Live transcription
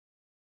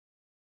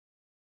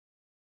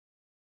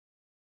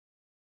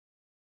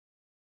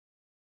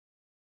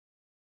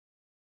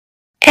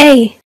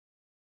A,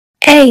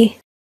 A,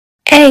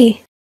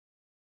 A,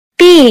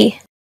 B,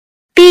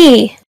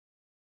 B,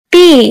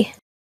 B,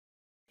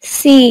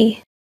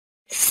 C,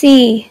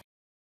 C,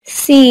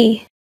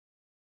 C,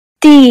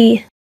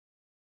 D,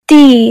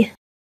 D,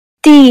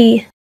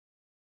 D,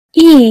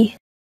 E,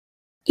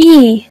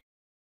 E,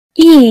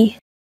 E,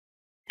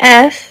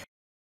 F,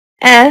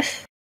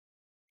 F,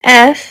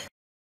 F,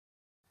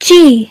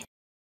 G,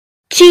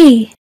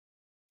 G,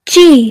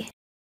 G,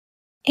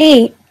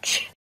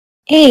 H,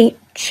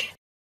 H,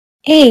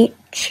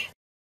 H,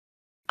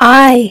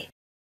 I,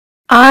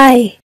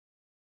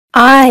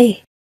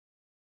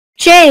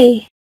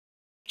 J,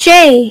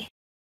 J,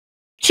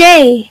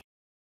 J,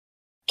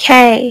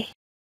 K,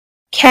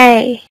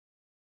 K,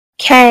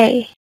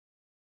 K,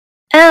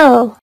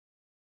 L,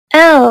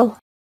 L,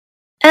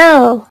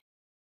 L,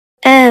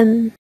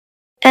 M,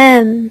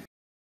 M,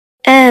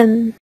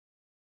 M,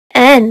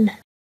 N,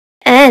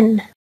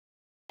 N,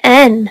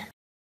 N,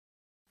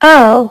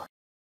 O,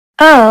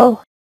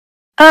 O,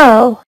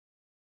 O,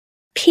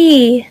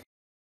 P,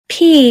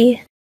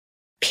 P,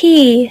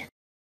 P,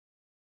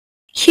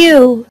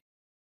 Q,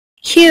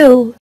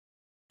 Q,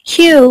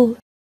 Q,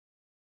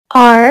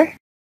 R,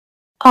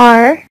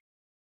 R,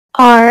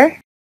 R,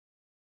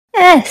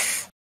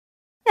 S,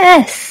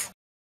 S,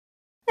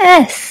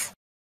 S,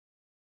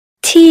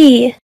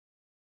 T,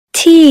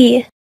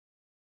 T,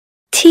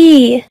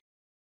 T,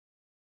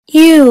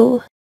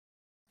 U,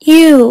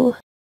 U,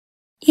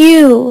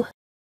 U,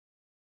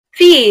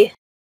 V,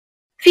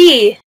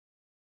 V,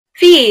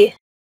 V,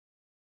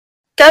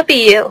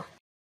 W,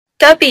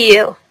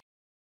 W,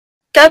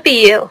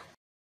 W,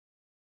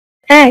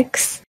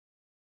 X,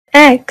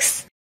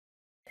 X,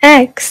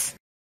 X,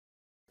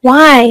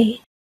 Y,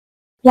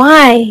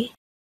 Y,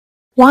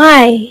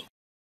 Y,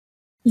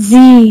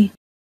 Z,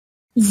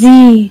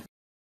 Z,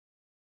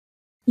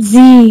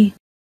 Z.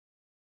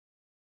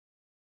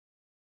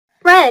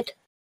 Red,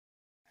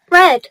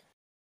 red,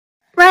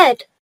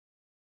 red.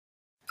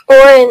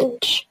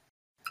 Orange,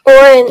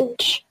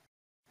 orange,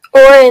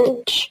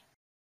 orange.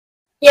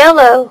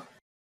 Yellow,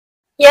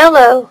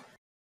 yellow,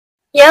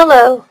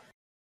 yellow.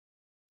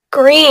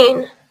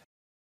 Green,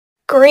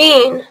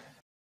 green,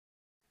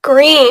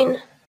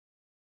 green.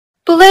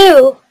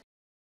 Blue,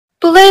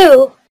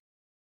 blue,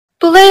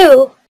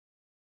 blue.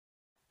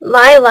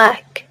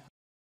 Lilac,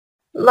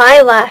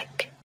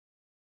 lilac,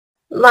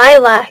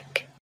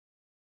 lilac.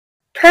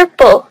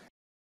 Purple,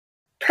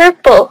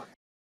 purple,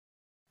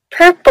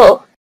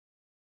 purple.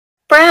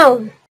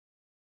 Brown,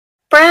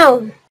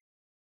 brown,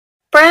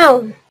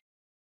 brown.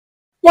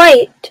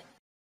 White,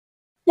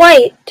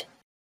 white,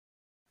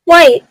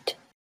 white.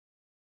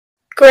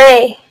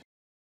 Gray,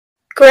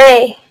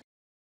 gray,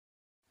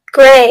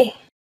 gray.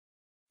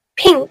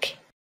 Pink,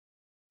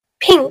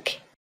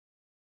 pink,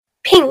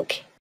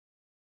 pink.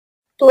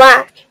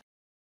 Black,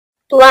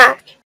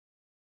 black,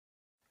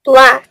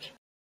 black.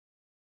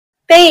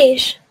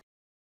 Beige,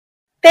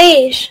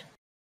 beige,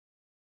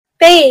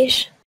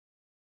 beige.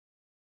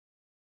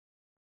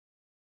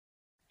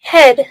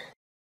 Head,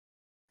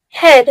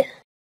 head,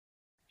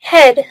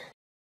 head.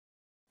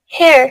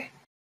 Hair,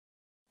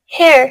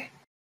 hair,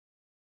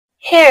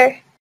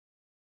 hair.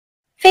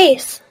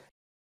 Face,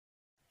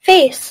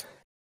 face,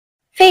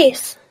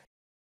 face.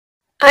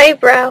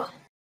 Eyebrow,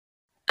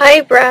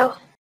 eyebrow,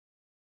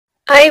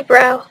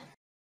 eyebrow.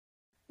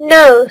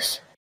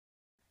 Nose,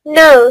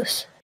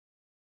 nose,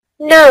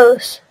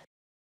 nose.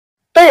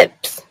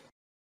 Lips,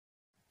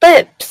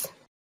 lips,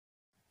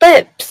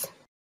 lips.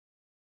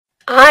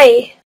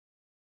 Eye,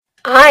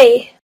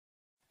 eye,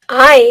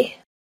 eye.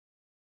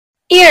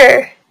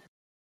 Ear,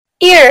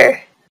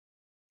 ear,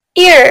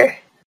 ear.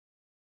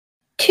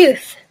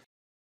 Tooth,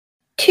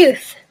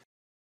 tooth,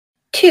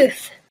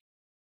 tooth.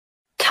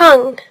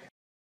 Tongue,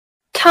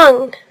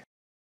 tongue,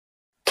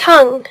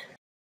 tongue.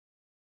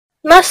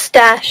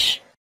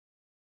 Mustache,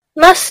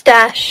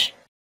 mustache,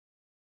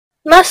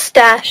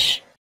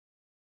 mustache.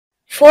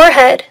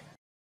 Forehead,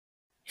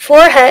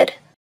 forehead,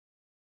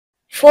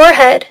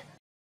 forehead.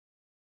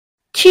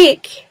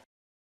 Cheek,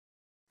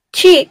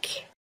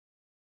 cheek,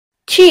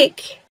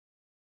 cheek.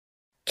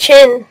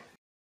 Chin,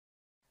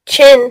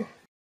 chin,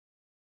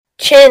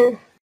 chin.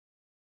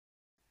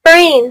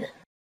 Brain,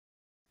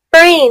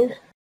 brain,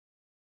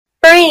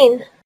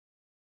 brain.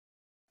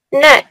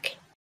 Neck,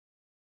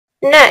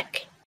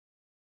 neck,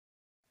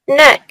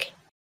 neck.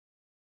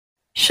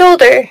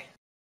 Shoulder,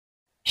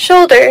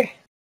 shoulder,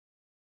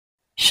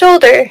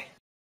 shoulder.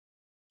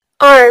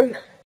 Arm,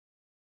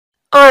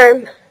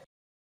 arm,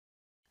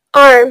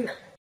 arm.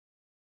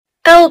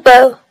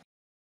 Elbow,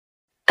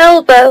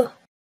 elbow,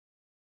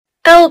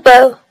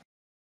 elbow.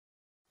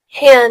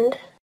 Hand,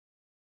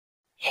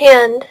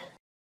 hand,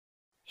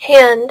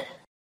 hand.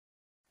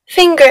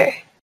 Finger,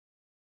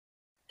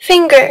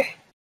 finger,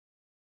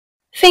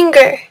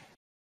 finger.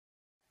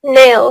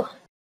 Nail,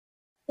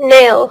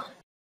 nail,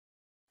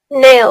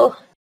 nail.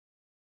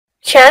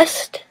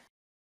 Chest,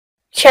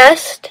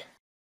 chest,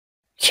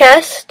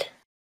 chest.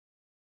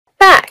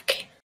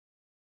 Back,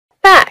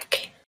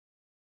 back,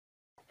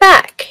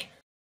 back.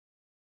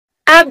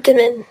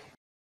 Abdomen,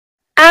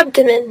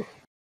 abdomen,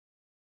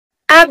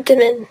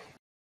 abdomen,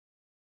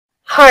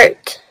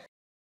 heart,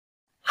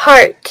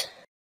 heart,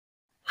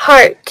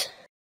 heart,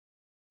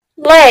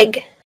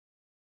 leg,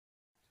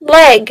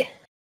 leg,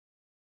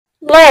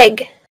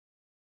 leg,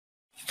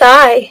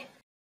 thigh,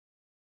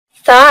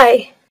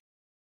 thigh,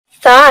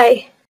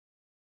 thigh,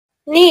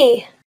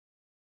 knee,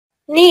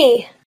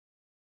 knee,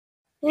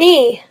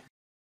 knee,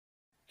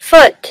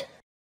 foot,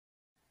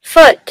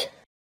 foot,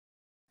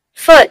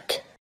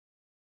 foot,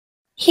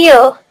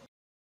 heel,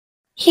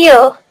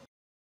 heel,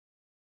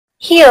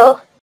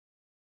 heel,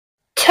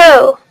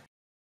 toe,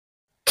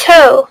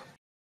 toe,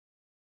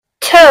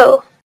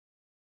 toe,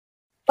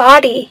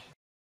 body,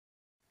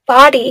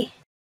 body,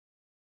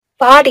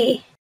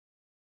 body,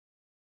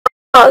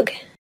 dog,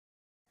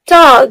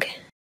 dog,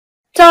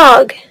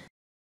 dog,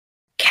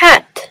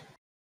 cat,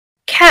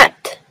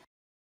 cat,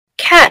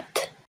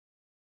 cat,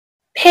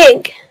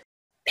 pig,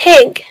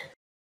 pig,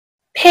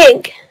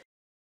 pig,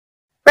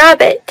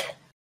 rabbit,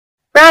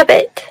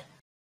 rabbit,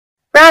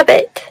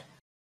 rabbit,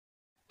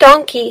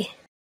 donkey,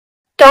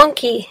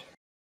 donkey,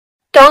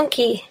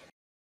 donkey,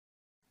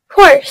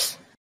 horse,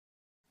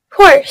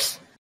 horse,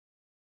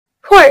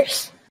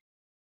 horse,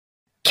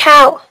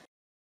 cow,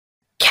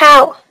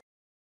 cow,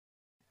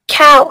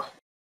 cow,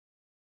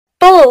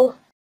 bull,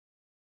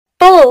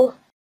 bull,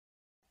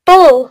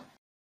 bull,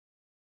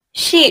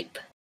 sheep,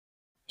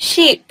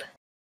 sheep,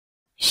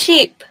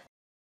 sheep,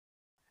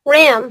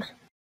 ram,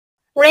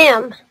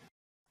 ram,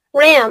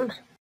 ram,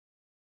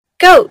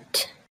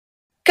 goat,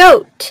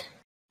 goat,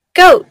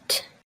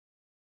 goat,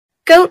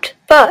 goat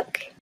buck,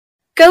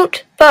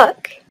 goat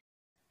buck,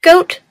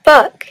 goat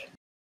buck,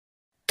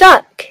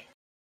 duck,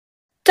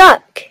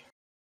 duck,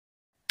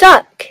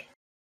 duck,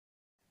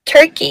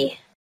 turkey,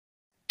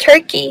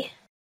 turkey,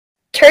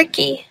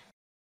 turkey,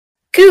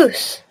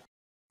 goose,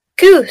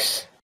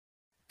 goose,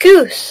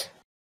 goose,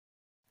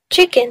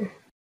 chicken,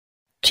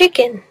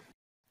 chicken,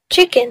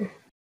 chicken,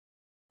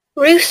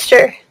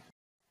 rooster,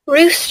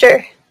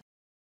 rooster,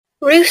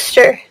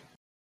 rooster,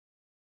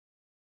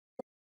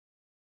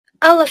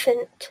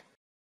 elephant,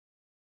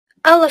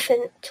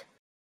 elephant,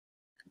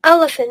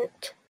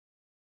 elephant,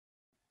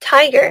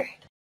 tiger,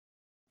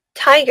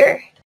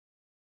 tiger,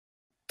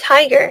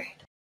 tiger,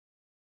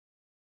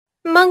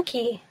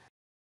 monkey,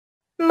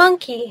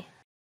 monkey,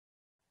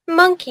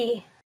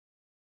 monkey,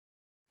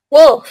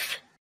 wolf,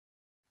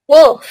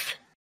 wolf,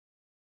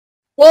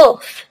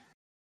 wolf,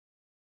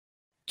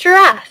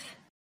 giraffe,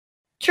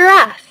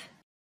 giraffe,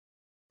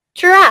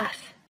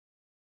 giraffe,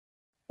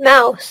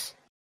 mouse,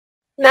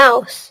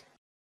 mouse,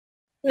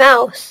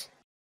 mouse,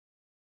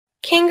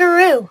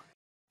 kangaroo,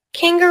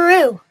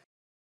 kangaroo,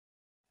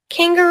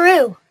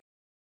 kangaroo,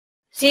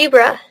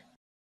 zebra,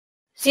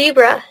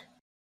 zebra,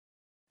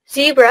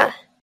 zebra,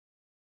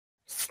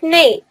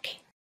 snake,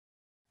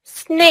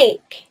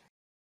 snake,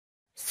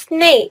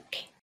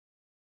 snake,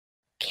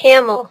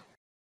 camel,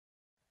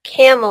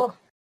 camel,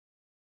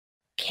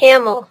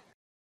 camel,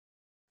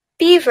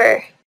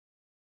 beaver,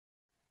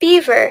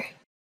 beaver,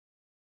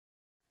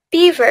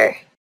 beaver,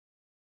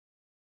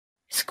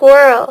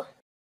 squirrel,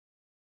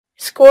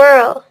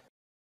 squirrel,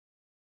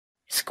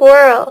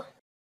 squirrel,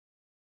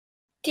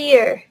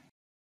 deer,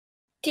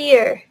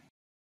 deer,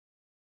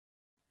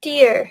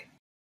 deer,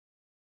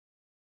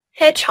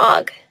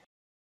 hedgehog,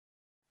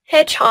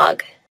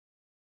 hedgehog,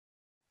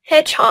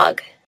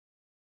 hedgehog,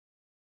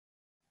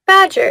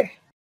 badger,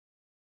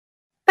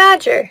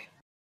 badger,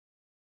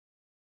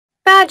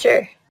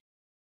 badger,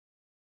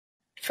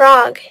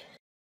 frog,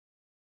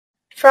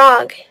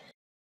 frog,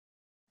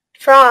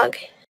 frog,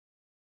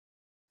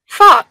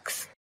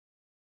 fox,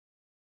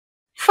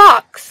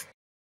 fox,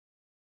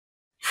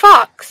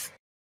 fox,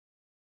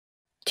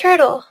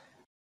 turtle,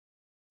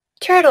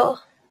 turtle,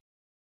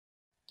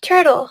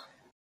 turtle,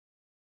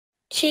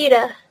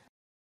 cheetah,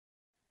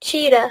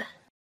 cheetah,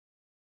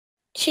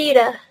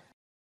 cheetah,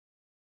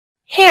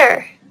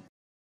 hare,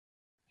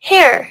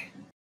 hare,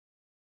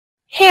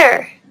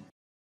 hare,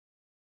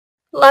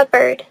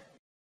 leopard,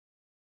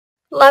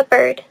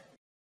 leopard,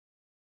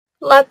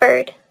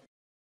 leopard,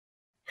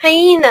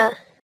 hyena,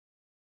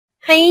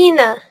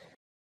 hyena,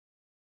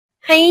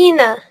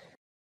 hyena,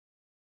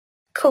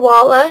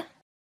 koala,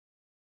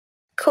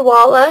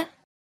 koala,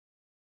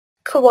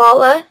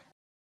 koala,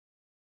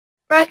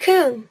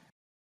 raccoon,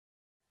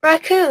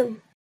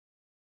 raccoon,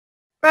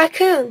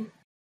 raccoon,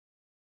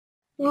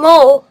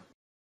 mole,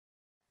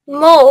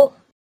 mole,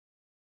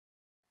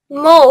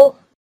 mole,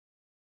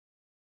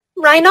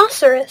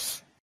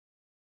 rhinoceros,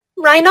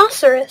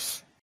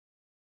 rhinoceros,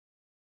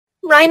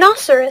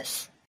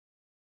 rhinoceros,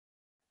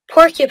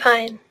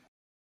 porcupine,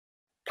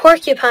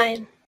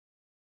 porcupine,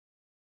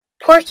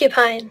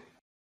 porcupine,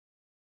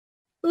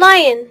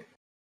 lion,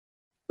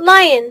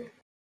 lion,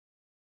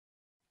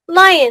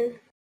 lion,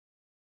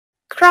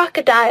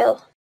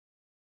 crocodile,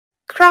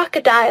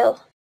 crocodile,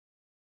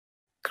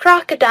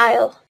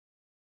 crocodile,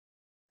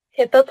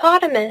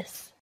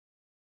 hippopotamus,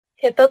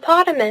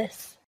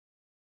 hippopotamus,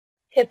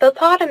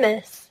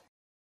 hippopotamus,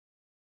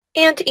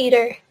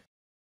 anteater,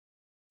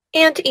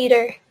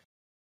 anteater,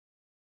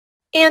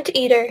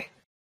 anteater,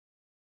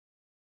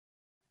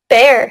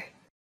 bear,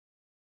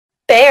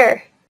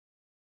 bear,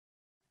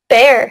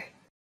 bear.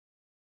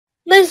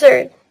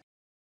 Lizard,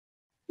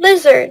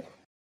 lizard,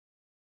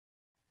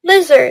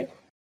 lizard.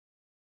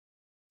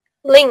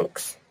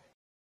 Lynx,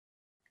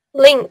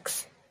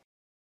 lynx,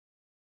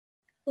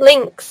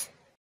 lynx.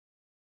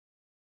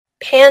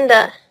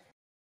 Panda,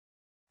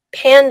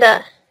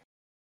 panda,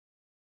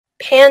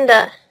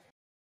 panda.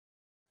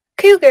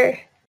 Cougar,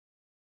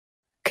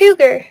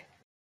 cougar,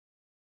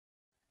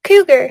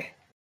 cougar.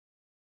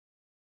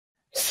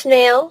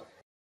 Snail,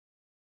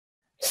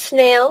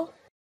 snail,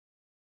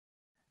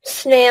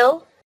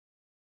 snail.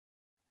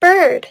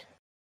 Bird,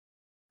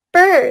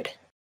 bird,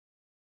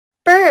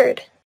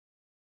 bird.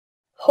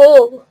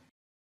 Hole,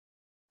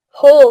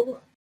 hole,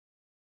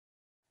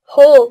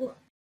 hole.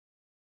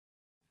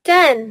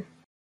 Den,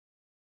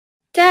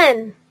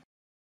 den,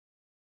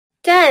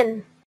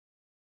 den.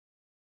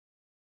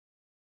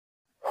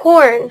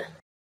 Horn,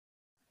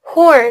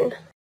 horn,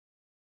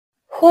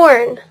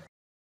 horn.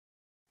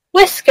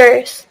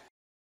 Whiskers,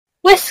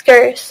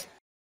 whiskers,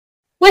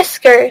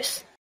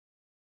 whiskers.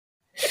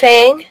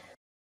 Fang,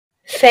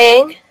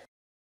 fang,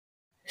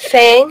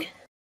 fang.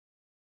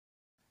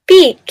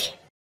 Beak,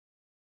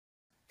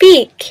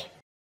 beak,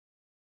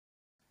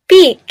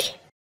 beak.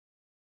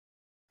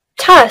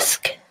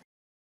 Tusk,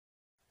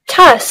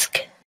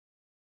 tusk,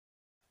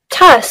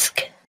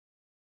 tusk.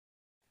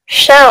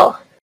 Shell,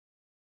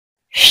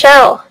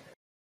 shell,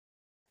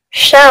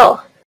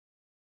 shell.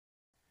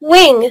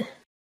 Wing,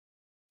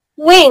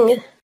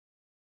 wing,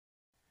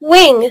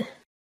 wing.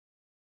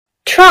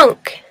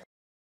 Trunk,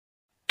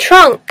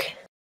 trunk,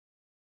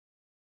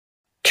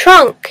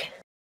 trunk.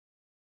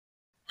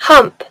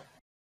 Hump,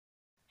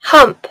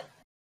 hump,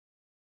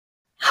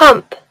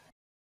 hump.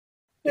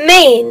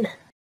 Mane,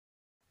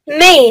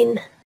 mane,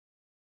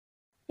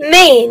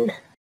 mane.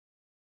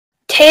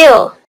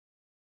 Tail,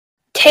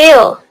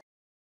 tail,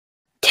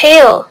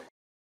 tail.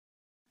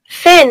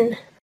 Fin,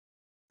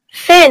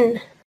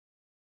 fin,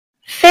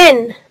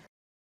 fin.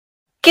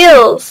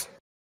 Gills,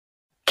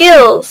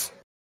 gills,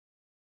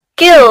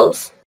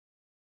 gills.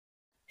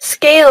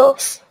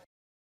 Scales,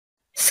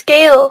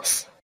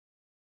 scales,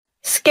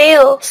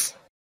 scales.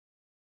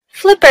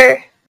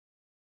 Flipper,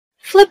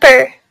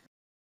 flipper,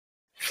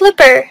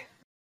 flipper.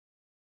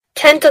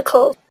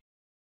 Tentacle,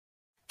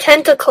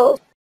 tentacle,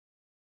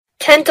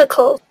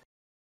 tentacle.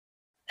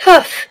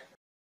 Hoof,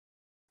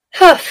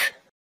 hoof,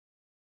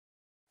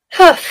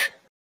 hoof.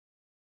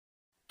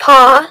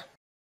 Paw,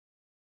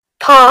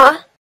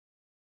 paw,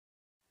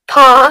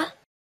 paw.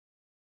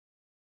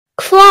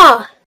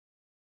 Claw,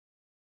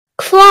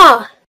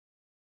 claw,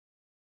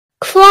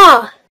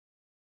 claw.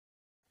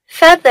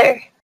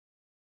 Feather,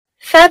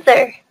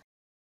 feather,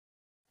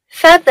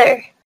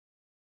 feather.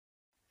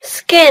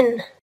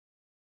 Skin,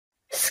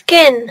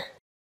 skin,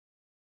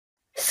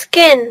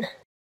 skin.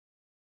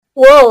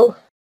 Wool,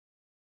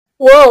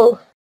 wool,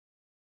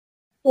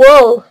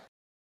 wool.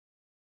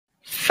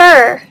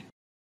 Fur,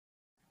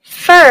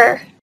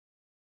 fur,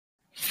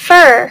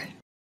 fur.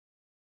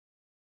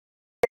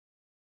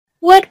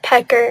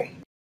 Woodpecker,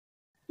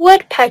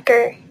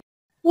 woodpecker,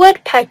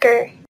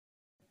 woodpecker.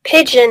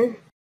 Pigeon,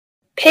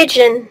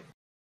 pigeon,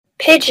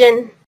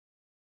 pigeon.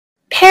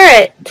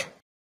 Parrot,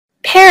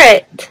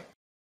 parrot,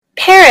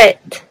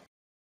 parrot.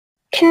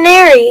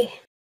 Canary,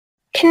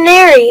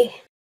 canary,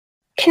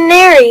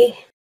 canary.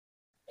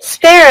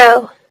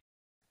 Sparrow,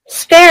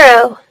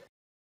 sparrow,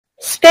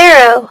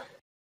 sparrow.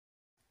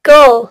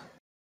 Gull,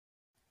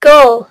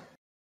 gull,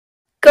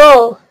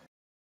 gull.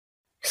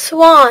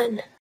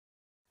 Swan,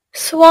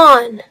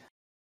 swan,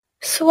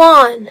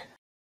 swan.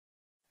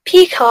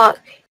 Peacock,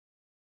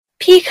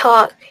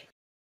 peacock,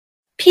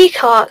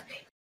 peacock.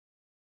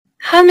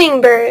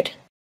 Hummingbird,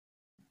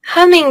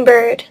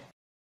 hummingbird,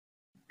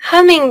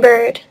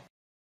 hummingbird.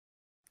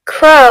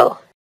 Crow,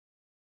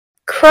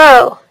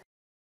 crow,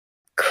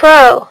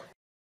 crow.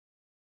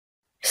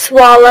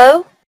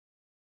 Swallow,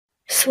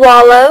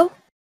 swallow,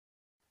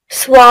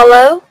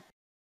 swallow.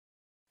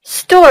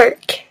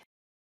 Stork,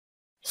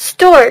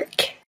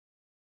 stork,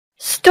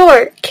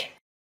 stork.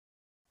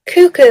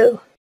 Cuckoo,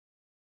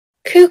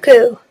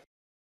 cuckoo,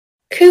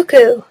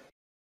 cuckoo.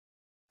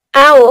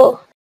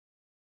 Owl,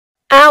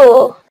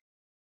 owl,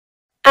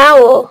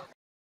 owl.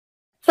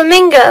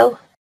 Flamingo,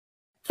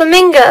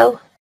 flamingo,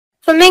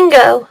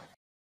 flamingo.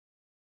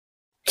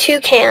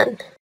 Toucan,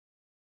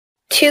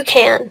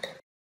 toucan,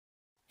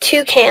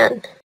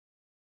 toucan.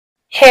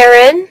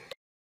 Heron,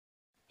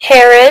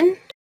 heron,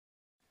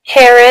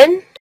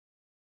 heron.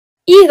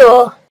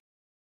 Eagle,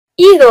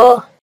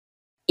 eagle,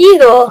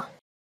 eagle.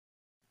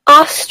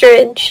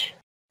 Ostrich,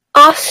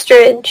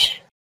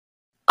 ostrich,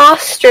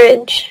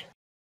 ostrich.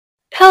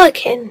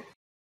 Pelican,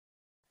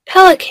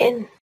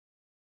 pelican,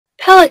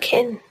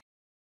 pelican.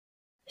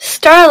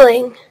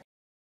 Starling,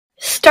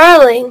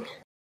 starling,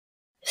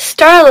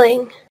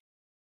 starling.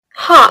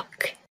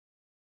 Hawk,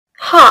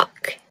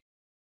 hawk,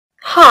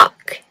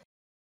 hawk.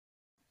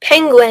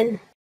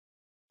 Penguin,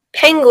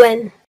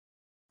 penguin,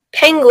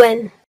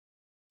 penguin.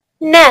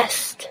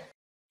 Nest,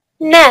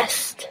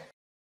 nest,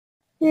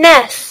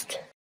 nest.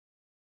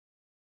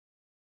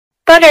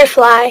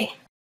 butterfly,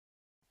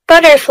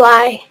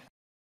 butterfly,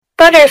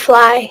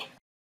 butterfly.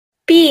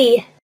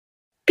 Bee,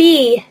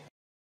 bee,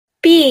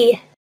 bee.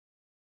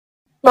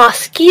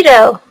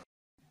 Mosquito,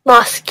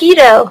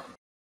 mosquito,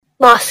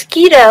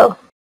 mosquito.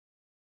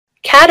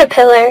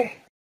 Caterpillar,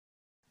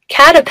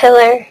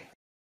 caterpillar,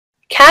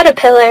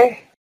 caterpillar.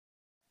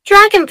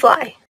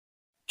 Dragonfly,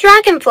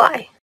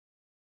 dragonfly,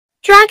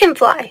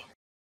 dragonfly.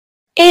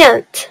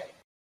 Ant,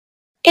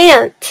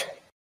 ant,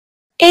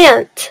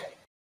 ant.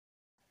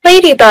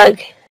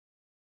 Ladybug,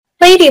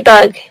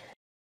 ladybug,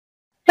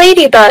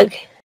 ladybug.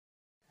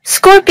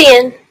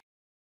 Scorpion,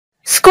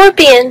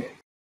 scorpion,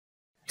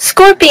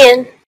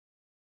 scorpion.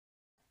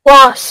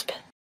 Wasp,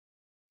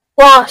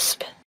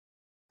 wasp,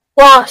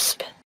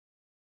 wasp.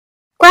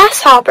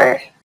 Grasshopper,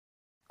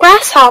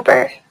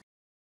 grasshopper,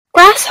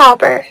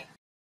 grasshopper.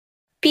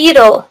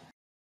 Beetle,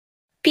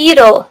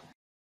 beetle,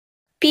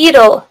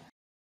 beetle.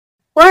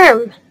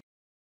 Worm,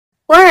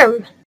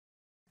 worm,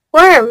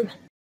 worm.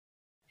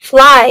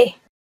 Fly,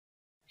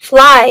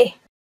 fly,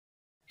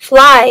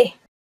 fly.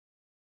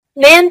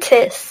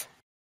 Mantis,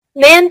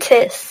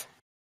 mantis,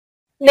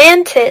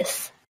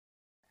 mantis.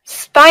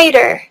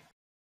 Spider,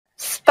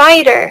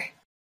 spider,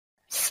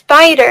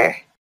 spider.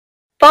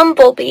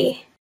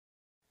 Bumblebee,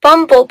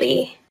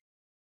 bumblebee,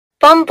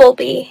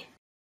 bumblebee.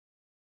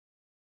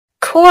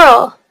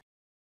 Coral,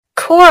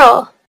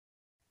 coral,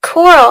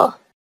 coral.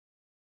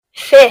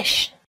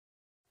 Fish,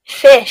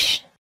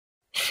 fish,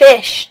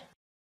 fish.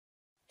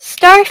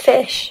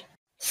 Starfish,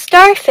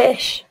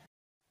 starfish,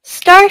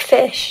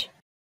 starfish.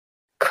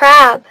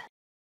 Crab,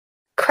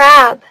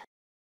 crab,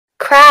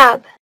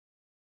 crab.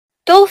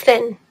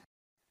 Dolphin,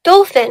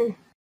 dolphin,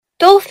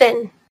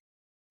 dolphin.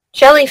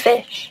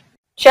 Jellyfish,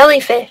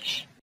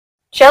 jellyfish,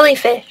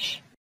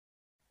 jellyfish.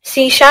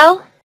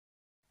 Seashell,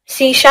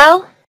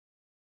 seashell,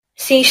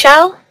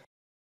 seashell.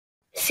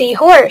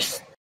 Seahorse,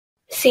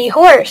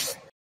 seahorse,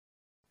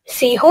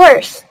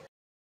 seahorse.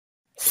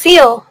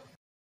 Seal,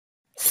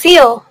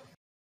 seal,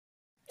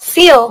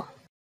 seal.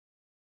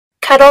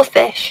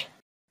 Cuttlefish,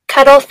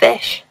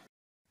 cuttlefish,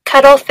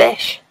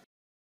 cuttlefish.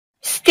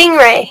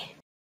 Stingray,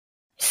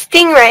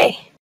 stingray,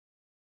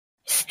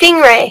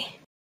 stingray.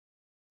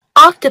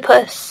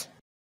 Octopus,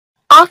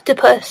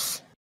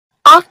 octopus,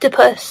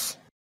 octopus.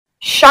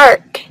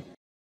 Shark,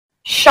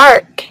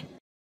 shark,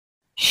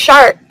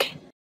 shark.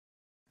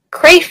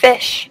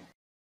 Crayfish,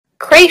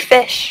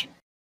 crayfish,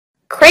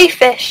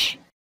 crayfish.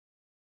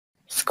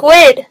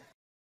 Squid,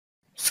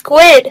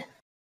 squid,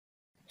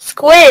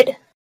 squid.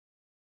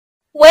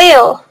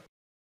 Whale,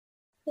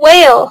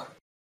 whale,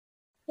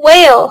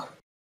 whale.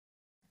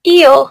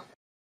 Eel,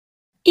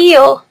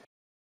 eel,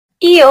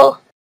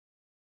 eel.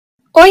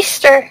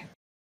 Oyster,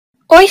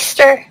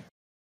 oyster,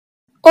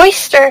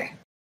 oyster.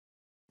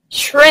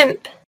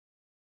 Shrimp,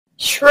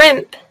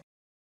 shrimp,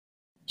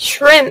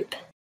 shrimp.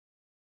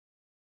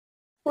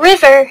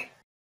 River,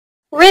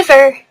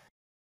 river,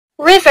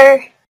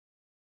 river.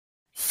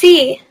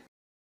 Sea,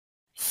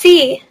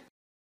 sea,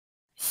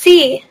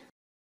 sea.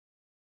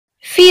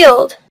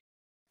 Field,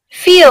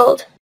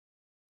 field,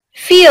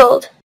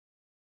 field.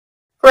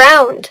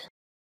 Ground,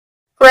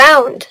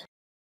 ground,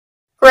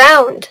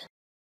 ground.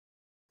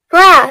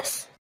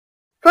 Grass,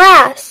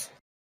 grass,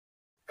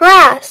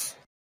 grass.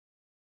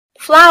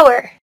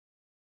 Flower,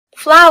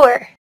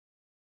 flower,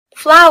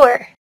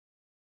 flower.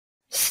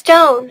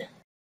 Stone,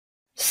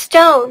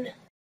 stone,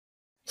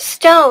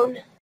 stone.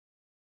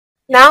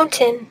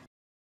 Mountain,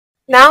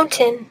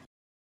 mountain,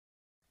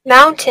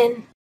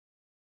 mountain.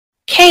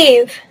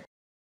 Cave,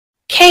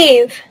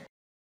 cave,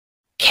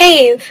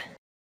 cave.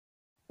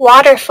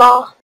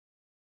 Waterfall,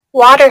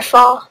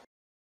 waterfall,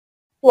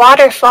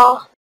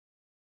 waterfall.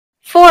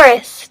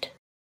 Forest,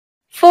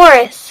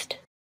 forest,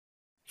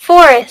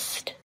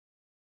 forest.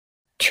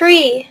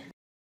 Tree,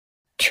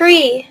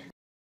 tree,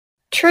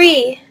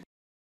 tree.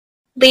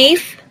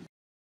 Leaf,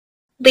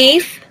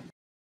 leaf,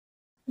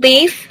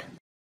 leaf.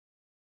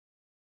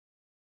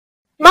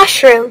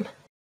 Mushroom,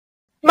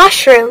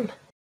 mushroom,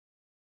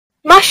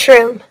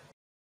 mushroom.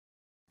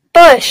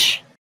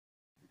 Bush,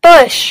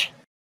 bush,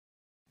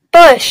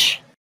 bush.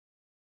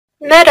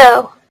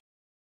 Meadow,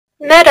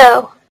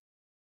 meadow,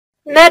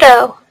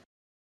 meadow.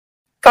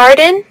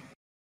 Garden,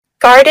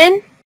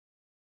 garden,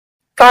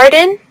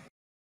 garden.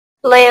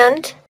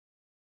 Land,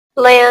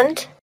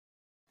 land,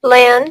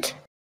 land.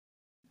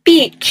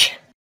 Beach,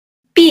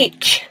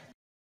 beach,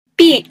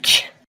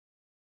 beach.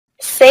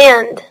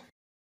 Sand,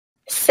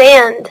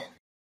 sand,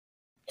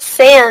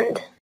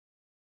 sand.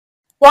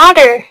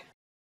 Water,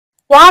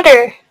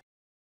 water,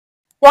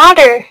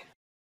 water.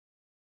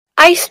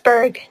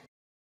 Iceberg,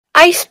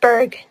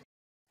 iceberg,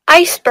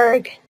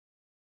 iceberg.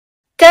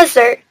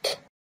 Desert,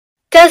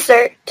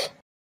 desert,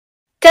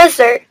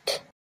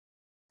 desert.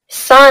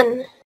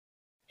 Sun,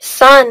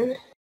 sun,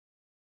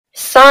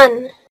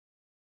 sun.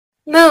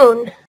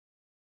 Moon,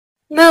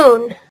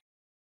 moon,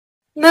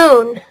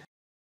 moon.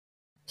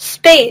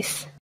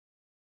 Space,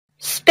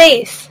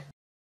 space,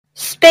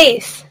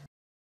 space.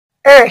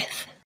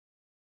 Earth,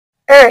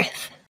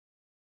 earth,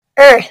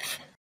 earth.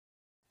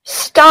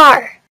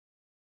 Star,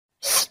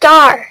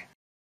 star,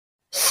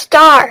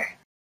 star,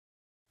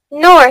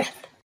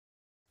 north,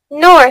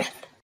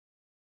 north,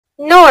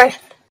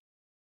 north,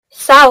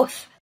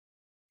 south,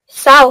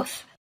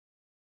 south,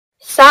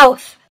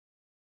 south,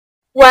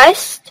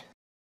 west,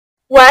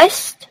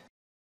 west,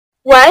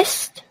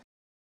 west,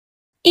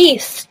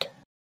 east,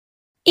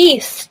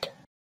 east,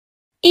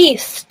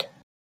 east,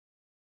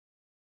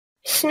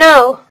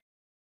 snow,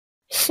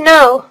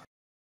 snow,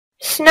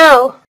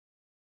 snow,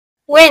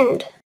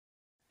 wind,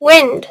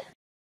 wind,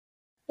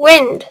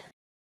 wind,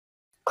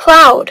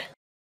 cloud,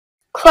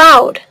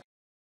 cloud,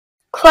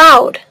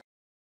 cloud,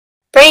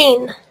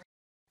 rain,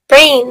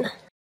 rain,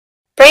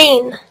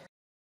 rain,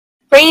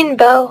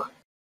 rainbow,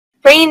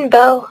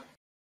 rainbow,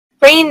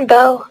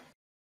 rainbow,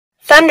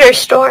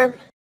 thunderstorm,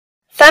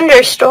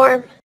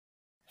 thunderstorm,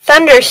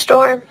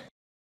 thunderstorm,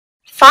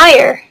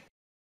 fire,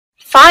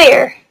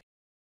 fire,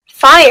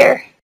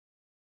 fire,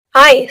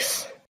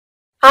 ice,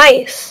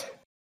 ice,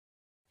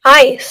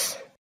 ice,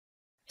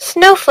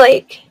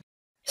 snowflake,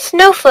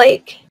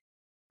 snowflake,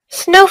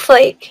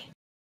 snowflake,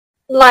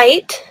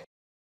 light,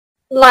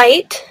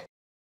 light,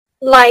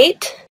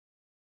 light,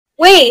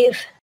 wave,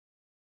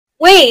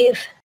 wave,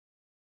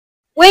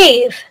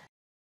 wave,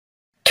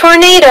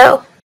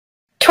 tornado,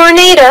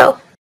 tornado,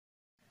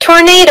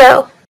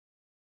 tornado,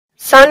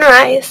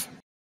 sunrise,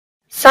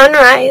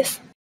 sunrise,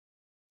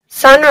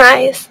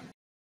 sunrise,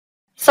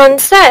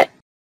 sunset,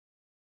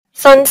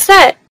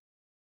 sunset,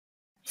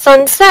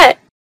 sunset,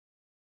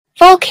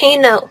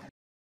 volcano,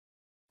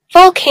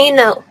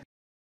 volcano,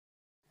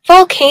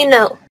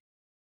 volcano,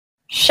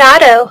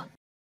 shadow,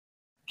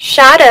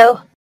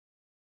 shadow,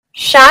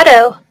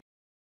 shadow,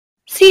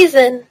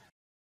 season,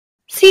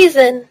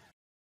 season,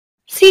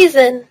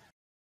 season,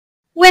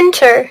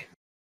 winter,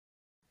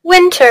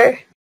 winter,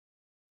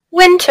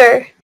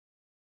 winter,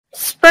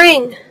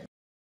 spring,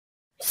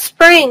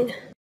 spring,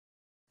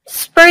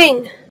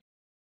 spring,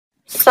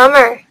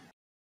 summer,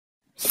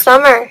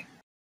 summer,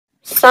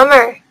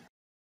 summer,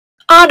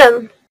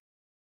 autumn,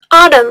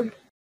 autumn,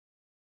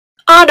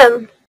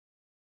 autumn,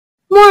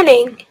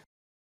 morning,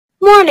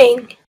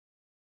 morning,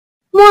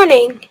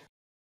 morning,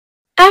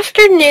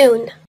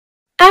 afternoon,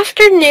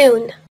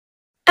 afternoon,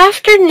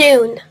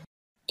 afternoon,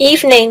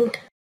 evening,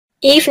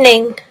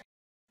 evening,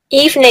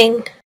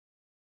 evening,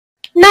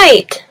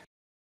 night,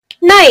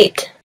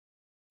 night,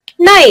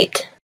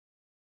 night,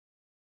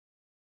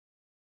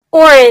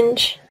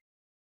 orange,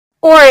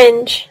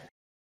 orange,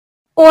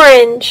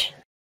 orange,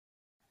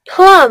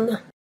 plum,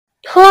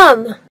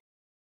 plum,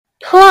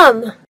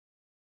 plum,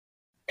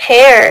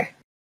 pear,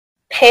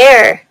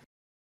 pear,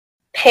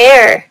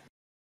 pear,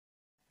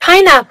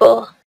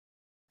 pineapple,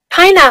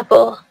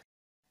 pineapple,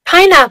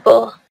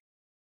 pineapple,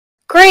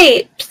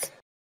 grapes,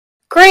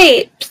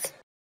 grapes,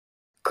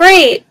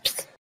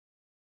 grapes,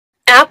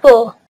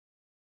 apple,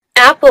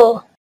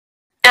 apple,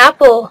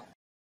 apple,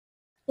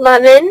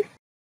 lemon,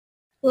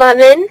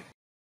 lemon,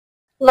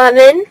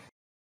 lemon,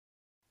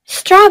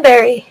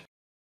 strawberry,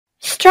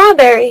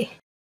 strawberry,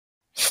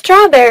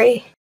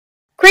 strawberry,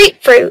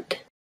 grapefruit,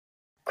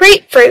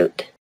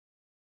 grapefruit,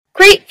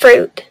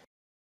 grapefruit,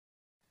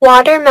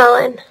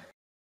 watermelon,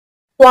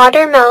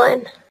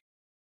 watermelon,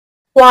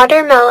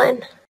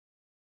 watermelon,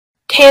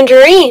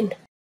 tangerine,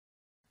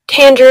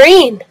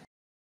 tangerine,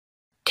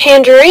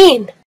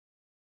 tangerine,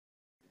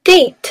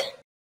 date,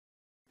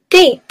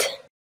 date,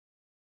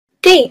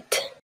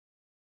 date,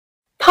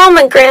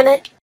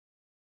 pomegranate,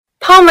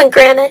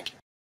 pomegranate,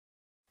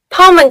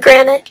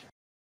 pomegranate,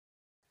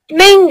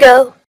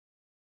 mango,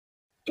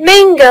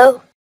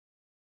 mango,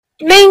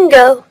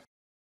 mango,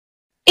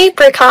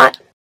 apricot,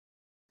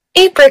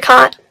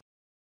 apricot,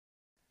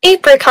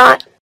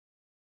 apricot,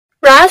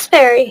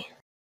 raspberry,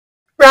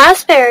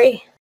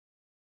 raspberry,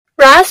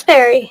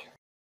 raspberry,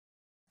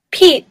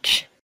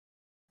 peach,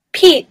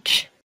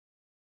 peach,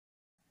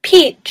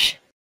 peach,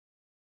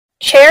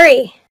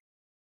 cherry,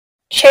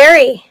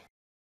 cherry,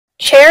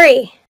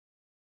 cherry,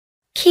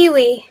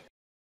 kiwi,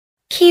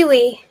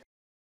 kiwi,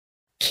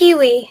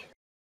 kiwi,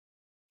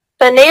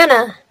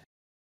 banana,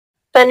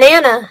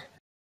 banana,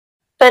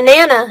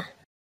 banana,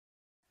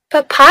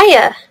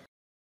 papaya,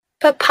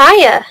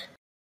 papaya,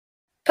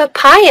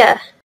 papaya,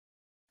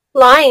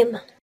 lime,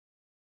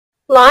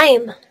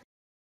 lime,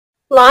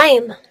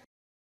 lime,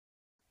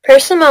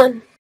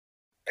 persimmon,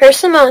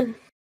 persimmon,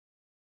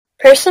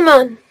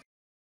 persimmon,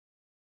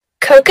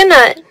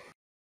 coconut,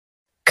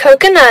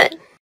 coconut,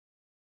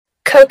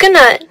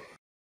 coconut,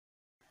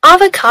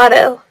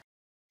 avocado,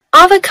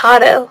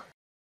 avocado,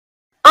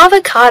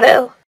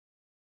 avocado,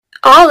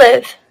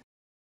 olive,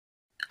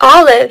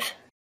 olive,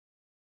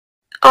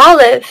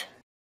 olive,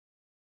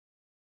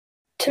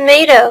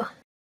 tomato,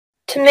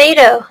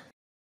 tomato,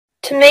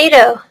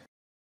 tomato,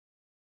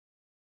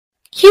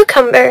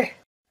 cucumber,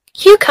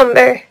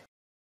 cucumber,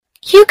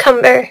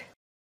 cucumber,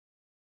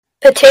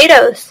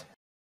 potatoes,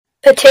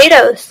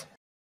 potatoes,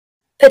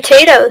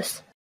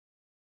 potatoes,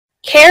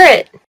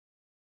 carrot,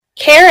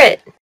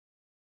 carrot,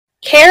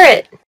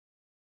 carrot,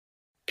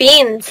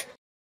 beans,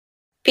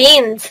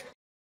 beans,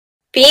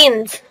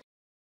 beans,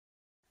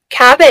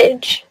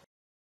 cabbage,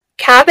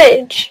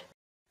 cabbage,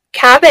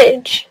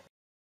 cabbage,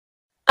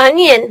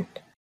 onion,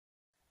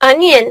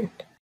 onion,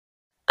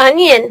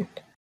 onion,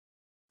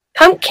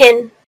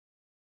 pumpkin,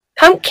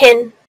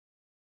 pumpkin,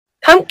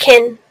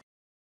 pumpkin,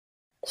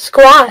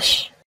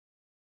 squash,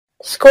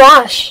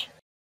 squash,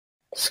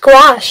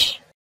 squash,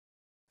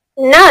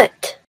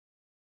 nut,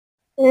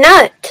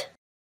 nut,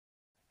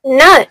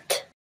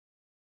 nut,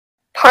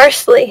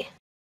 parsley,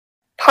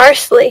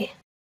 parsley,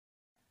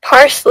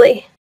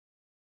 parsley,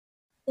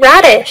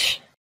 radish,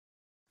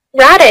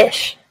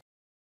 radish,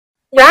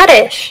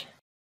 radish,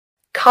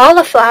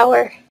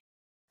 cauliflower,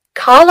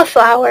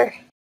 cauliflower,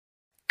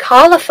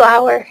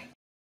 cauliflower,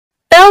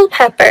 bell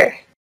pepper,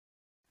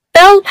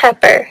 bell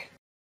pepper,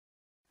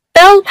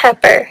 bell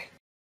pepper,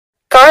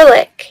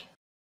 garlic,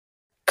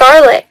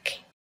 garlic,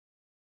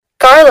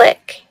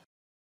 garlic,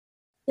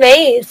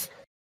 maize,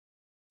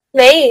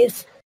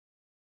 maize,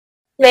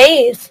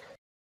 maize,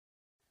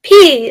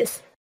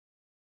 peas,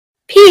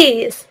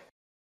 peas,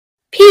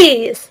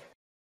 peas,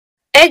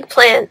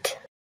 eggplant,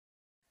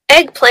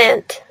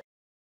 eggplant,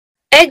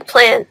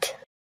 eggplant,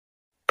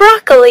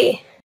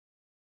 broccoli,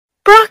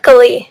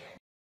 broccoli,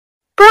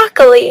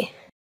 broccoli,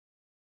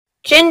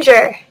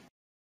 ginger,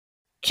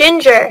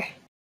 ginger,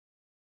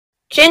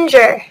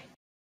 ginger,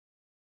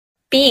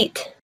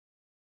 beet,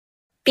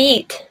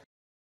 beet,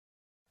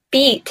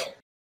 beet,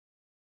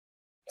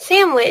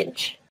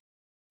 sandwich,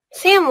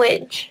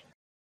 sandwich,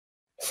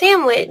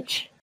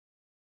 sandwich,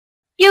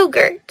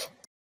 yogurt,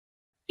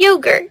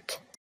 yogurt,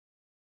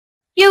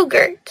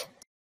 yogurt,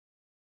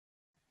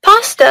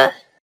 pasta,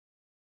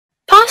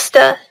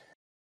 pasta,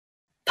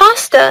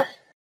 pasta,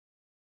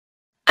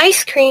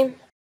 ice cream,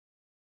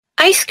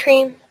 ice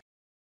cream,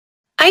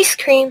 ice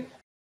cream,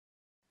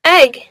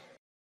 egg,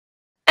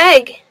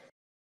 egg,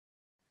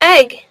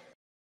 egg,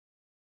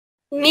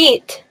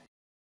 meat,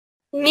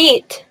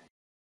 meat,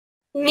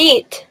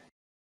 meat,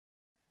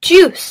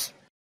 juice,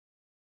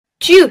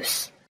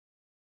 juice,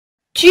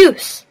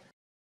 juice,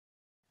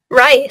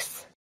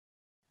 rice,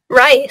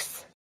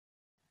 rice,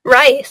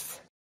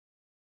 rice,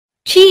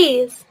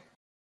 cheese,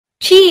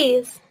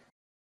 cheese,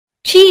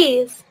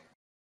 cheese,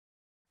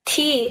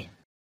 tea,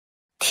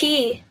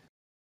 tea,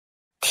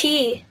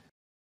 tea,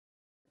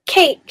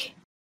 cake,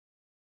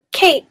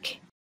 cake,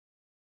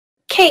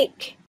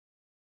 cake,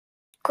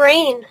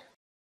 grain,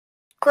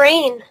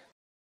 grain,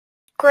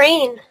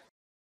 grain,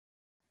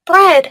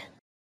 bread,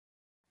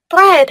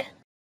 bread,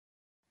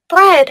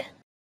 bread,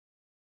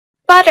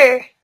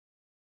 butter,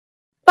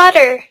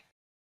 butter,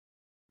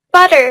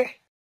 butter,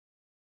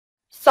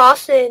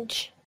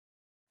 sausage,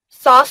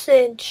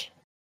 sausage,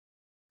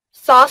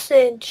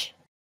 sausage,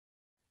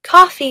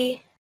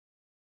 coffee,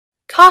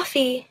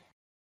 coffee,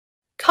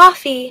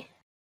 coffee,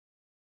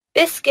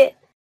 biscuit,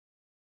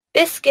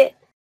 biscuit,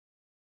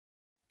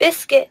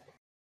 biscuit,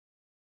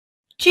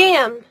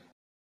 jam,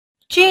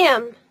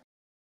 jam,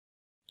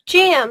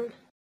 jam,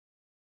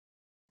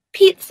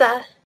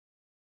 pizza,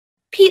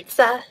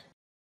 pizza,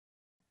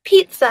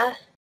 pizza,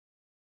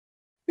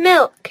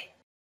 milk,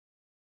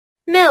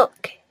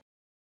 milk,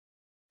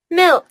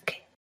 milk,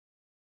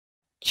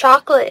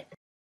 chocolate,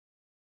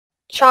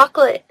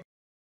 chocolate,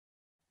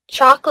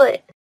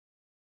 chocolate,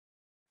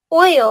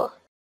 oil,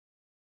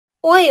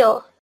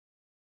 oil,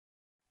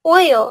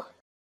 oil,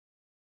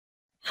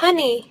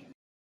 honey,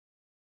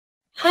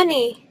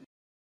 honey,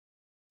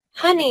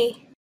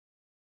 honey,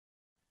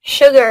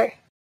 sugar,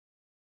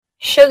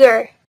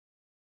 sugar,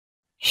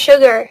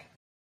 sugar,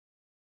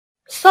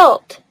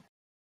 salt,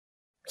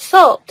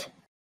 salt,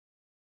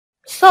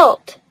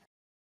 salt,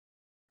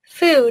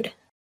 food,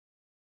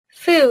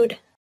 food,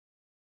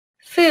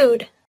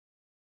 food,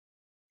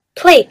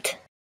 plate,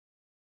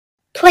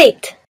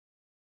 plate,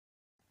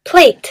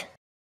 plate,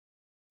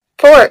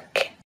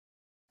 fork,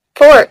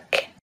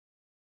 fork,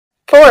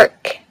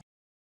 fork,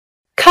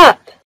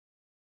 cup,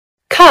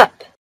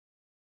 cup,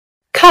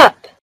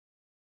 cup,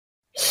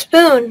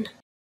 spoon,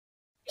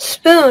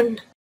 spoon,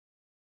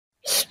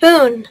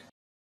 spoon,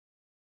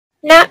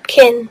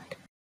 napkin,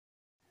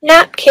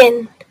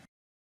 napkin,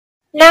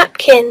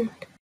 napkin,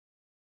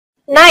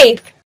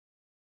 knife,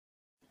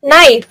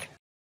 knife,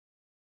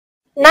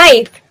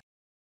 knife,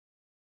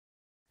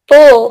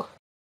 bowl,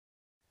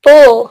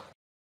 bowl,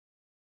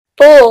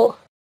 bowl,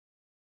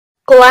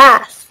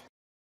 glass,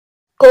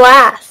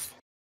 glass,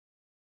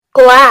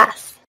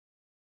 glass,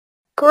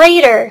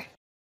 grater,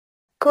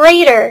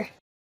 grater,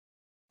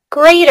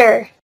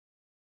 grater,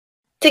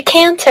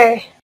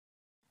 decanter,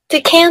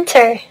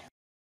 decanter,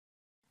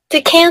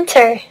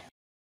 decanter,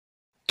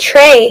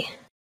 tray,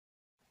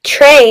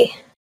 tray,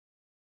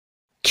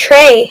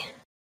 tray,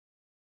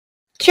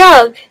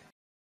 jug,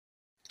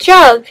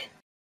 jug,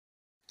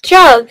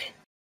 jug,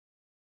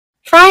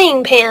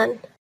 frying pan,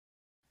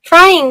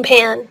 frying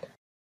pan,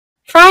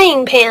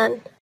 frying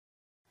pan,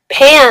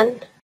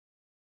 pan,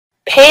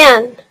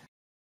 pan,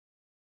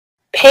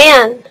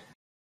 pan,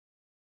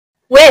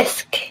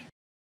 whisk,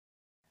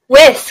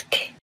 whisk,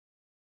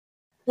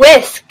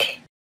 whisk,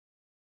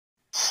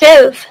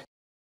 sieve,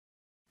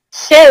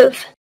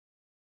 sieve,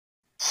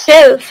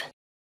 sieve,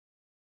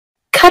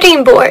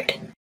 cutting board,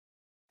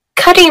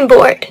 cutting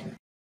board,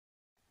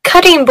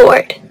 cutting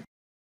board,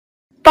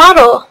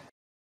 bottle,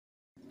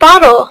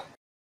 bottle,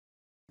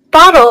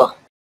 bottle,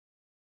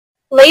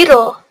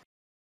 ladle,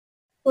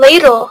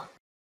 ladle,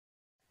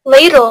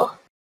 ladle,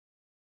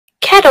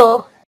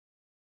 kettle,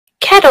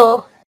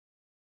 kettle,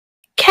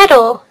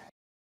 kettle,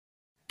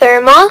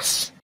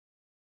 thermos,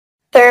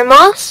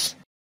 thermos,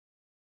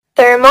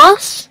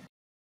 thermos,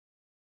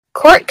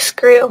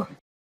 corkscrew,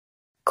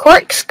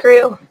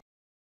 corkscrew,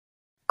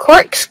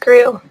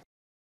 corkscrew,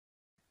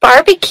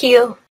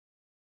 barbecue,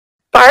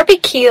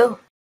 barbecue,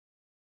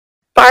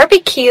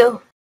 barbecue,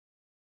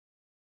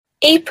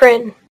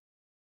 apron,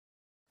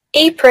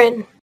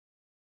 apron,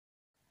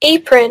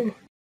 apron,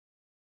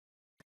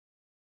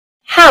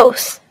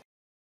 house,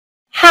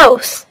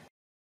 house,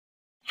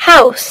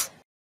 house,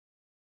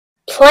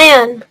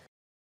 plan,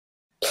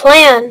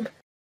 plan,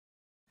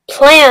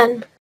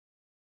 plan,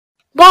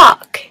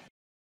 walk,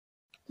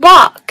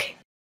 walk,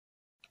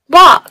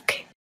 walk,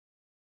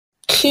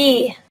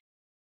 key,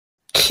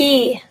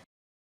 key,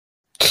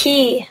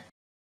 key,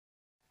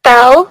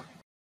 bell,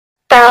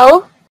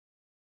 bell,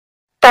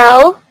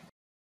 bell,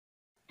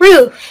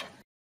 roof,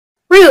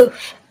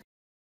 roof,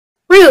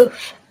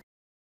 roof,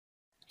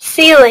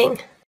 ceiling,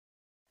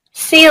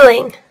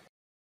 ceiling,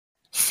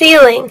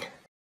 ceiling,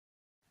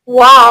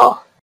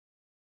 wall,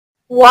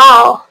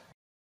 wall,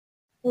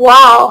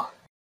 wall,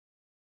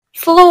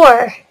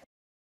 floor,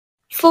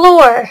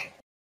 floor,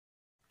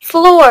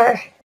 floor,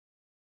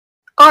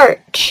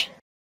 arch,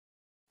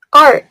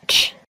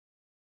 arch,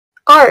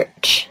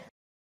 arch,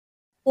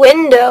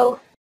 window,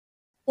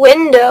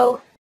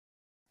 window,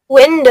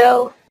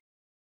 window,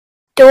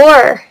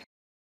 door,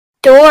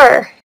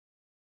 door,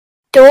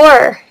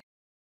 door,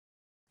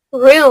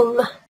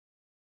 room,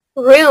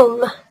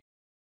 room,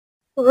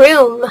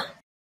 room,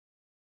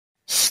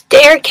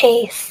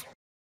 staircase,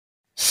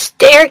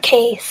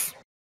 staircase,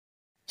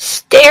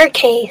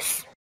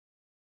 staircase,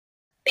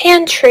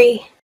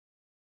 pantry,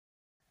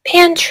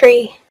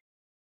 pantry,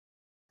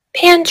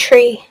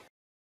 pantry,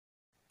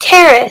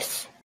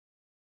 terrace,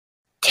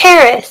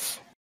 terrace,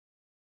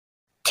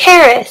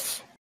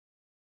 terrace,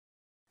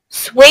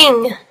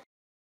 swing,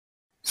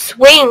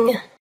 swing,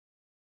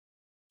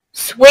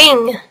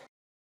 swing,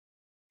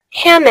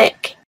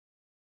 hammock,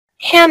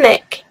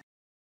 hammock,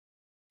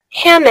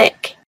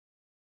 hammock,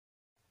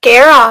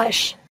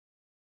 garage,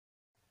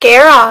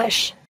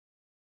 garage,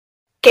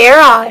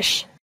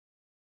 garage,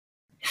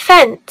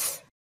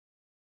 fence,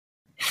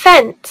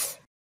 fence,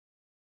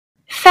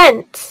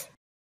 fence,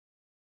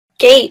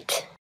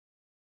 gate,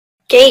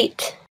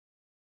 gate,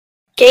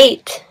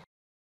 gate,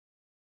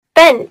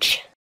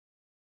 bench,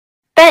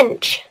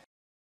 bench,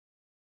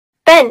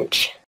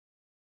 bench,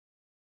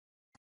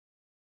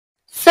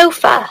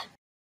 sofa,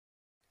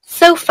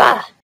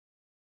 sofa,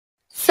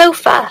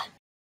 sofa,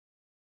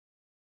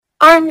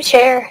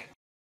 armchair,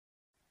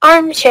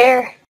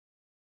 armchair,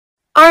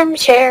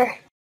 armchair,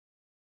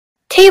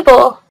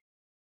 table,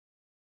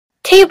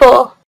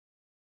 table,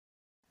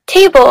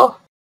 table,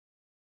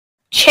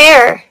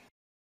 chair,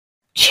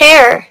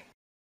 chair,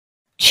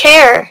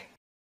 chair,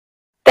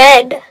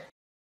 bed,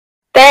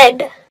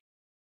 bed,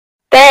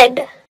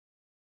 bed,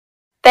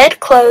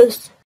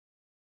 bedclothes,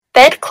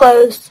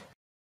 bedclothes,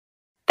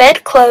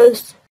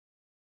 bedclothes,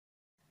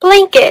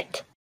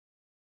 blanket,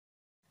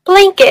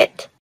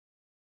 blanket,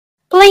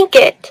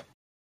 blanket,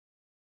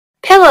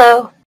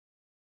 pillow,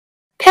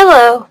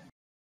 pillow,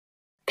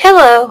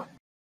 pillow,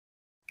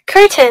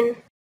 curtain,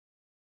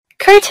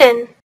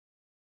 curtain,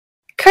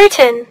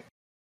 curtain,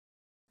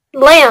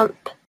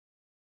 lamp,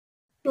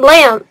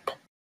 lamp,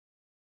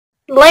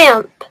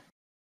 lamp,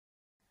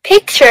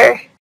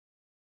 picture,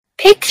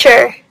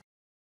 picture,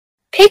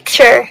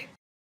 picture,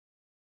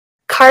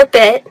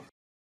 carpet,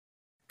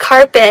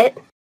 carpet,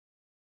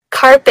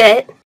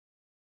 carpet,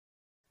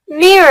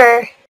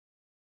 mirror,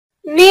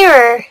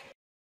 mirror,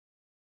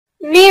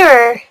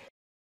 mirror,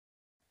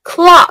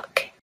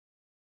 clock,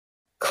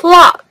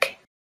 clock,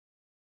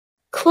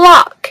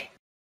 clock,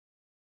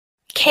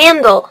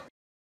 candle,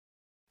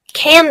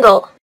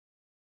 candle,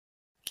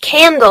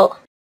 candle,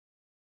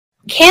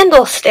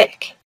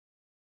 candlestick,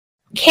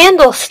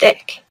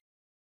 candlestick,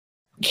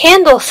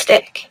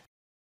 candlestick,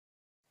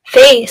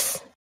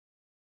 vase,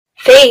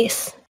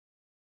 vase,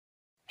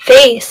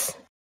 vase,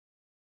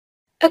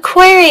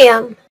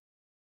 aquarium,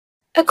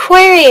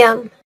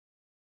 aquarium,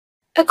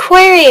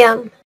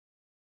 aquarium,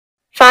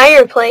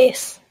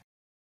 fireplace,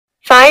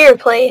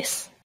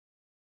 fireplace,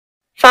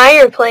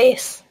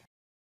 fireplace,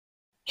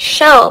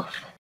 shelf,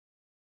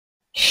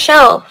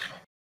 shelf,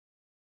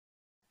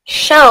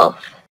 shelf,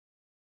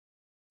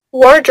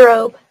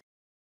 wardrobe,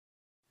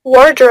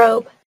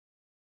 wardrobe,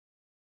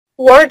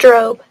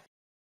 wardrobe,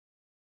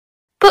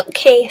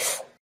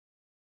 bookcase,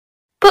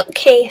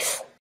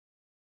 bookcase,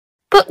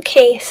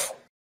 bookcase,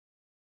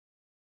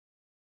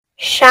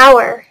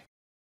 shower,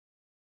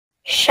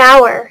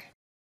 shower,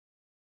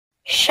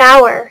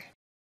 shower,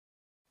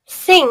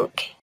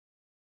 sink,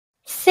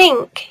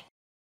 sink,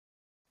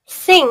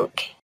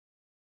 sink,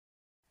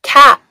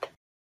 tap,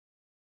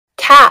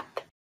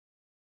 tap,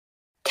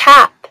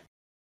 tap,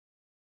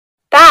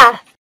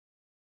 bath,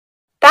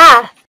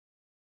 bath,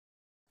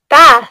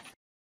 bath,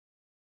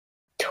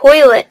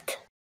 toilet,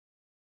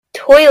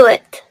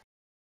 toilet,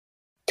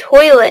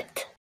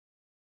 toilet.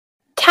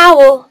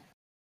 Towel,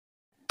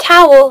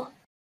 towel,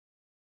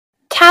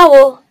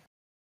 towel.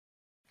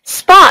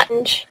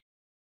 Sponge,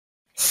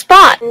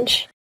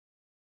 sponge,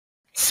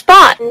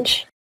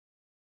 sponge.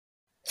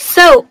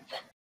 Soap,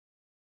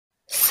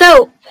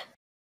 soap,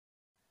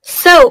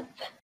 soap.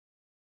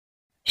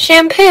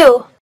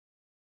 Shampoo,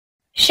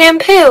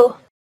 shampoo,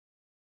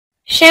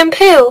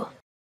 shampoo.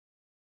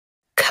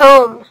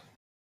 Comb,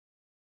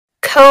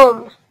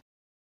 comb,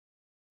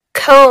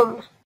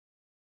 comb.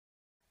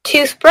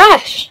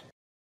 Toothbrush,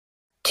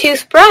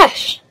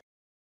 toothbrush,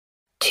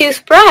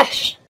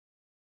 toothbrush.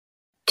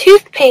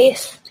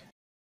 Toothpaste,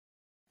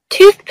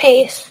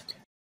 toothpaste,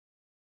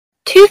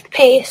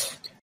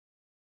 toothpaste.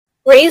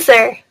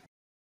 Razor,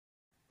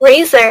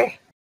 razor,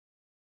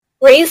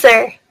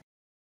 razor.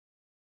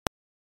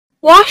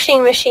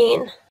 Washing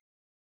machine,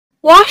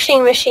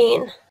 washing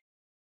machine,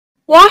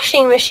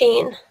 washing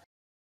machine.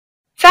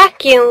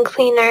 Vacuum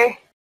cleaner,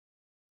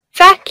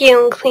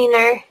 vacuum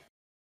cleaner,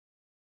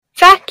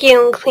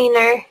 vacuum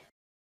cleaner.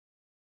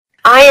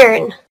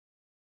 Iron,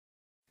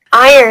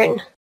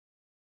 iron,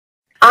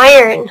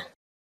 iron.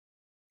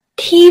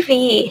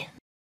 TV,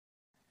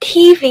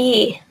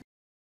 TV,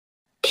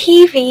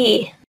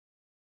 TV.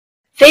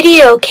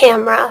 Video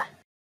camera,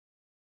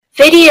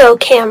 video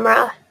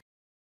camera,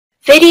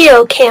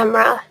 video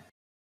camera.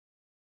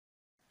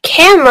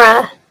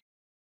 Camera,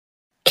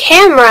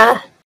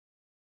 camera,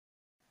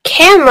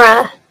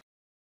 camera.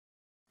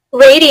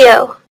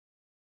 Radio,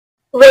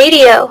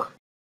 radio,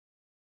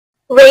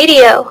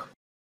 radio.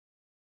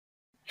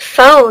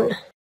 Phone,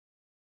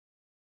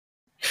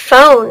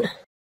 phone,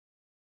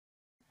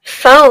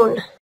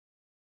 phone.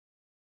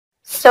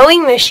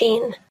 Sewing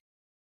machine,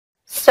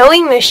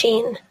 sewing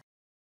machine,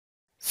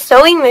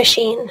 sewing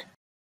machine.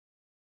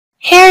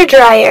 Hair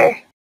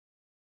dryer,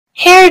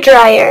 hair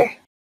dryer,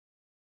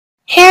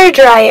 hair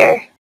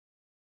dryer.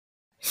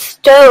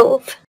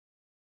 Stove,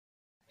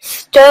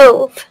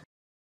 stove,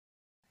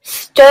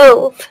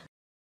 stove.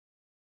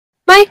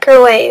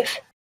 Microwave,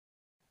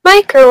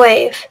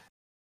 microwave,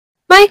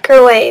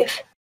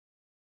 microwave.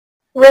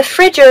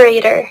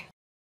 Refrigerator,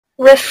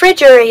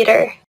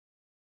 refrigerator,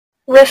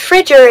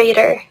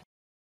 refrigerator.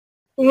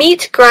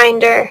 Meat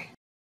grinder,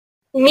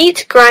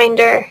 meat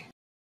grinder,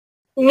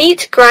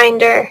 meat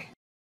grinder.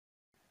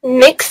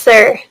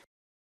 Mixer,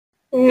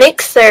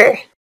 mixer,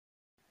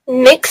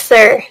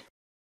 mixer.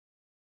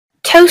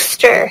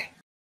 Toaster,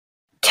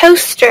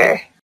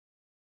 toaster,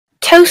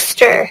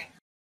 toaster.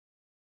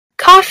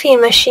 Coffee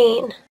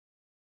machine,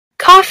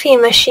 coffee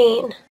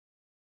machine,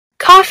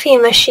 coffee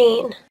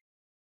machine.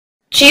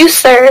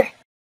 Juicer,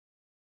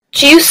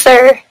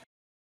 juicer,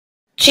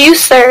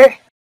 juicer.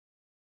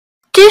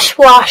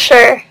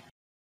 Dishwasher,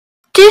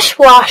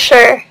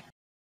 dishwasher,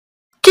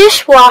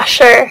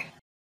 dishwasher.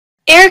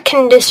 Air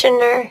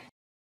conditioner,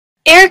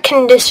 air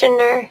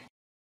conditioner,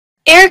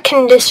 air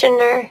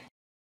conditioner.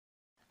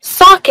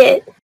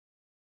 Socket,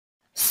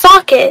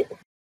 socket,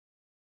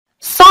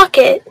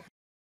 socket.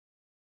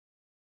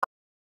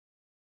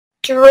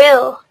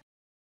 Drill,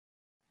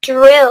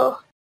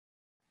 drill,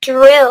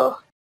 drill.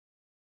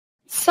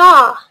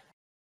 Saw,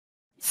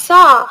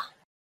 saw,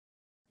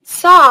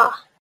 saw.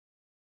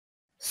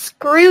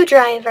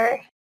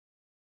 Screwdriver,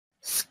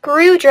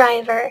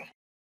 screwdriver,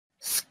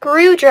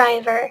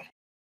 screwdriver.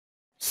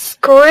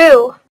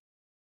 Screw,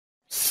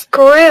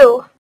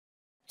 screw,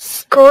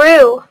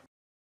 screw.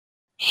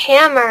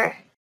 Hammer,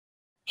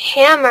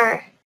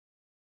 hammer,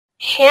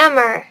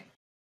 hammer.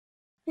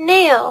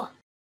 Nail,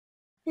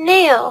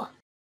 nail,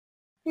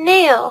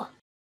 nail.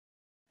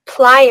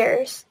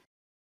 Pliers,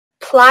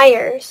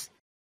 pliers,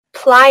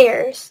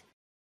 pliers.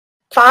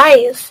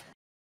 Vise,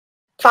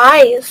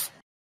 vise,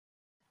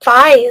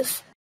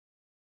 vise.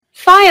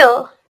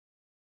 File,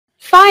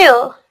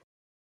 file,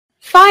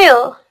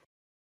 file.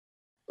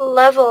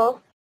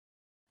 Level,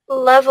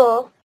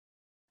 level,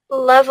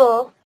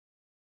 level.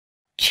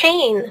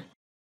 Chain,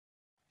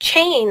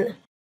 chain,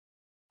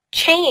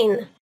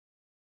 chain.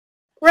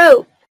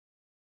 Rope,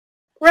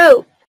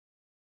 rope,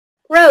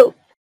 rope.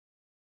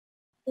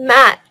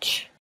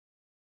 Match,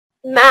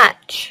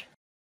 match,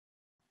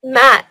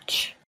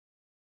 match.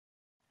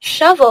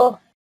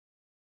 Shovel,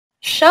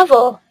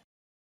 shovel,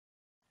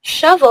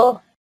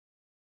 shovel.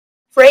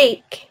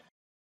 Rake,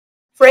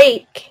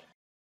 rake,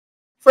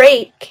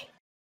 rake.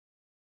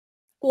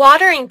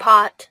 Watering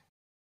pot,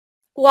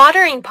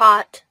 watering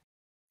pot,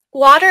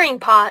 watering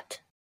pot.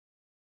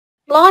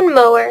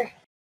 Lawnmower,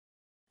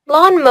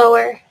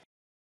 lawnmower,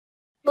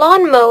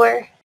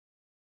 lawnmower.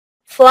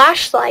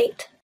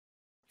 Flashlight,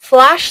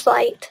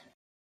 flashlight,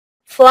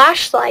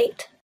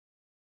 flashlight.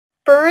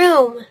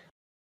 Broom,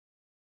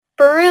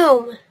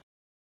 broom,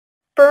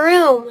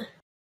 broom.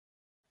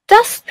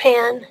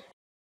 Dustpan,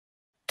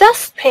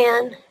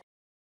 dustpan,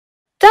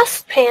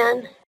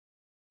 dustpan.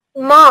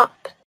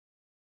 Mop,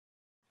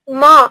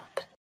 mop,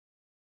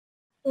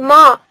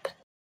 mop.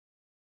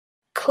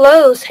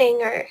 Clothes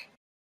hanger,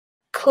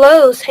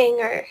 clothes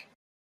hanger,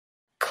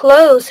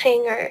 clothes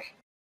hanger.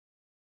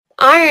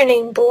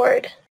 Ironing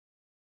board,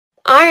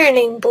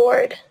 ironing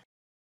board,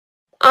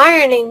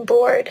 ironing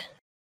board.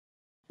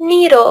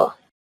 Needle,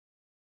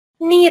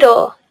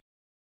 needle,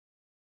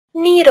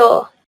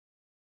 needle.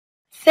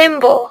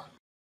 Thimble,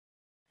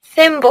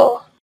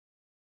 thimble,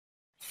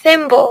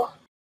 thimble.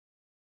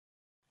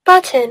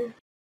 Button,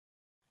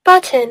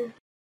 button,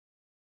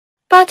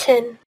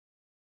 button.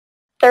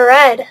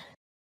 Thread,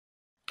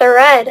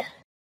 thread,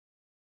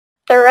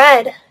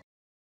 thread.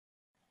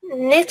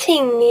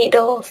 Knitting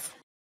needles,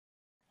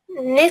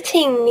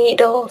 knitting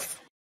needles,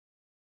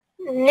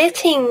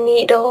 knitting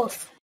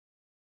needles.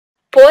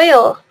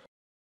 Boil,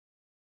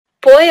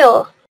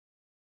 boil,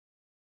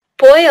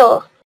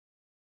 boil.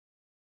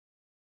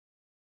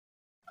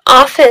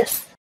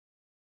 Office,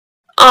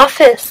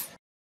 office,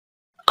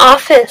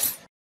 office.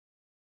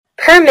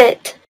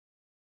 Permit,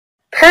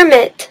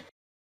 permit,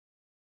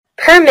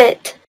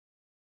 permit.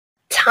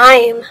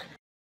 Time,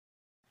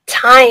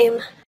 time,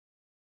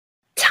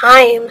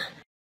 time.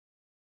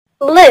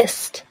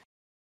 List,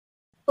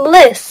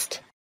 list,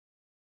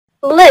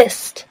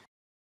 list.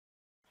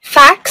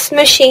 Fax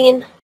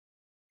machine,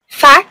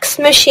 fax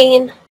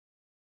machine,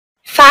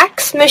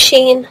 fax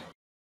machine.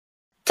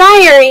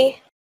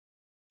 Diary,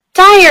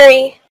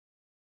 diary,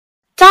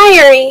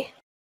 diary.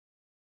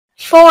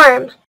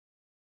 Form,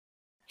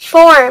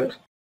 form,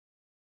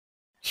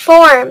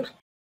 form.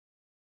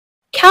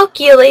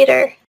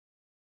 Calculator,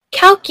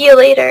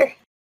 calculator,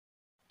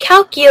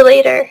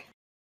 calculator.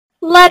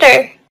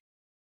 Letter,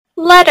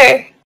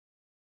 letter,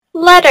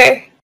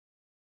 letter.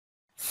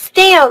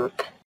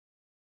 Stamp,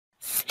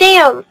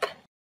 stamp,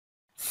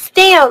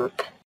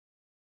 stamp.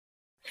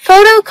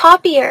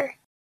 Photocopier,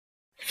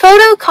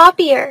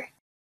 photocopier,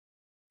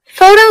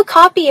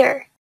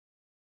 photocopier.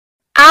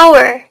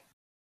 Hour,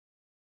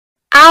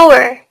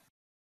 hour,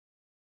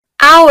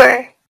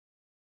 hour.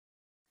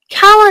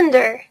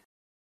 Calendar,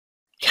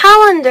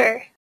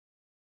 calendar,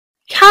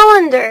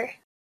 calendar.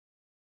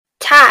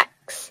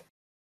 Tax,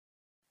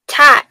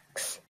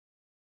 tax,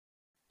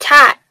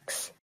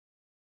 tax.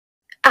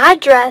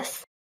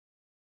 Address,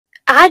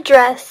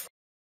 address,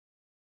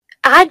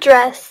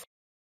 address.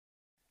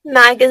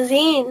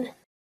 Magazine,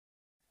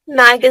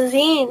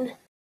 magazine,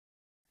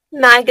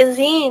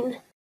 magazine.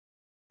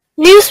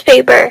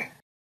 Newspaper,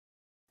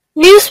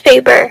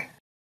 newspaper,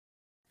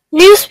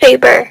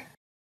 newspaper.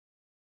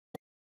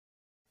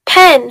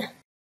 Pen,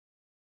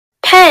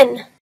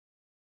 pen,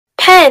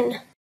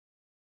 pen.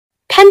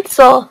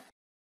 Pencil,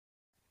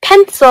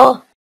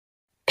 pencil,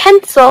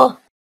 pencil.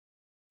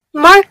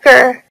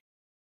 Marker,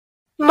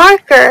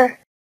 marker,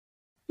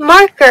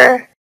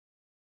 marker.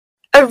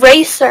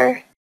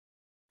 Eraser,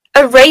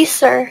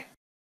 eraser,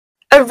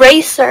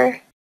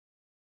 eraser.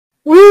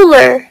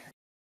 Ruler,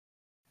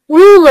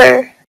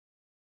 ruler,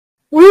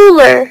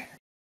 ruler.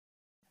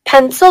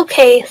 Pencil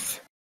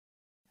case,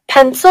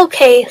 pencil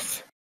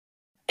case,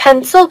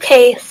 pencil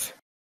case.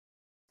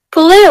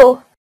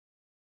 Glue,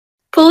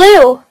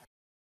 glue,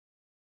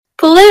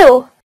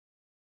 glue.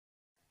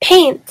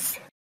 Paints,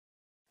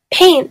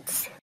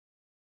 paints,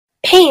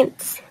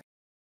 paints.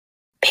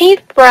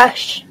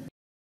 Paintbrush,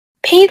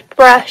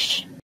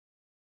 paintbrush,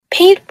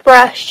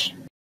 paintbrush.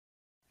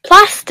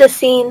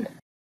 Plasticine,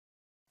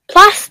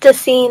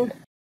 plasticine,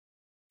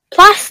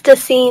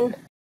 plasticine.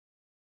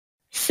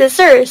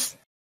 Scissors,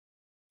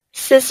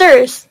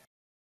 scissors,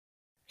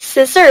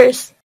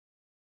 scissors.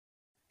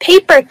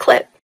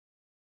 Paperclip,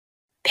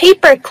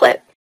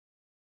 paperclip,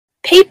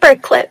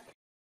 paperclip.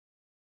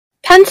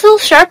 Pencil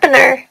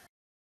sharpener,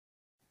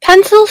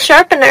 pencil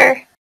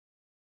sharpener,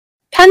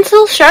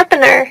 pencil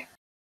sharpener.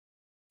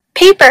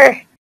 Paper,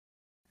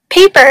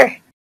 paper,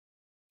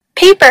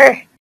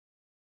 paper.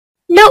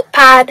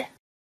 Notepad,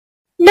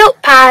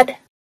 notepad,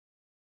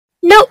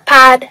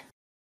 notepad.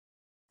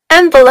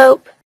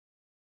 Envelope,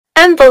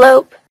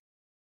 envelope,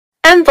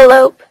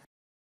 envelope.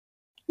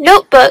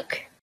 Notebook,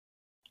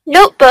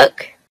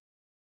 notebook,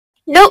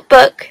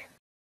 notebook.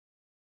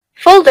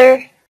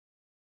 Folder,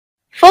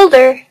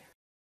 folder,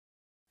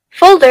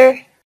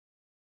 folder.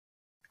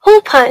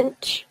 Hole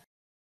punch,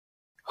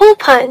 hole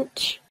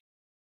punch,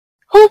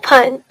 hole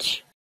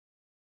punch.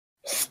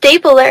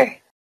 Stapler,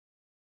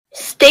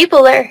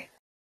 stapler,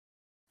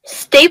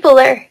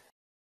 stapler.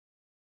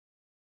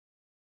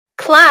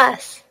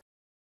 Class,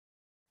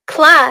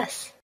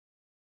 class,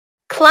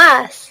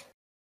 class.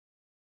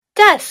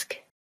 Desk,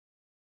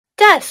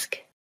 desk,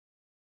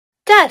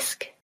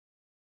 desk.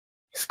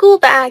 School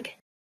bag,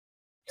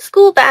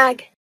 school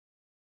bag,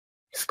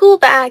 school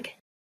bag.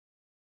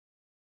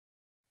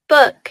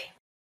 Book,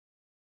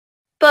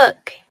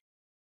 book,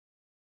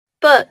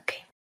 book.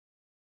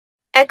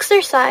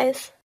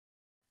 Exercise,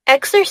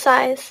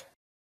 exercise,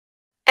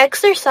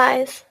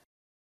 exercise.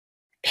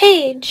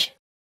 Page,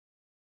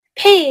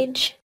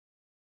 page,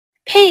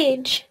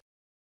 page.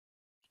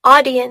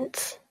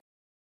 Audience,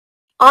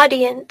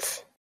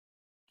 audience,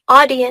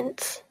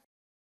 audience.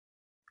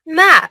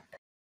 Map,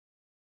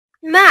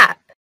 map,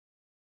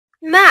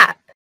 map.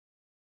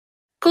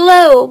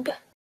 Globe,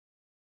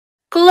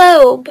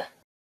 globe,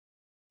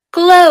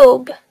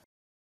 globe.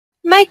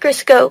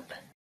 Microscope,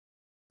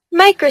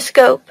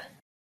 microscope,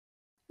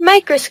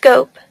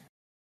 microscope.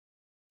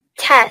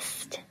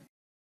 test,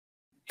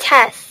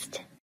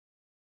 test,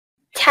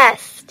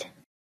 test.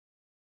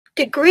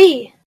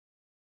 Degree,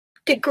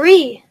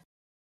 degree,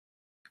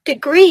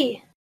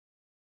 degree.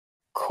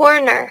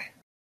 Corner,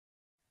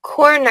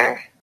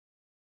 corner,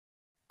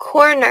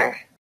 corner.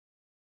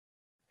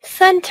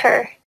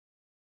 Center,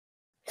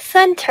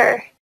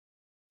 center,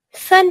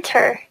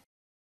 center.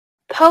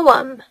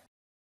 Poem,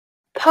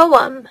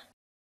 poem,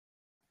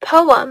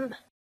 poem.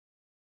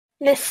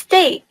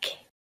 Mistake,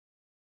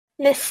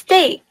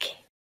 mistake,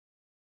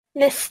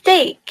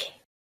 mistake.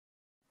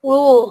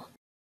 Rule,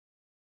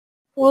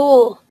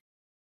 rule,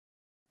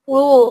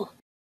 rule.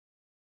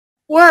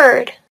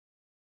 Word,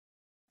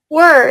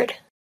 word,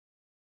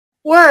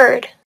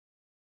 word.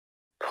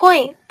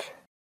 Point,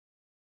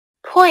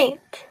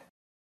 point,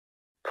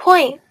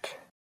 point.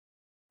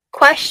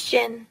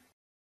 Question,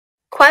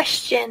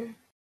 question,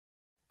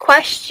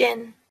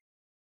 question.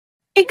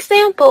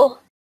 Example,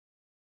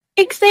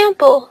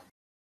 example,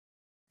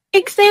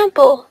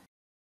 example.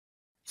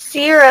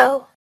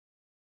 Zero,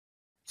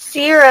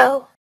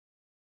 zero,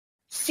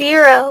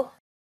 zero.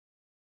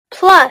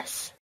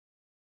 Plus,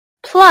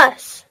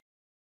 plus,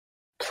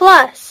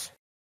 plus.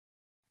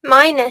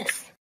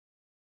 Minus,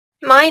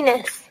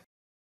 minus,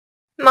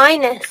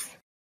 minus.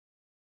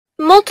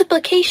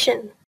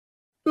 Multiplication,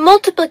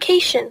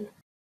 multiplication,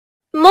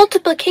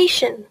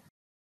 multiplication.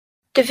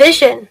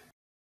 Division,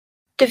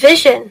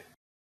 division,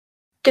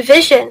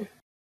 division.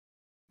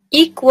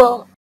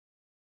 Equal,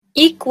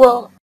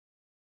 equal,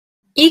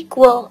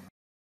 equal.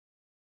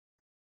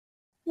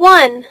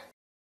 One,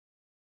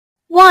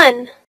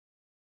 one,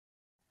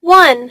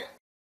 one.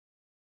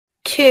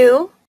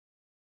 Two,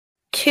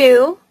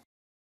 two,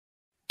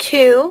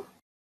 two.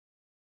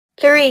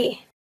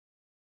 Three,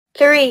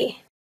 three,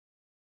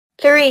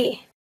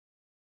 three.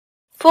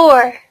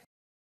 Four,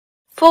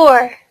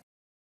 four,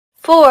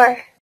 four.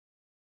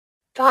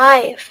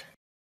 Five,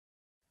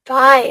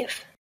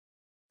 five,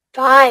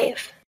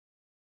 five.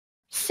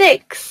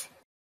 Six,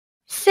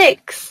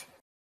 six,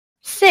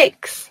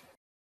 six.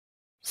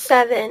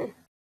 Seven,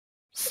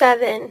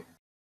 seven,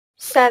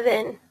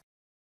 seven.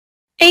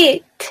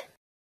 Eight,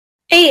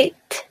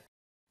 eight,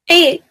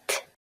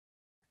 eight.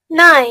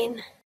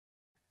 Nine,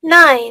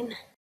 nine,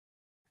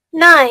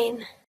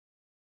 nine.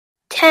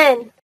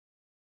 10,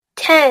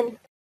 10,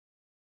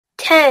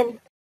 10.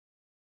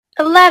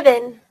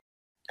 11,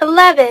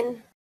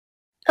 11,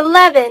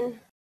 11.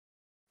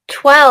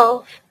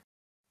 12,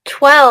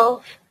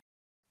 12,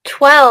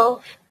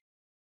 12.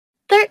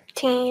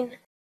 13,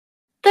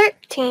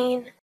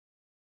 13,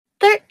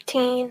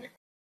 13.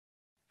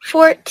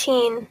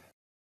 14,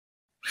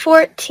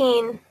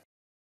 14,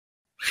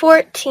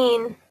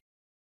 14.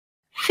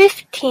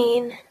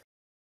 15,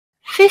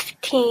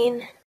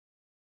 15,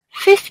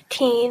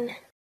 15.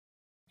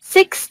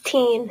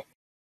 16,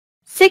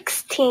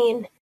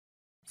 16,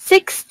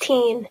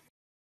 16.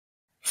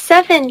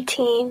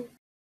 17,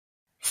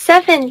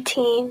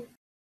 17,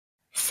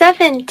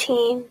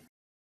 17.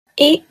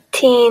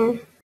 18,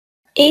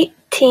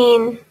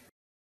 18,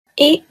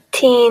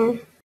 18.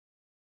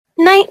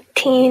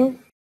 19,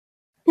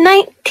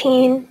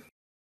 19,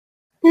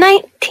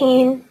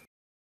 19.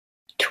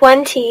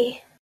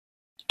 20,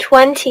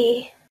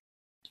 20,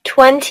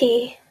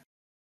 20.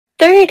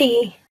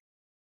 30,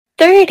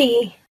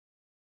 30,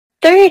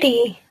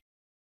 30.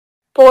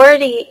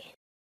 40,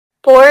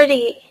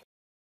 40,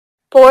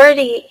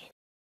 40.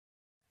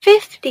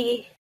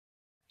 50,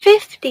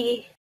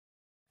 50,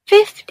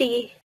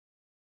 50.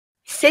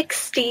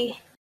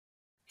 60,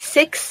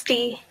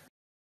 60,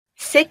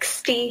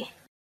 60.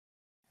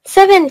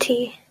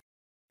 70,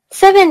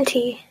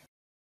 70,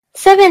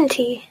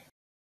 70.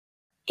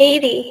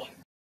 80,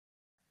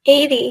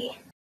 80,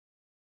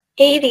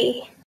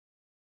 80.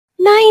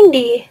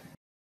 90,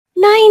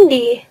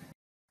 90,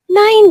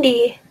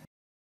 90.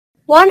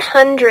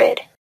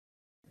 100,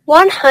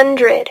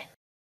 100,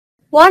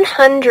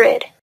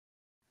 100.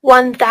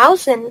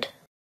 1,000,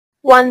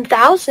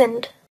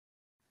 1,000,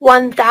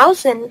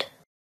 1,000.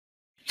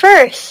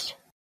 First,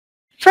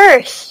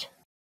 first,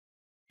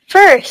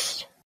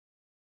 first.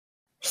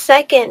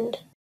 Second,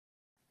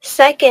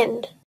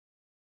 second,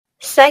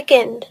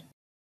 second.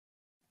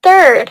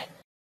 Third,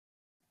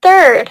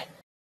 third,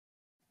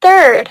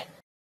 third.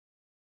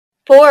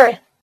 Fourth,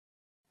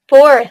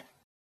 fourth,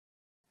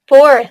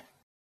 fourth.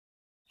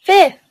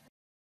 Fifth,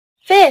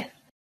 fifth,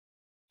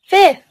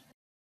 fifth.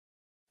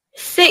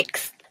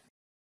 Sixth,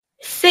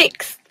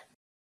 sixth,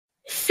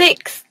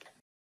 sixth.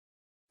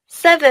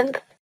 Seventh,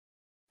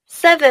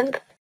 seventh,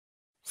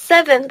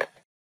 seventh.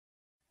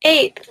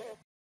 Eighth,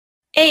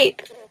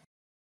 eighth,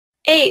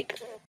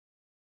 eighth.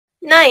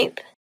 Ninth,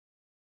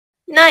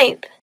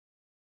 ninth,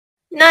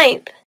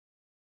 ninth.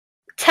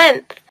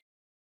 10th,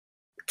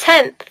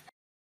 10th,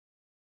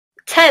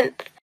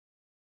 10th.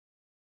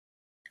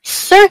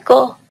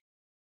 Circle,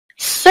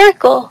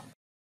 circle,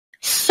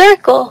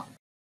 circle.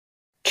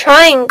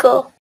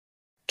 Triangle,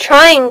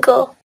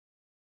 triangle,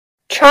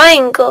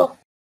 triangle.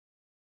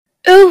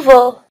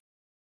 Oval,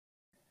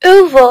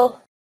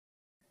 oval,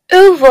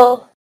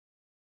 oval.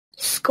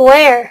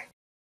 Square,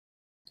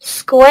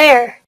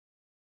 square,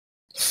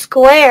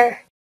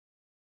 square,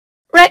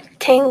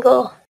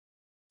 rectangle,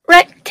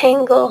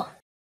 rectangle,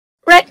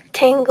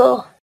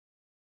 rectangle,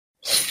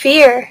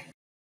 sphere,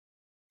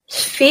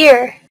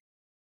 sphere,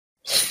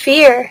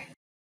 sphere,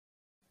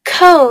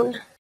 cone,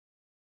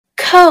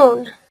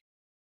 cone,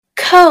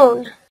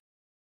 cone,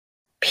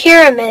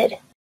 pyramid,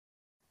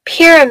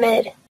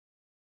 pyramid,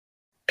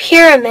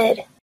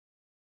 pyramid,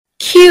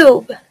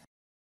 cube,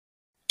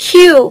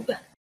 cube,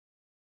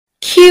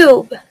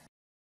 cube,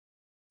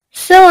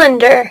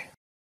 cylinder,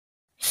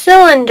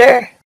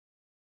 cylinder,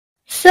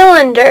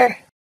 cylinder,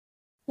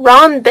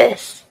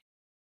 rhombus,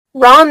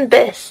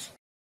 rhombus,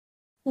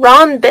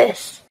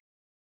 rhombus,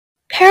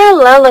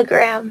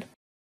 parallelogram,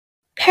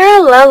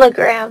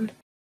 parallelogram,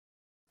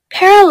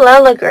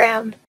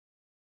 parallelogram,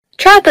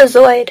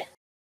 trapezoid,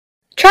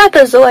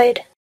 trapezoid,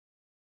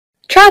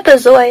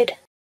 trapezoid,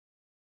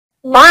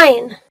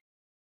 line,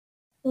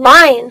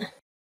 line,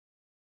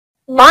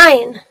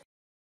 line,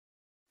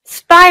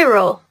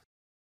 spiral,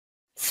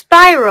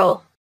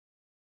 spiral,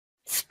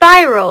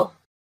 spiral,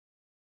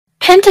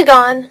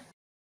 pentagon,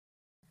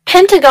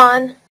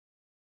 pentagon,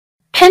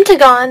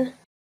 pentagon,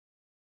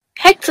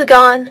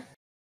 hexagon,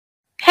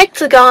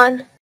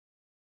 hexagon,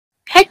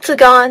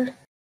 hexagon,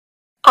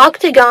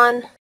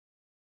 octagon,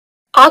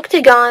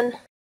 octagon,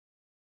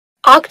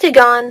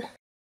 octagon,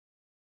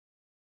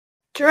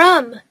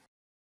 drum,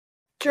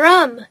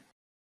 drum,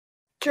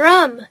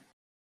 drum,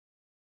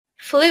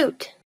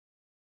 flute,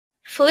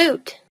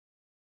 flute,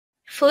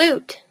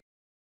 flute,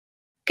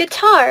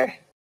 guitar,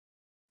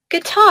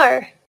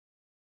 guitar,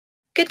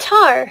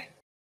 guitar,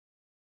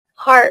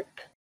 harp,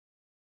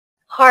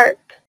 harp,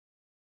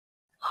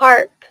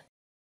 harp,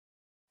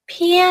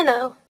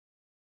 piano,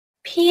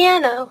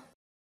 piano,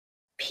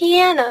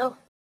 piano,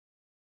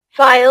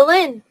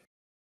 violin,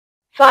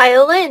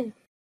 violin,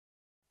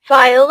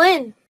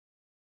 violin,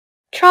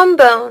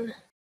 trombone,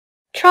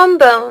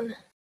 trombone,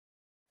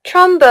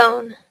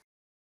 trombone,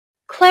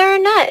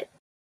 clarinet,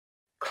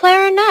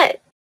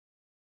 clarinet,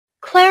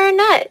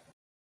 clarinet,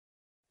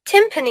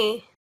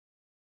 timpani,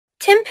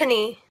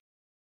 timpani,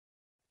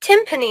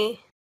 timpani,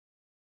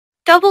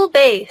 double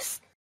bass,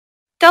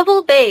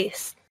 double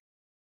bass,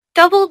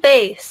 double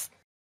bass,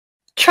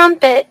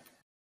 trumpet,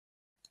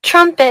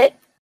 trumpet,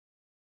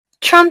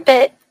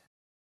 trumpet,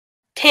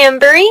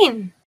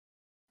 tambourine,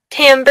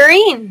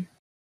 tambourine,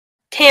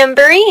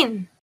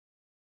 tambourine,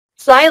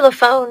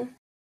 xylophone,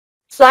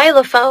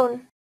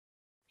 xylophone,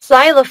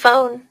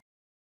 xylophone,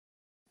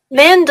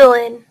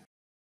 mandolin,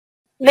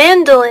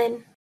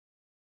 mandolin,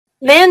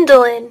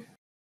 mandolin,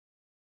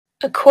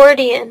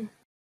 accordion,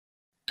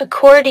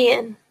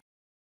 accordion,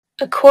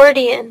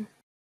 accordion,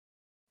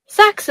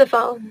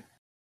 saxophone,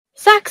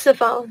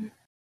 saxophone,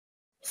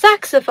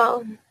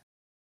 saxophone,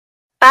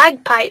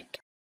 bagpipe,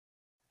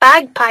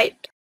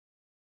 bagpipe,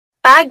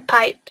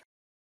 bagpipe,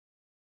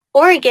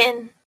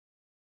 organ,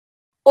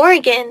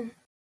 organ,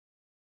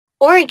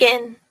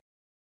 organ,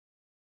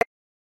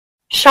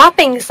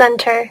 shopping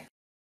center,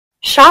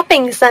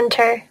 shopping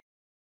center,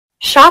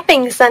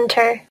 shopping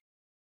center,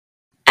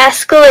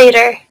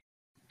 escalator,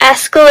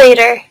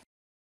 escalator,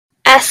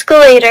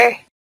 escalator,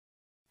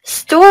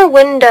 store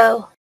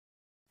window,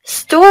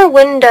 store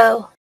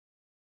window,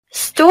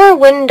 store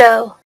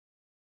window,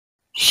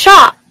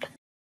 shop,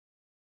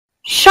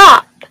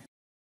 shop,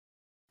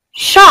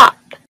 shop,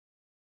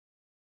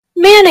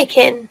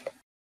 mannequin,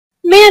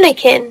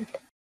 mannequin,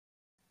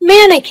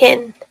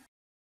 mannequin,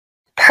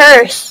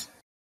 purse,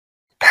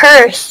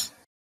 purse,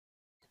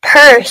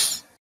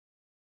 purse,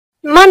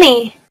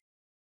 money,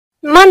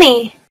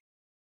 money,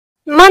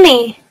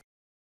 money,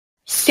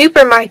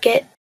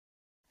 supermarket,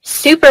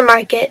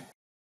 supermarket,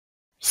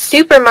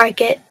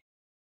 supermarket,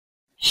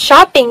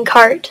 shopping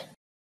cart,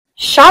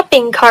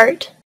 shopping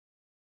cart,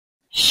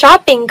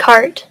 shopping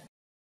cart,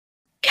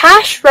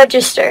 cash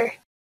register,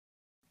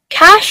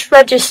 cash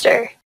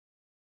register,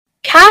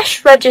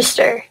 cash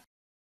register,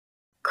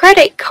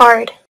 credit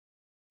card,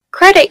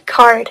 credit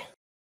card,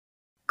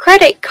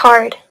 credit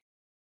card,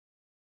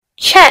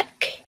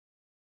 check,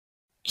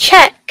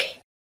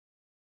 check,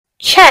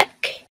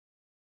 check,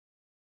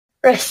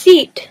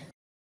 receipt,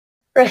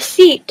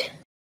 receipt,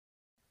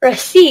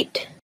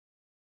 receipt,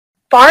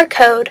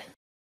 barcode,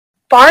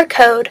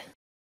 barcode,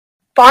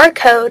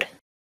 barcode,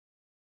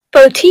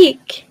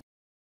 boutique,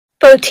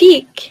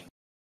 boutique,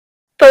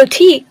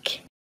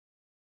 boutique,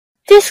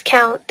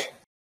 discount,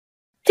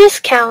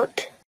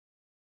 discount,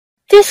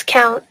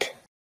 discount,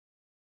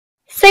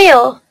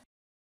 sale,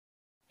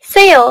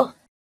 sale,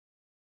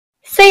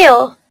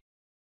 sale,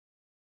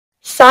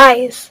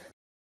 size,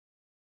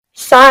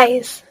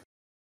 size,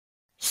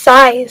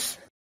 size,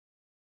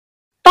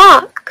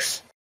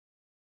 box,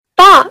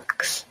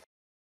 box,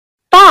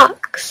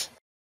 box,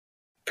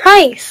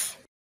 price,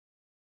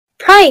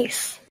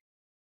 price,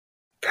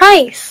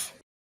 price,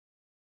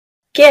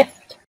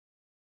 gift,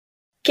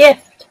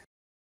 gift,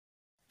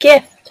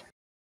 gift,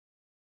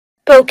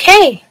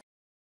 bouquet,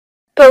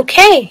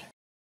 bouquet,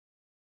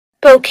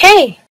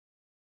 bouquet,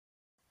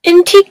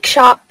 antique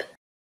shop,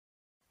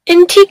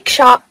 antique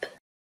shop,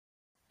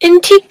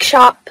 antique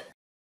shop,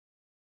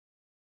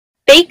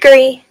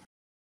 bakery,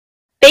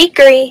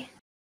 bakery,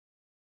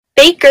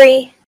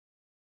 bakery,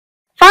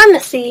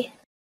 pharmacy,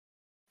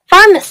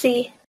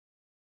 pharmacy,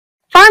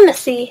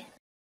 pharmacy,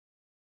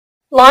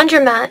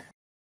 laundromat,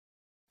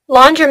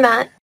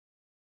 laundromat,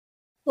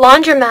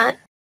 laundromat,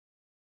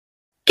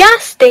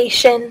 gas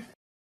station,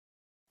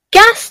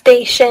 gas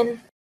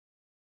station,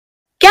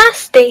 gas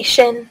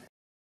station,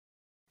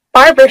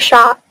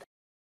 barbershop,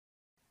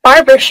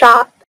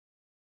 barbershop,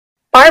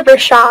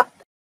 barbershop,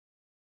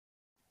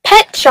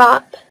 pet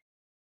shop,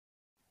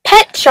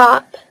 pet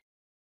shop,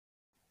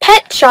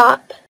 pet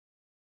shop,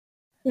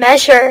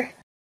 measure,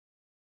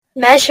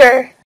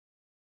 measure,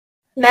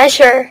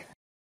 measure,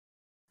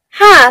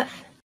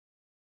 half,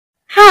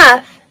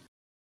 half,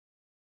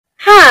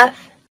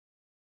 half,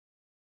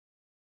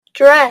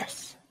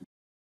 dress,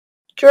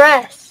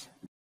 dress,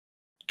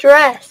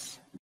 dress,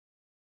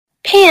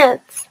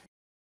 pants,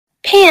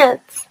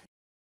 pants,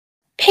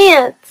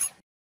 pants,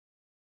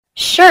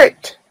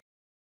 shirt,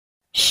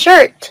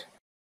 shirt,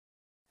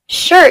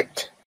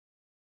 shirt,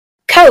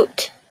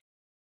 coat,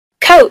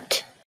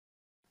 coat,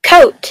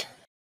 coat,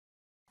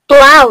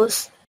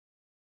 blouse,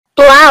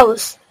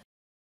 blouse,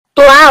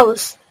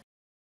 blouse,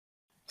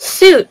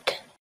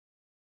 suit,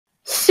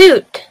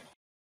 suit,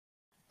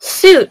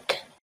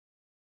 suit,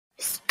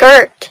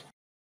 skirt,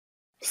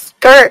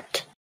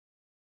 skirt,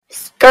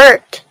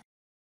 skirt,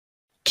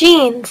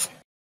 jeans,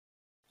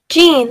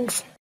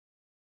 jeans,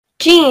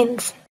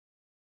 jeans,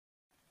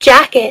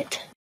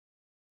 jacket,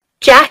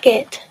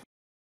 jacket,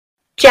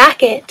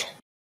 jacket,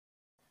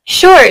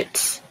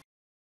 shorts,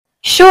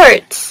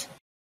 shorts,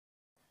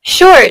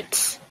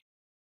 shorts,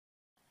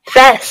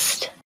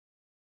 vest,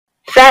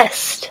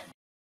 vest,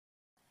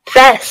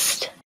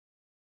 vest,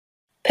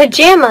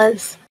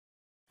 pajamas,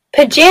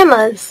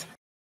 pajamas,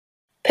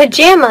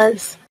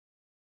 pajamas,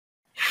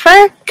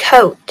 fur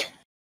coat,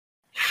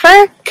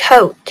 fur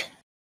coat,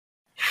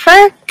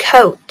 fur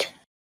coat,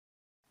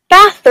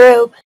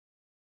 bathrobe,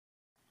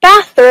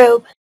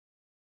 bathrobe,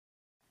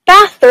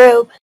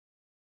 bathrobe,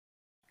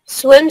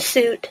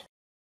 swimsuit,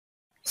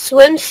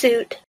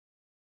 swimsuit,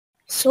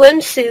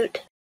 swimsuit,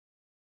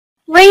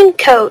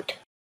 raincoat,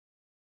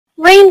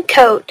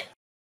 raincoat,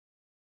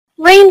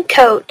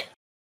 raincoat,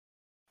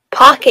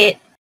 pocket,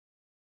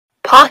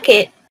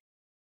 pocket,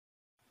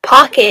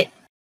 pocket,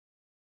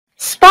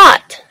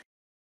 spot,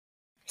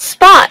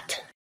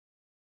 spot,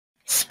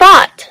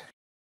 spot,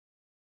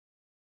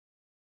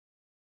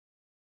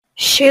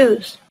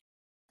 shoes,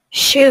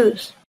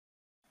 shoes,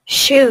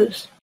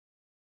 shoes,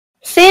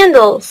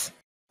 sandals,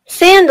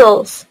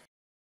 sandals,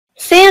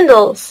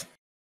 sandals,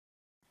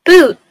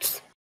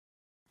 boots,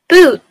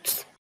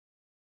 boots,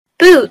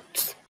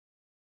 boots,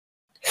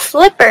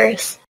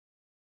 slippers,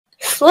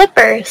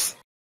 slippers,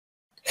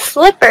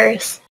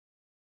 slippers,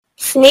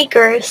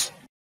 sneakers,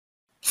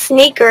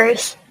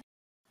 sneakers,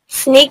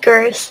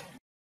 sneakers,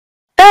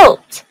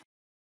 belt,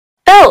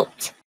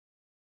 belt,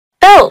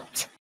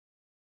 belt,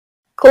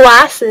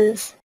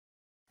 glasses,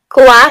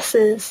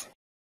 glasses,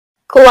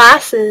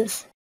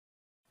 glasses,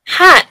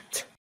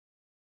 hat,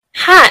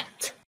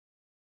 hat,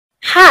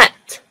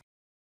 hat,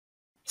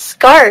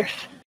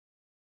 scarf,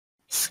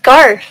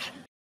 scarf,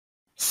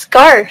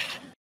 scarf,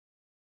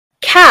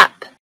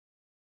 cap,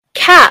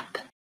 cap,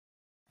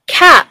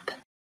 cap,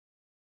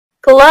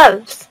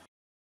 gloves,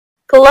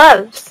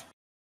 gloves,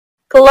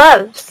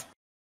 gloves,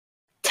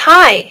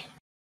 tie,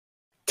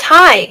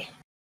 tie,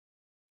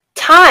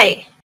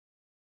 tie,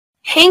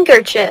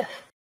 handkerchief,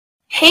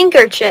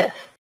 handkerchief,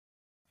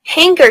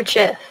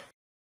 handkerchief,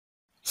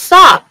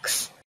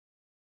 socks,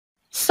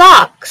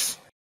 socks,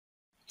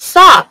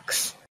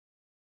 socks,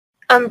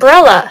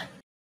 umbrella,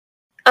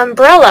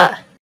 umbrella,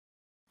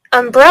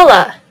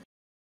 umbrella,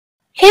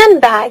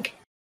 handbag,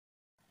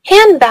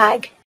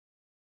 handbag,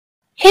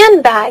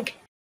 handbag,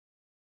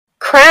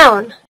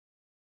 crown,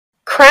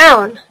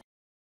 crown,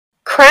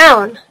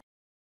 crown,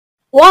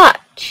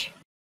 watch,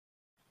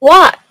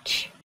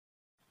 watch,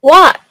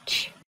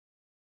 watch,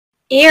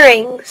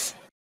 earrings,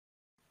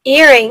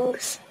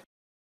 earrings,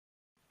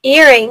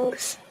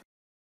 earrings,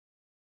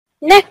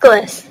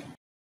 necklace,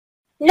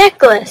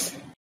 necklace,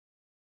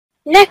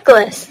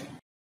 necklace,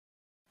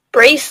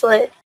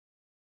 bracelet,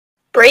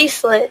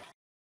 bracelet,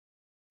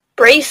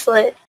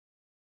 bracelet,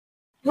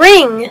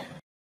 ring,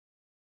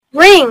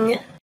 ring,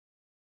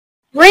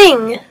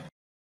 ring,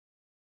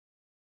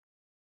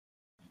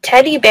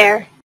 teddy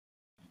bear,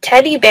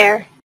 teddy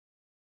bear,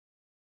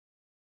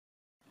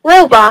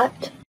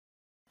 robot,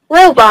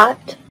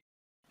 robot,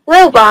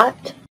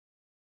 robot,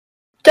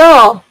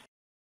 doll,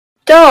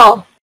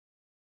 doll,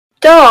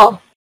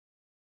 doll,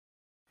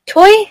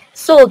 toy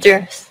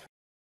soldiers,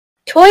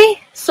 toy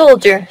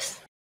soldiers,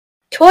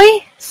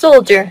 toy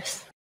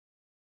soldiers,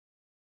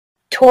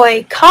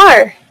 toy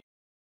car,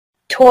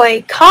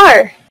 toy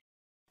car,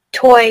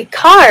 toy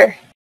car,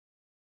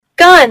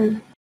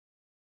 gun,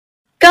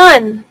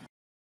 gun,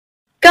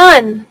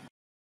 gun,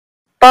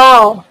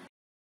 ball,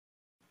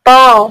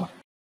 ball,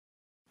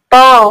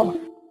 ball,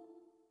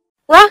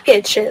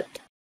 rocket ship,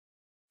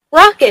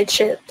 rocket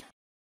ship,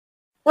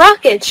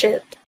 rocket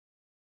ship,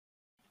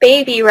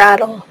 baby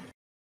rattle,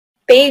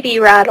 baby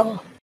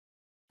rattle,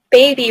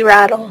 baby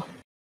rattle.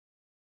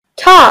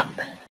 Top,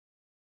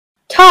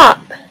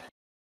 top,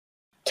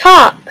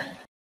 top.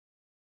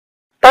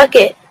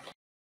 Bucket,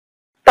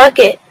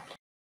 bucket,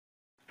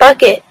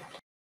 bucket.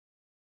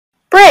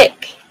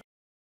 Brick,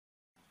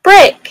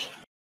 brick,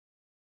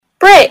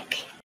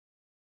 brick.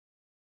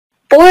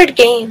 Board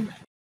game,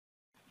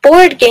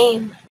 board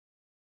game,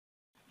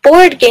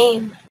 board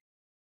game.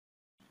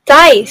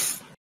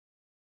 Dice,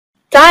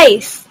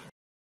 dice,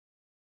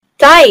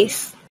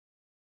 dice.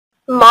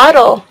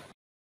 Model,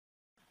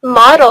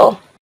 model,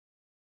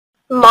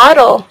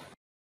 model.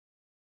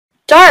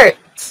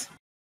 Darts,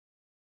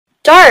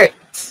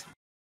 darts,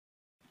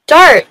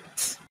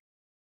 darts.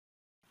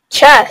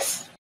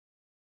 Chess,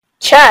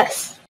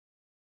 chess,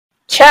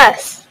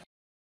 chess.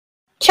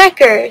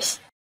 Checkers,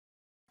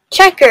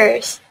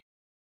 checkers,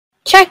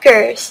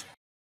 checkers.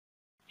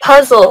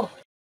 Puzzle,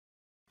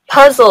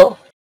 puzzle,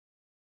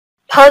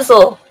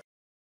 puzzle.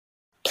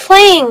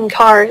 Playing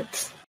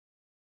cards,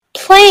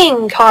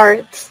 playing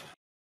cards,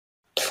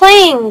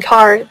 playing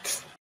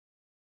cards.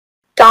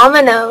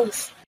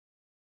 Dominoes,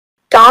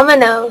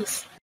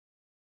 dominoes,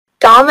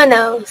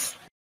 dominoes.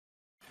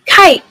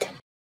 Kite,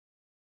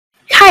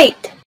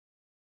 kite,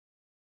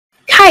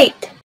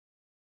 kite.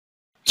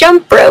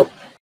 Jump rope,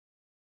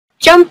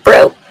 jump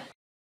rope,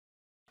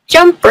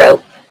 jump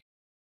rope.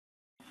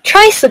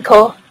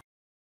 Tricycle,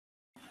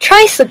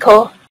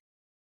 tricycle,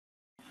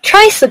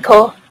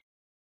 tricycle.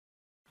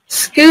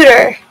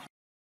 Scooter,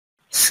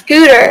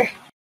 scooter,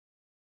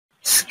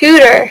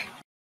 scooter.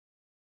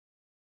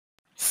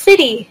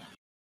 City,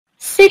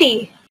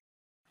 city,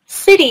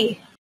 city.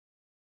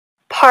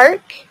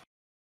 Park,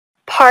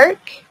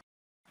 park,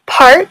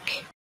 park.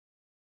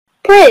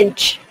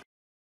 Bridge,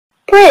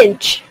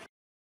 bridge,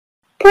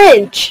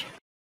 bridge.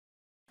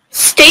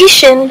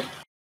 Station,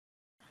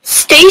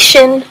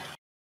 station,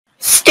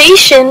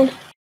 station.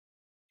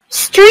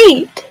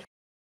 Street,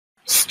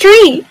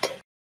 street,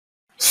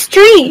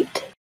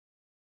 street.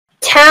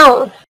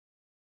 Town,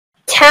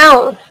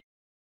 town,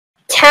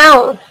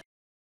 town.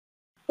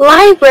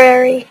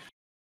 Library,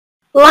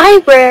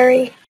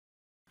 library,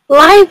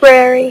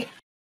 library.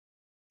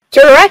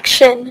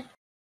 Direction,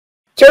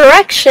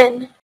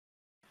 direction,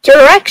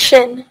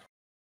 direction.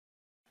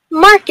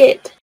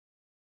 Market,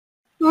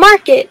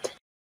 market,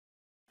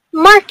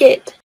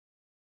 market.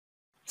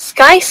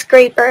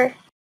 Skyscraper,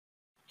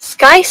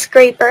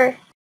 skyscraper,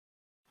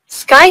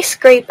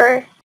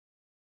 skyscraper.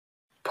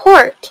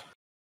 Port,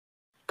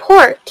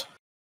 port,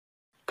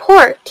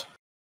 port.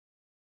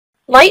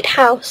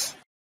 Lighthouse,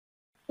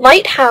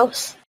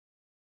 lighthouse,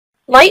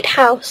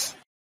 lighthouse.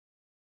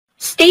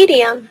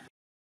 Stadium,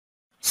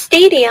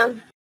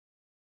 stadium,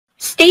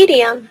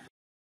 stadium.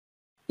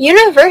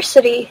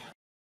 University,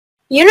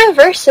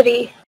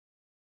 university,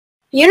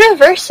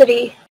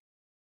 university.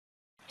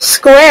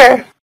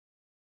 Square,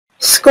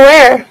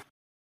 square,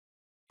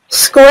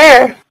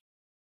 square.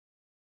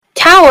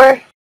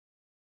 Tower,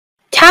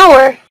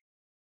 tower,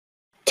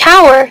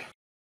 tower.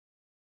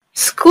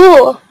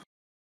 School,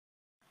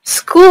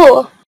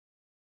 school,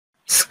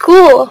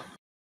 school.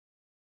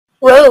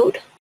 Road,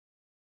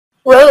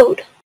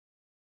 road,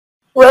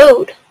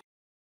 road.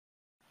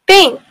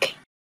 Bank,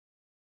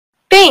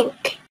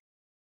 bank,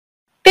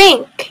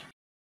 bank.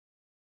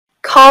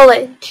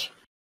 College,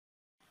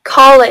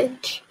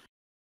 college,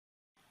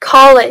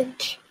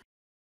 college.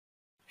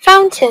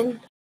 Fountain,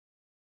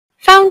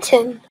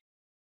 fountain,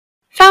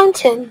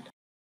 fountain.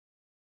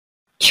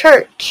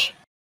 Church,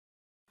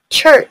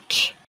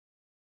 church,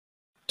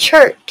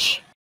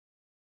 church.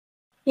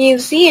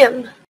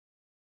 Museum,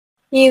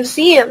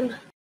 museum,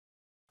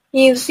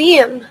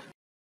 museum.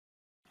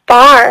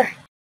 Bar,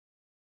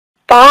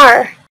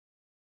 bar,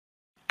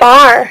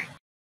 bar.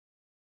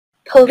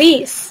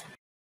 Police,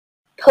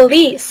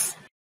 police,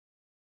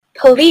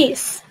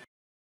 police.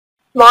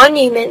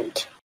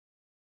 Monument,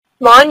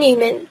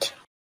 monument,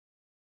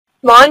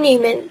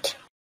 monument.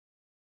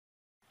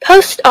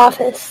 Post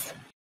office,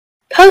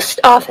 post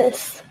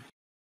office,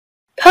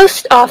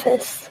 post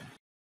office.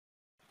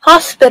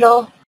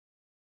 Hospital,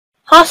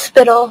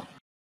 hospital,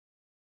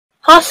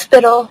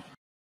 hospital.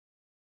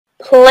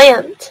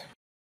 Plant,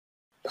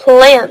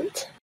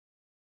 plant,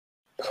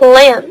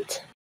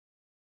 plant.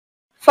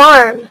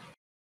 Farm,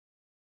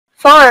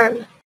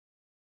 farm,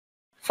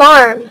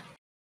 farm.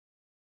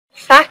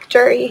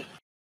 Factory,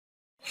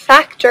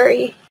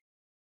 factory,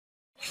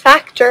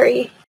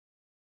 factory.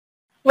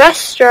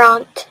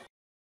 Restaurant,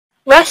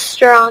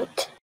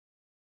 restaurant,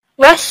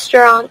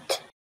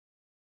 restaurant.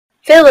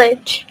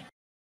 Village,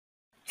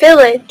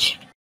 village,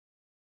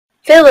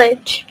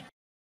 village.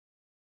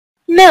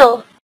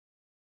 Mill,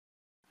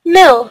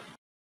 mill,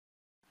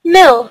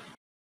 mill.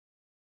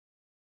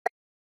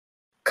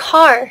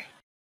 Car,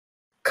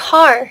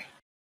 car,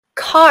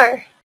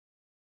 car.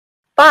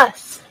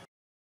 Bus,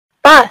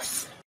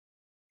 bus,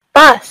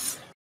 bus.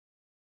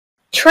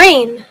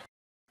 Train,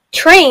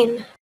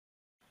 train,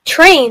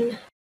 train.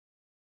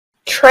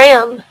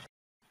 Tram,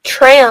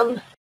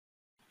 tram,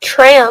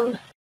 tram.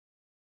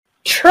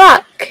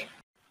 Truck,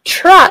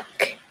 truck,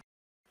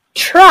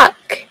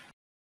 truck.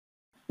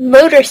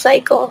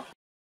 motorcycle,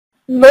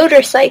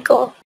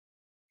 motorcycle,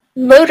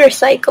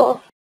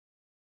 motorcycle.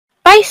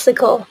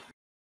 Bicycle,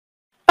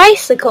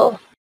 bicycle,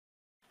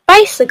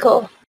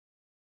 bicycle.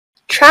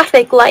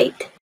 Traffic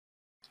light,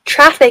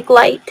 traffic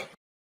light,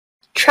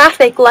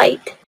 traffic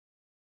light.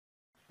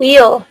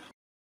 Wheel,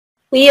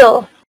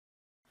 wheel,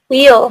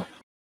 wheel.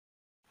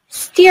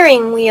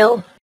 Steering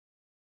wheel,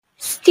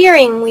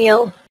 steering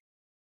wheel,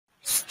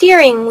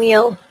 steering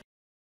wheel.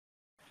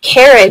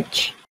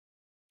 Carriage,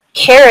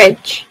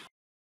 carriage,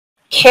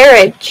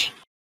 carriage.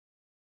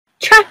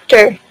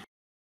 Tractor,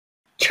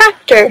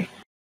 tractor,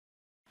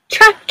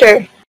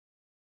 tractor.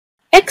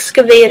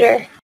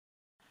 Excavator,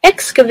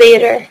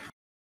 excavator,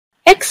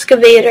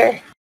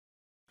 excavator.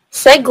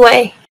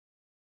 Segway,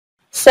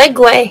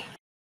 segway,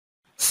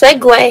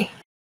 segway.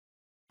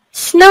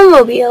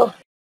 Snowmobile,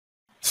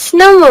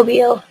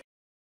 snowmobile,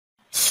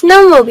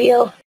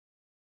 snowmobile.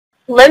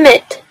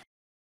 Limit,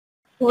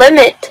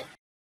 limit,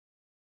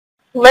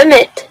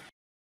 limit.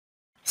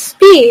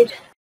 Speed,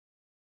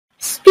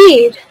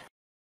 speed,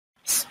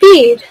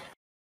 speed.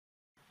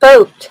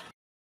 Boat,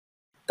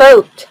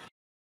 boat,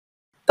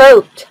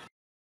 boat.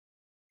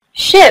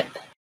 Ship,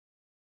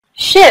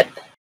 ship,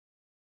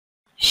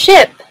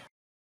 ship.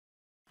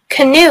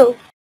 Canoe,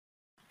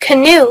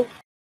 canoe,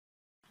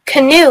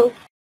 canoe.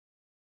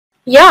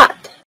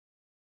 Yacht,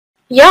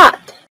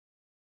 yacht,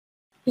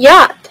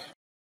 yacht.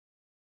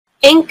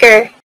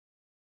 Anchor,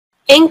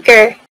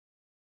 anchor,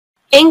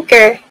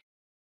 anchor.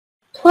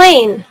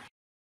 Plane,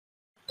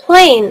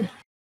 plane,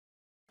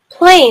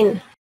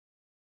 plane.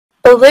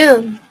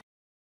 Balloon,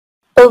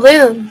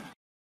 balloon,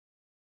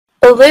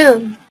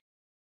 balloon.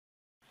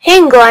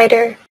 Hang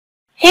glider,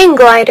 hang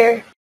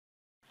glider,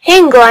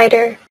 hang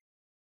glider.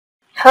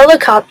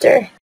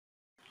 Helicopter,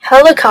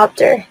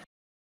 helicopter,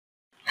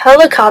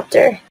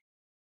 helicopter.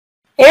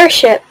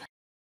 Airship,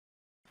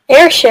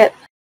 airship,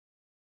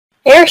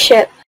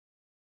 airship.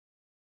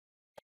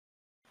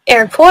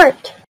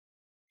 Airport,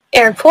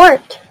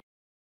 airport,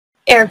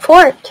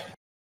 airport.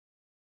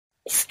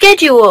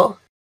 Schedule,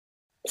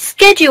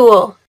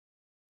 schedule,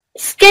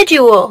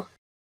 schedule.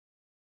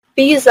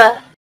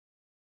 Visa,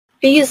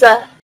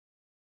 visa,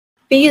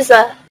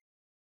 visa.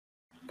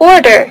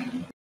 Border,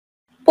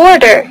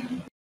 border,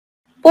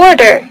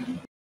 border.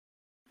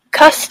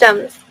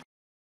 Customs,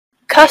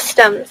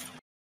 customs,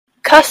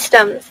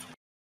 customs.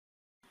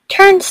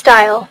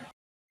 Turnstile,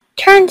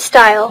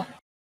 turnstile,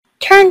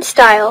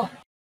 turnstile.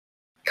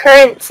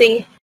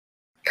 Currency,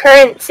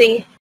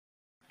 currency,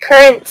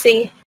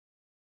 currency.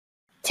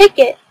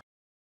 Ticket,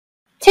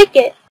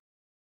 ticket,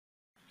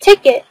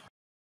 ticket.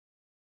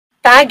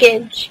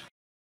 Baggage,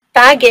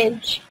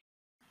 baggage,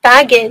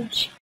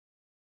 baggage.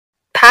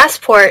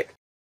 Passport,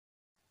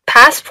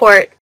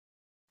 passport,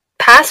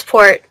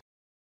 passport.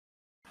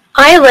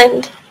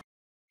 Island,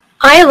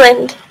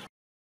 island,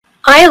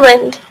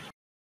 island.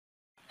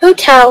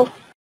 Hotel,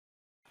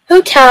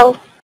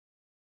 hotel,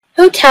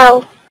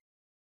 hotel.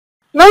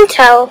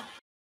 Motel,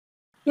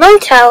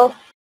 motel,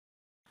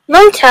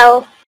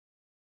 motel.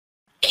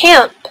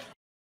 Camp,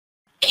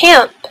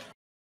 camp,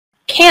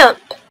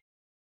 camp.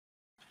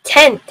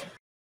 Tent,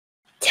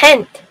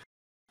 tent,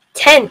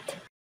 tent.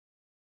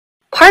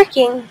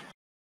 Parking,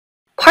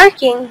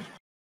 parking,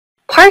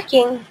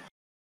 parking.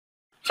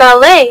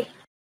 Valet,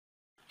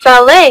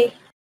 valet,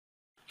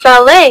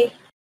 valet.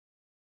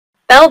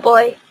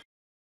 Bellboy,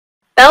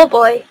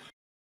 bellboy,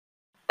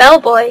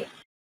 bellboy.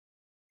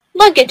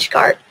 Luggage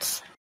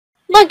carts,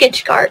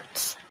 luggage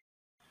carts,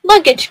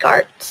 luggage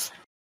carts.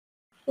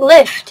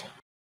 Lift,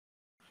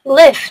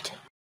 lift,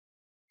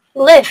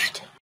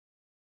 lift.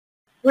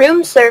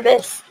 Room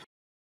service,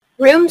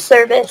 room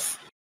service,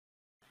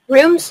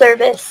 room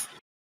service.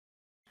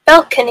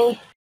 Balcony,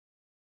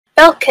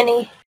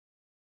 balcony,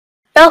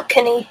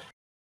 balcony.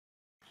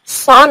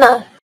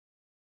 Sauna,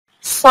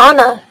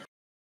 sauna,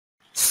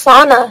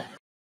 sauna.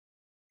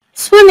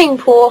 Swimming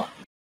pool,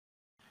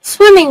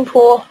 swimming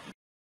pool,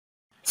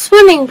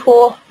 swimming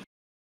pool.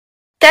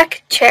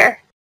 Deck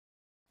chair,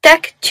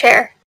 deck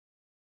chair,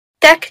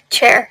 deck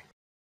chair.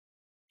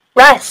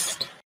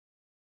 Rest,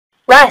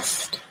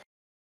 rest,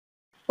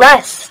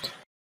 rest.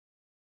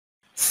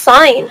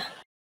 Sign,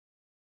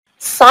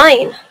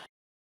 sign,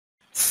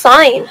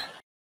 sign.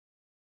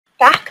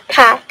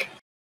 Backpack,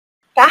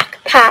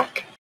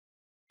 backpack,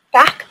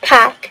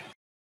 backpack.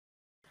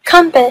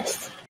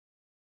 Compass,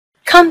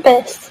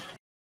 compass,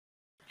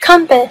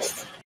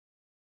 compass.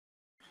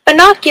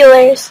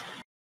 Binoculars,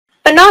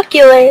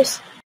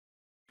 binoculars,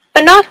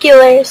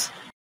 binoculars.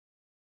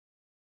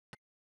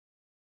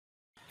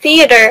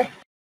 Theater,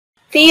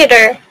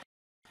 theater,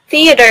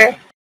 theater.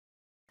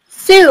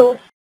 Zoo,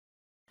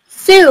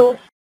 zoo,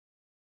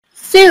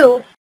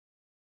 zoo.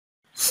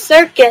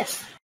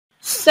 Circus,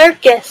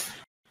 circus,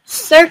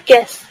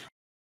 circus.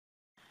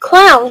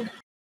 Clown,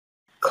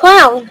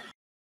 clown,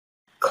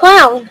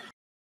 clown.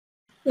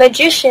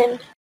 Magician,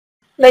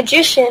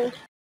 magician,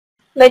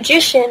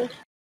 magician.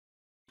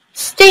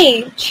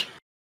 Stage,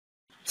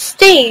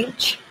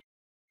 stage,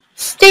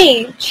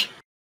 stage.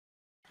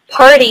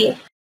 Party,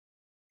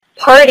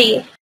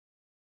 party,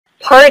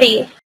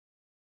 party.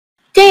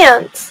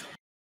 dance,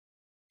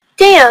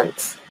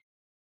 dance,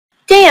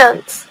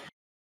 dance.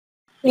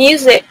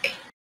 Music,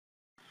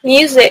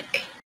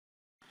 music,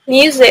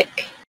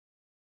 music.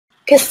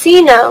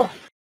 Casino,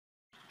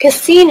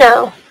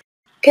 casino,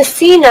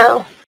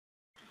 casino.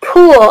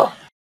 Pool,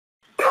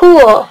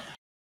 pool,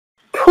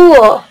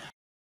 pool.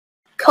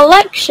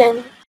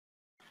 Collection,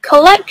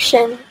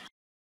 collection,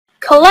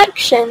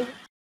 collection.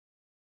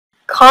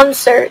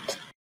 Concert,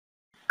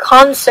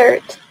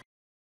 concert,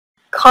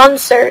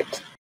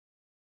 concert.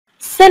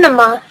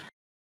 Cinema,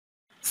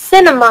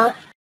 cinema,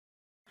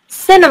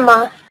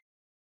 cinema.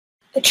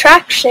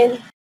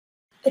 Attraction,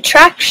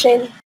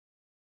 attraction,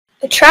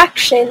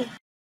 attraction.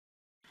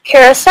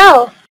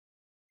 Carousel,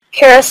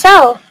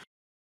 carousel,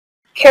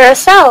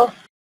 carousel.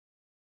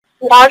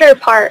 Water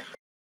park,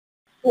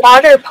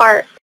 water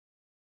park,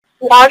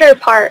 water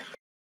park.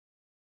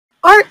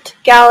 Art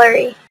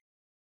gallery,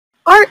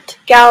 art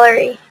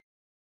gallery,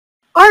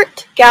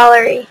 art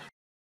gallery.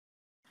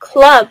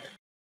 Club,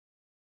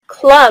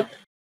 club,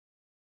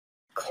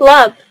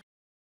 club.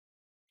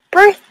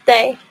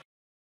 Birthday,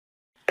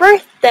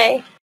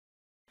 birthday,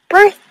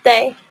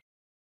 birthday.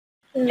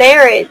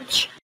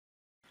 Marriage,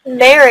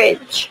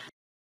 marriage,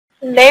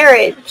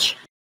 marriage.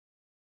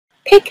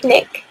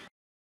 Picnic,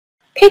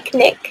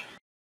 picnic,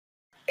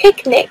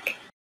 picnic.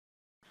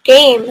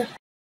 Game,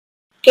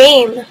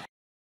 game,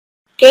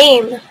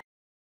 game.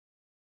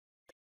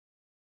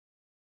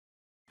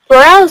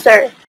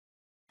 Browser,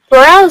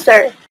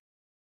 browser,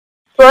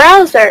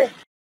 browser.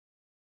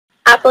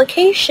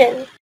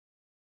 Application,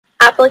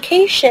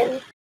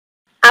 application,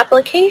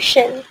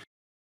 application.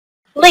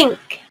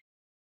 Link,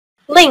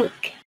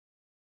 link,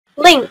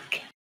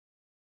 link.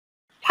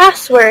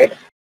 Password,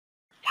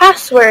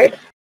 password,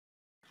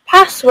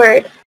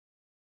 password.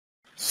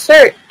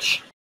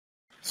 Search,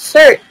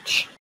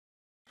 search,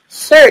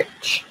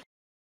 search.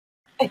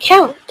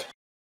 Account,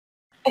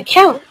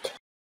 account,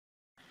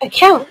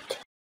 account.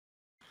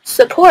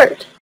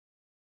 Support,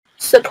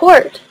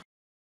 support,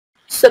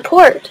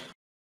 support.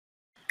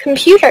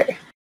 Computer,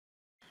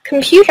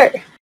 computer,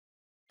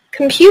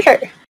 computer.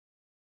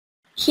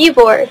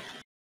 Keyboard,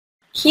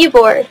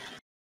 keyboard,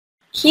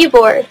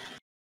 keyboard.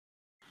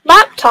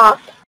 Laptop,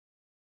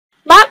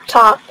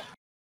 laptop,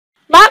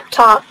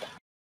 laptop.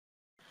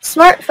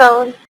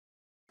 Smartphone,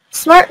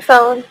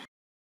 smartphone,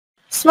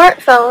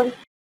 smartphone.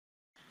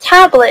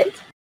 Tablet,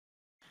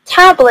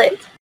 tablet,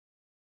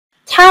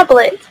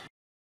 tablet.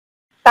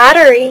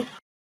 Battery,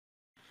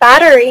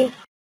 battery,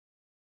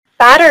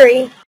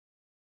 battery.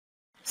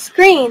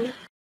 Screen,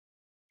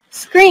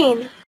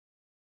 screen,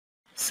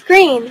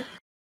 screen.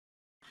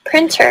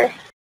 Printer,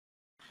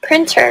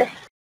 printer,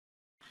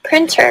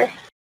 printer.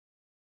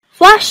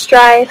 Flash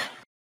drive,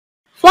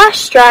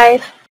 flash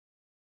drive,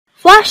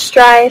 flash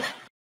drive.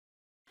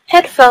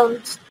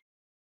 Headphones,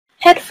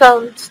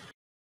 headphones,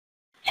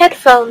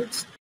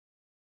 headphones.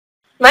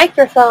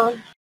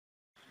 Microphone,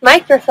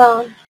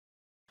 microphone,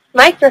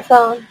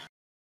 microphone.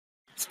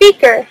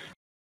 Speaker,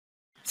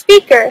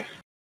 speaker,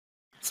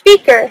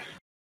 speaker.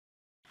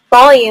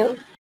 Volume,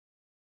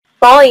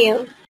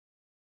 volume,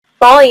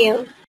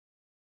 volume.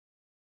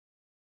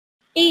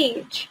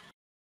 Age,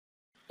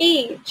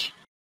 age,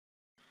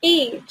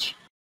 age.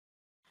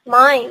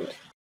 Mind,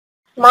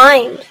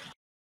 mind,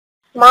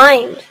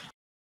 mind.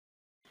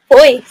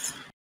 Voice,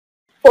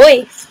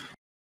 voice,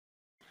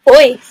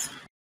 voice.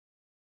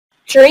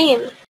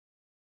 Dream,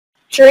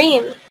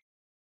 dream,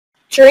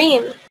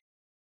 dream.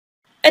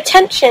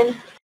 Attention,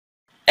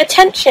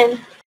 attention,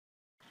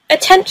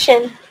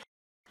 attention.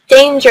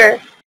 Danger,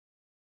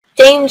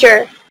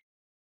 danger,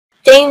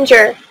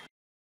 danger.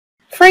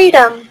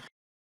 Freedom,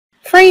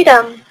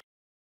 freedom,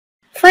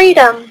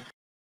 freedom.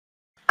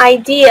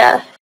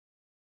 Idea,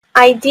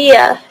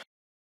 idea,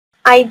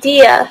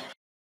 idea.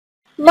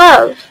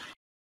 Love,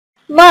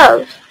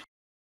 love,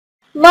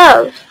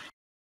 love.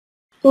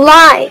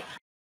 Lie,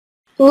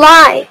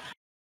 lie,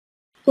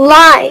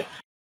 lie.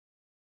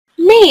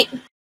 Meet,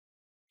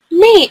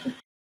 meet,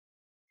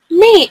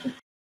 meet.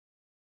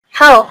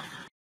 Health,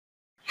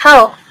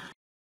 health,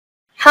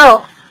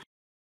 health.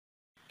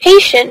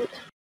 Patient,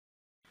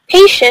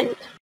 patient,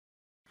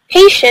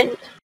 patient.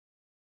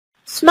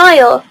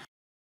 Smile,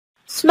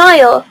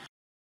 smile,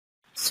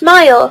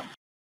 smile.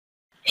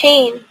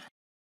 Pain,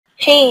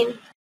 pain,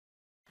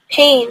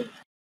 pain.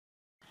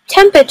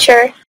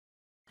 Temperature,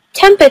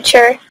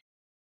 temperature,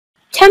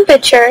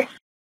 temperature.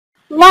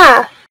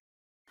 Laugh,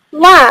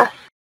 laugh,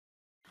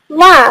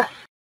 laugh.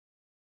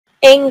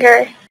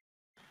 Anger,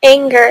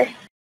 anger,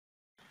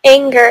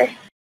 anger.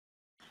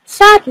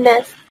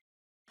 Sadness,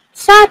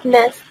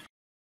 sadness,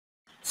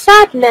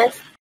 sadness.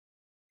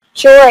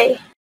 Joy,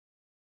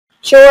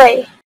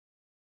 joy,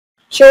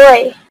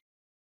 joy.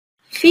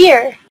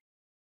 Fear,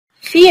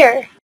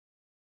 fear,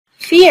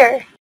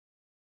 fear.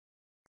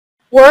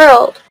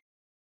 World,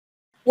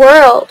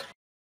 world,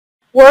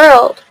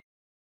 world.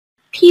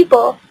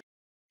 People,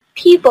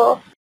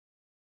 people,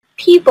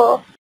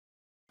 people.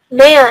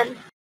 Man,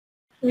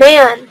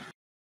 man,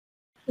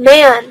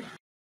 man.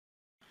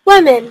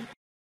 Women,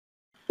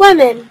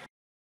 women,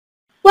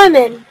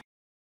 women.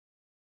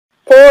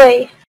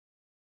 boy,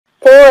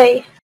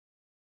 boy,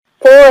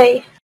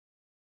 boy,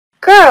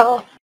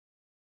 girl,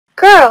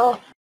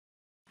 girl,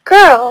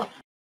 girl,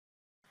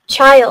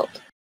 child,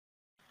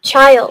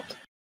 child,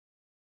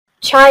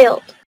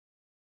 child,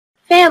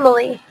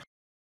 family,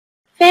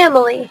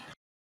 family,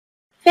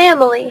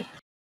 family,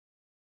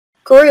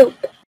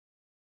 group,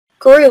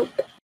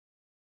 group,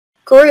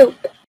 group,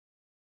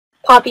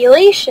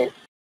 population,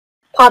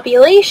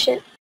 population,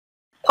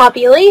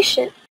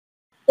 population,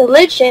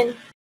 religion,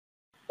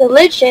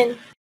 religion,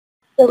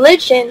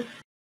 religion,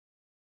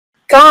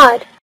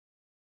 God,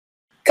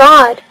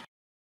 God,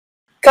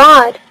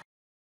 God,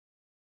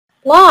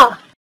 law,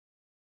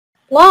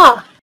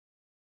 law,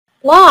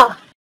 law,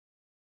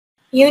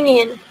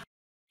 union,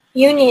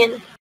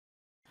 union,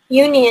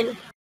 union,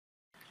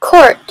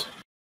 court,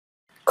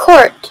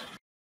 court,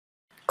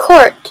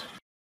 court,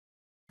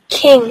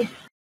 king,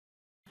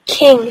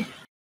 king,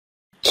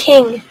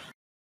 king,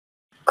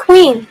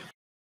 queen,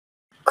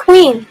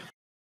 queen,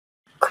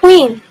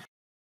 queen,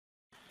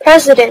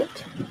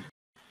 president,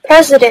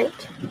 president,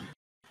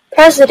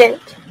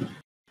 president,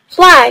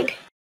 flag,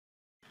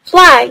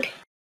 flag,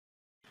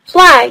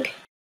 flag,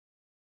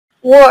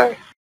 war,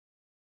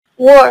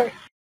 war,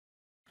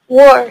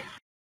 war,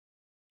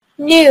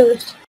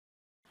 news,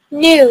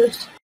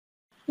 news,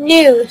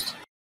 news,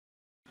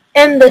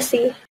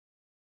 embassy,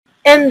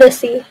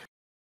 embassy,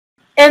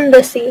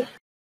 embassy,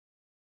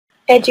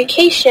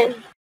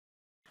 education,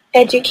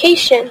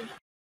 education,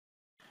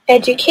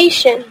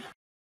 education,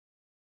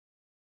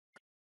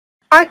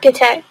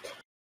 architect,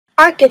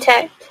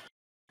 architect,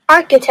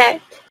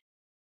 architect,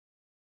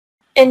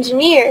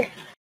 engineer,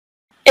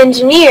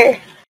 engineer,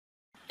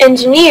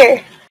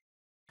 engineer,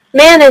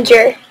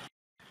 manager,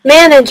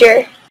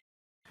 manager,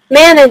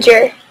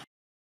 manager,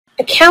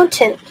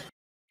 accountant,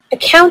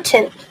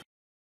 accountant,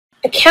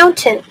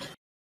 accountant,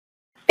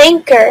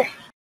 banker,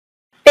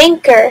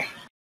 banker,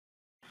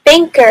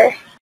 banker,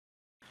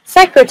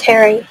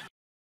 secretary,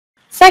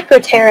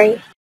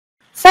 secretary,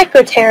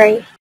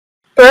 secretary,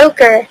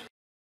 broker,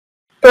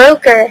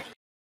 broker,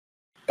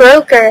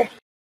 broker,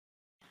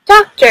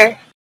 doctor,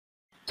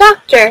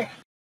 doctor,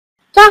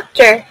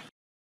 doctor,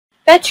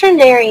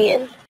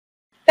 veterinarian,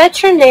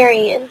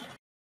 veterinarian,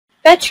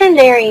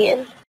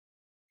 veterinarian,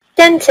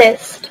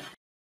 dentist,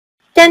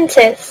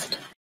 dentist,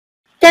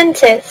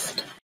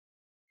 dentist,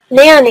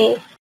 nanny,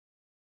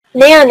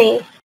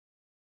 nanny,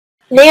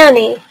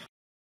 nanny,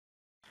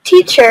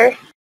 teacher,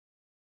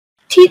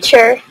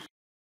 teacher,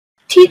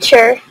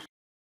 teacher,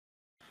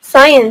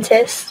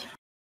 scientist,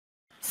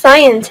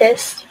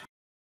 scientist,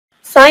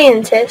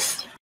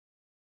 scientist,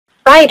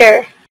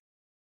 writer,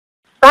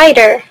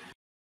 writer,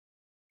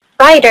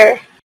 writer,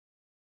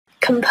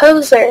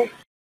 composer,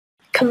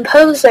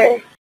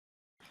 composer,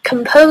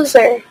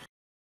 composer,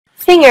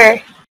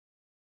 singer,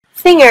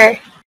 singer,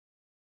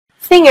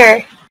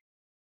 singer,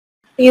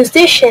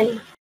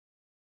 musician,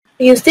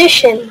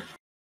 musician,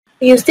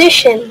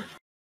 musician,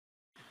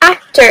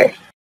 actor,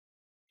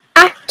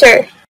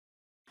 actor,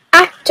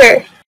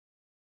 actor,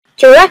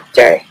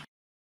 director,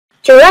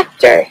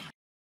 director,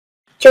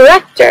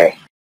 director,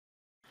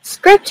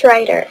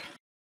 scriptwriter,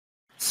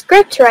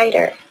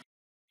 scriptwriter,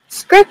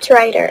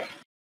 scriptwriter,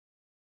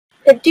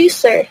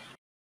 producer,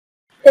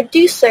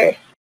 producer,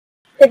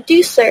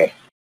 producer,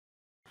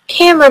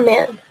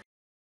 cameraman,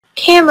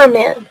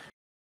 cameraman,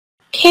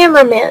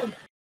 cameraman,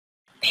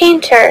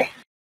 painter,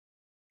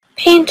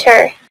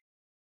 painter,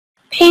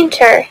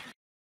 painter,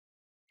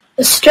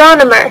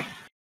 astronomer,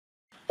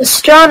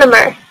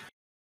 astronomer,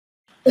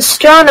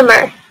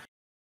 astronomer,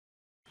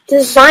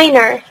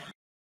 designer,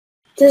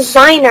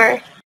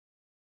 designer,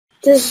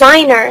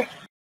 designer,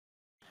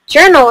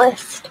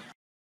 journalist,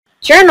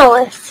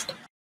 journalist,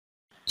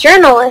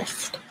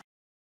 journalist,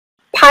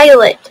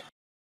 pilot,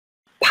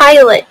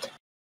 pilot,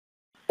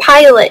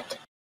 pilot,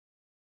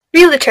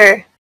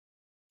 realtor,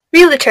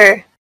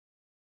 realtor,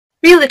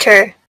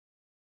 realtor,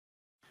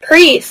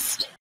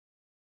 priest,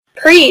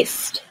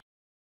 priest,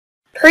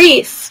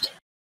 priest,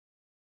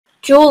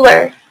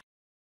 jeweler,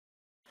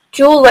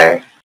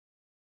 jeweler,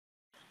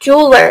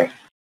 jeweler,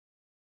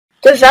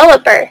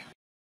 developer,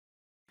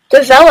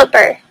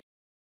 developer,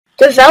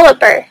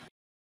 developer,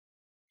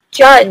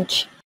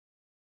 judge,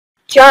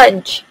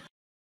 judge,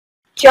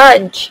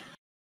 judge,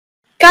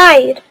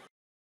 guide,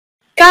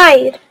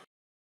 guide,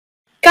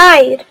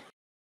 guide,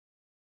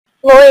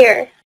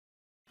 lawyer,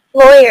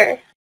 lawyer,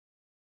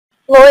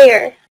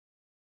 lawyer,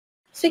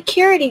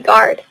 security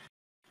guard,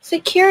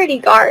 security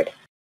guard,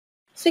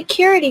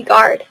 security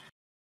guard,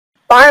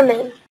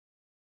 barman,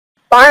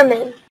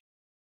 barman,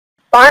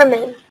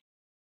 barman,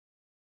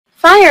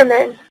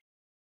 fireman,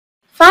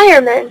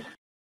 fireman,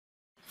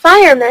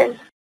 fireman,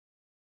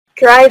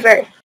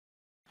 driver,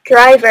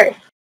 driver,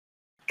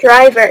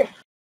 driver,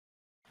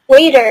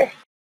 waiter,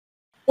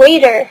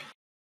 waiter,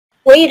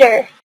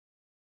 waiter,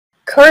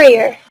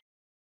 courier,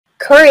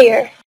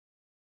 courier,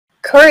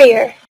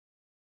 courier,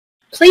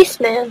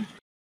 policeman,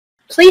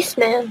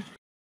 policeman,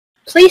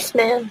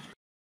 policeman,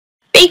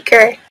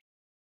 baker,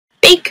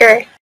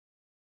 baker,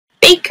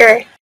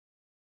 baker,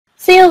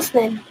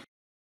 salesman,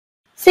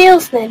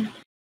 salesman,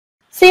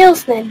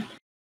 salesman,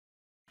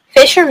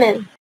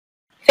 fisherman,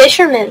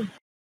 fisherman,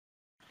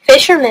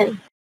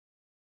 fisherman,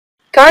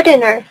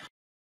 gardener,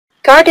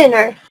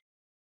 gardener,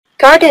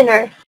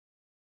 gardener,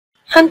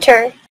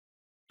 hunter,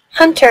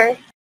 hunter,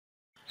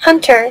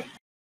 hunter,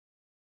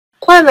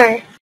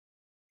 plumber,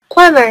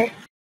 plumber,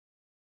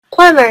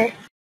 plumber,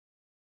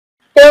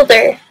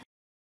 builder,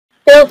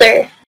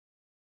 builder,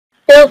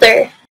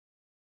 builder,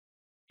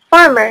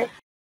 farmer,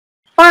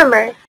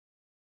 farmer,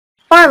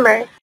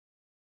 farmer,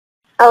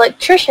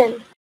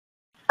 electrician,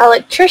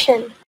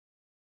 electrician,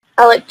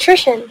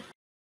 electrician,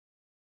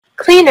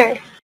 cleaner,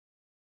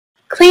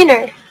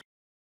 cleaner,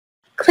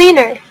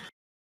 cleaner,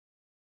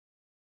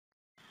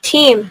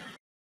 team,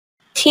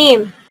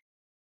 team,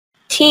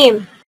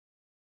 team,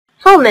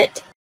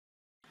 helmet,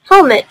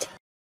 helmet,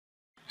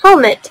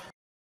 helmet,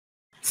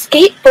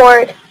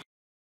 skateboard,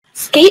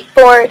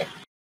 skateboard,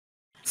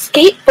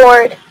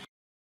 skateboard,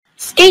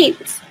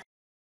 skates,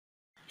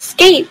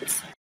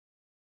 skates,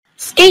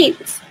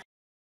 skates,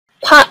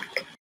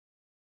 puck,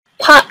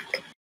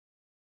 puck,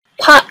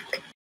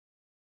 puck,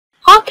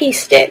 hockey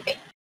stick,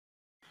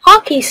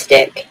 hockey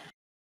stick,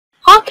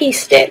 hockey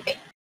stick,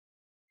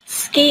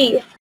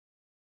 ski,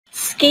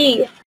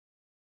 ski,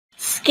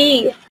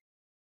 ski,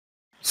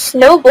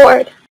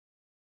 snowboard,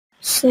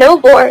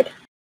 snowboard,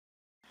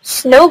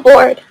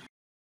 snowboard,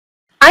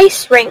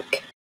 ice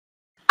rink,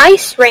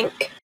 ice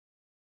rink,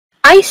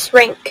 ice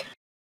rink,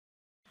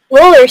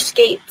 roller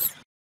skates,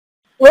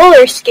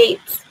 roller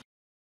skates,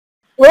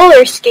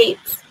 roller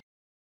skates,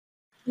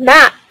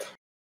 mat,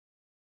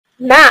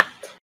 mat,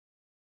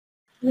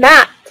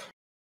 mat,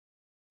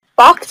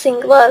 boxing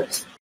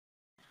gloves,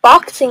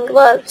 boxing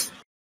gloves,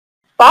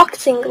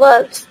 boxing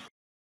gloves,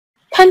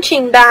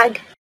 punching bag,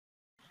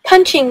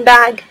 punching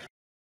bag,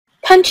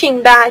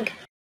 punching bag,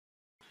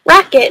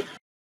 racket,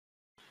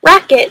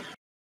 racket,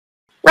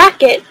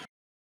 racket,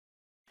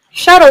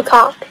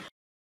 shuttlecock,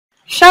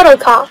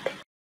 shuttlecock,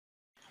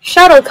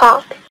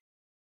 shuttlecock,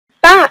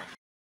 bat,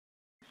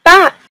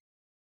 bat,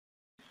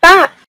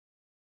 bat,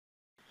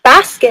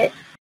 basket,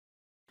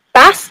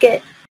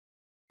 basket,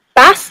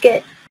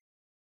 basket,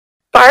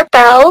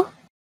 barbell,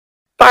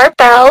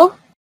 barbell,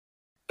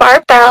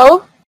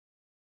 barbell,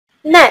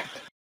 net,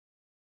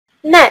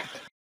 net,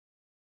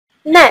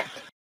 net,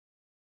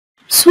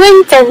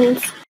 swing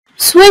fins,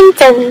 swing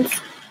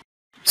fins,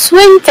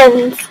 swing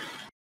fins,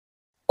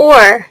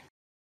 oar,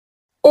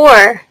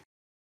 oar,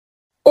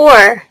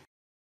 oar,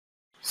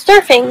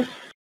 surfing,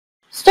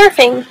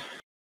 surfing,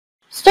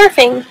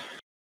 surfing,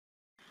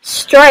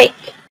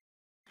 strike,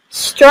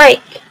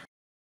 strike,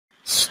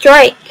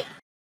 strike,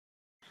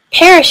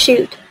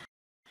 parachute,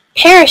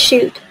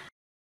 parachute,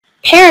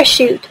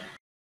 parachute,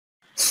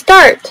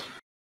 start,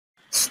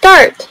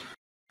 start,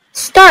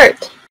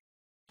 start,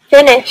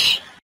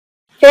 finish,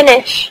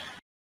 finish,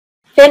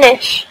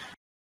 finish,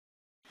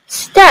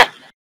 step,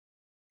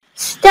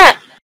 step,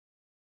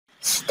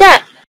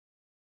 step,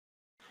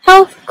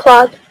 health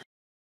club,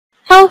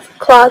 health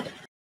club,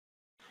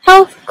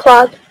 health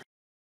club,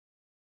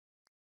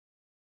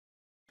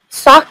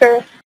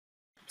 soccer,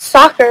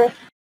 soccer,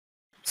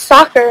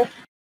 soccer,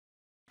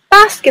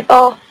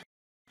 basketball,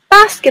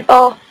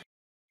 basketball,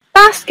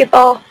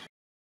 basketball,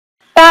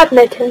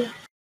 badminton,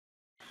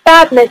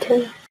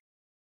 badminton,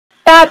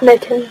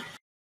 badminton,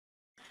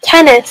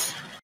 tennis,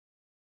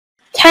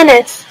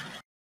 tennis,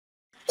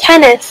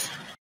 tennis,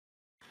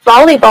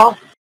 volleyball,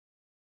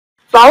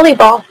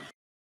 volleyball,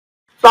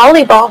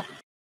 volleyball,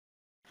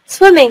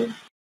 swimming,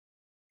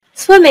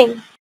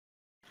 swimming,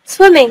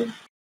 swimming,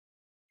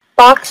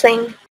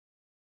 boxing,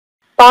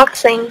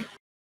 boxing,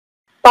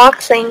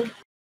 boxing,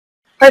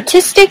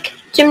 artistic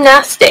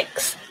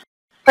gymnastics,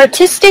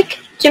 artistic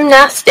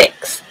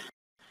gymnastics,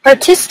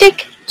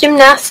 artistic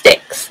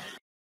gymnastics,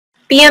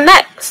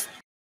 BMX,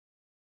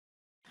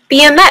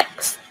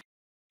 BMX,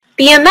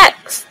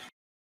 BMX,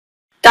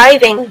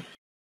 diving,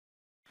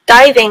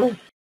 diving,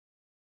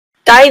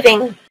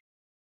 diving,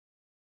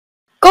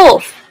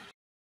 golf,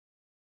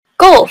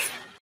 golf,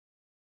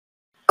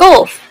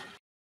 golf,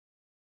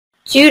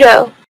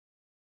 judo,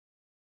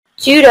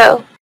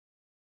 judo,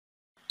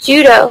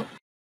 judo,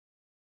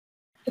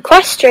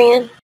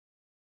 equestrian,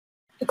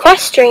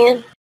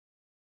 equestrian,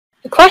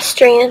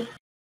 equestrian,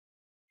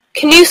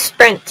 canoe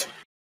sprint,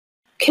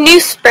 canoe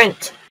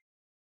sprint,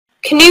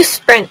 canoe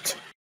sprint,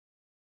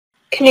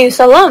 canoe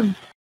slalom,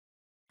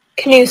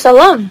 canoe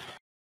slalom,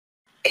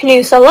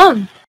 canoe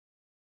slalom,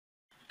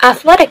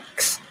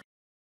 athletics,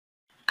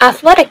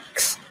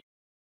 athletics,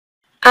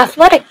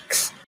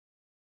 athletics,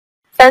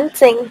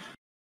 fencing,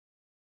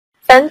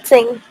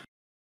 fencing,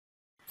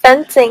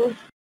 fencing,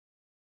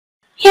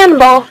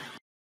 handball,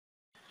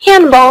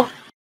 handball,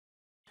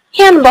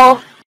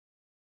 handball,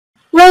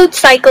 road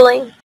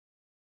cycling,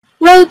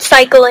 road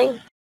cycling,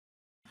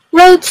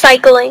 road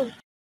cycling,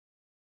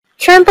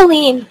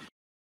 trampoline,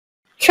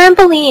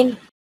 trampoline,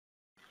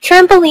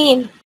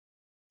 trampoline,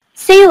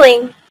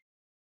 sailing,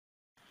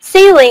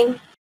 sailing,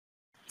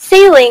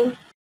 sailing,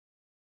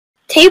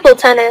 table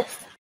tennis,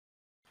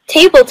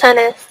 table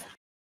tennis,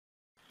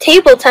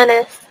 table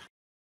tennis,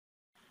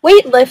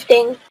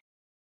 weightlifting,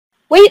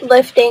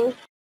 weightlifting,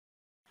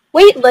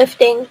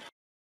 weightlifting.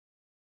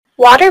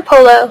 Water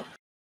polo,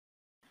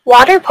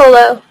 water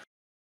polo,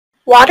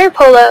 water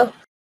polo.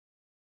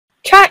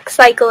 Track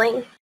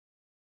cycling,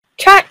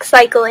 track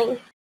cycling,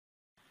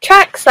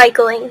 track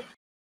cycling.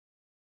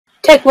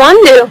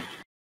 Taekwondo,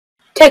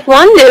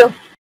 taekwondo,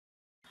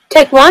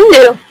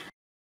 taekwondo.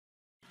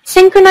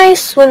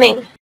 Synchronized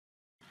swimming,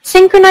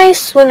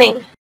 synchronized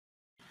swimming,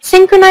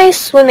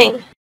 synchronized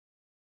swimming.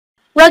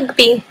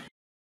 Rugby,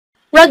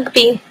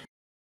 rugby,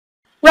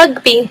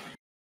 rugby.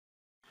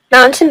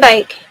 Mountain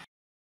bike,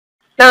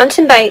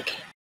 mountain bike,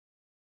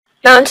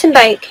 mountain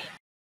bike.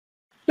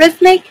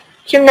 Rhythmic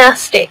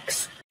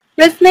gymnastics,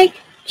 rhythmic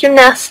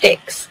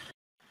gymnastics,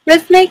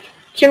 rhythmic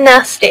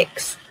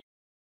gymnastics.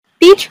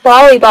 Beach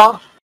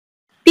volleyball,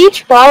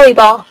 beach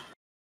volleyball,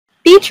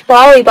 beach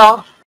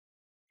volleyball.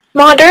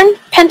 Modern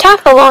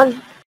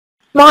pentathlon,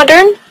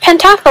 modern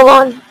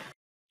pentathlon,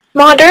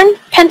 modern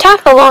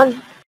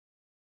pentathlon.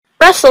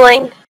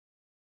 Wrestling,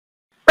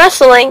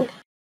 wrestling,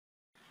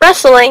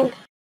 wrestling.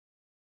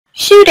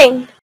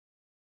 Shooting,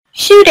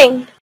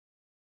 shooting,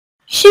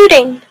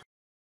 shooting.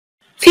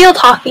 Field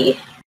hockey,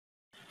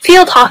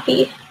 field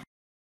hockey,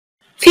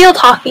 field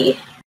hockey.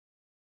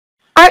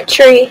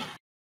 Archery,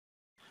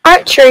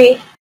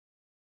 archery,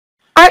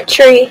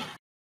 archery.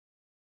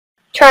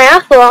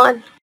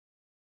 Triathlon,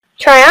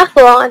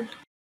 triathlon,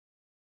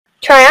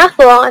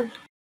 triathlon.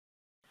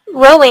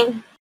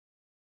 Rowing,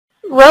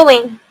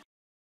 rowing,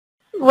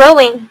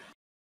 rowing.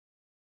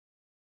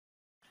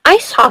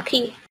 Ice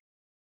hockey,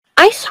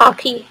 ice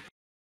hockey,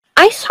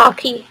 ice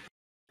hockey.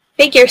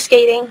 Figure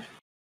skating,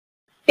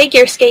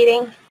 figure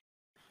skating,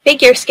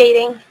 figure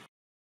skating.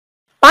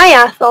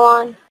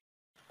 Biathlon,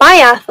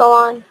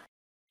 biathlon,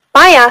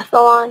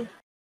 biathlon.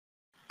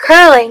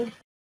 Curling,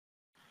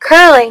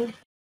 curling,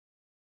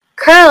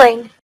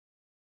 curling.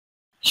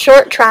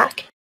 Short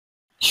track,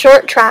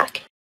 short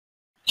track,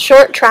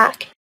 short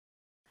track.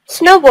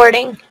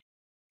 Snowboarding,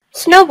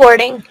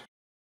 snowboarding,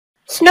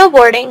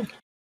 snowboarding.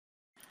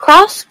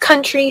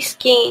 Cross-country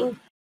skiing,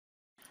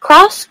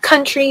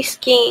 cross-country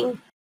skiing,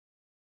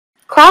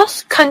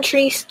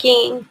 cross-country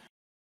skiing.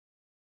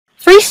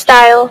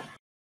 Freestyle,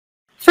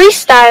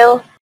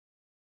 freestyle,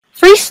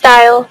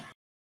 freestyle.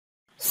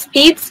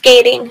 Speed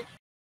skating,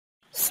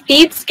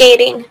 speed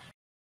skating,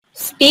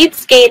 speed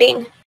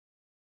skating.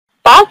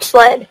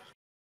 Bobsled,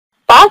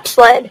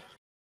 bobsled,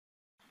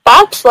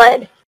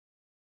 bobsled.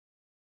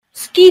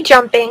 Ski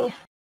jumping,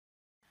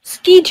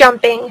 ski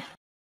jumping,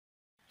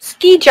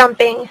 ski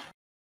jumping.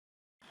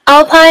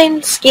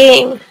 Alpine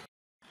skiing,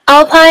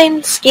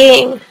 alpine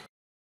skiing,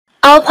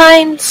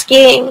 alpine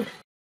skiing.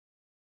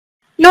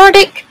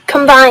 Nordic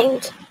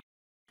combined,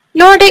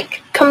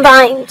 Nordic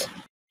combined,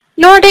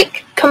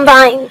 Nordic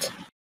combined.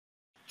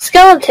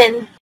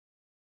 Skeleton,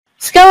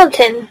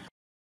 skeleton,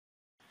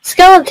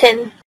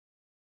 skeleton.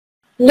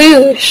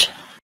 Luge,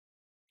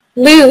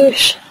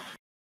 luge,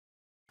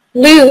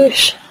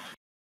 luge.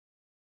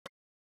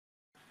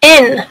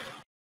 In,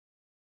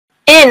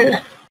 in,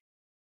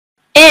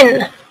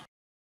 in.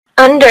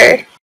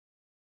 Under,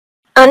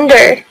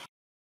 under,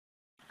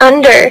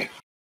 under.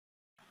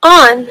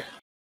 On,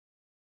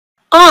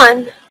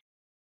 on,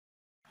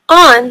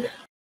 on.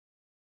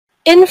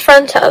 In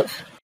front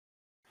of,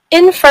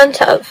 in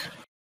front of,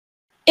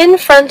 in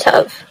front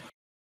of.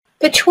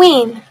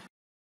 Between,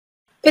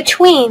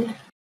 between,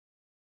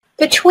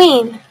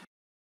 between.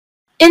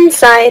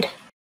 Inside,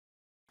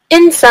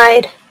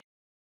 inside,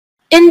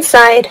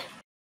 inside.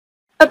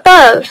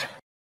 Above,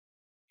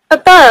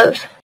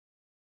 above,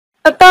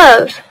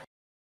 above.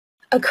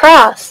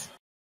 Across,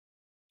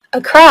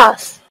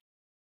 across,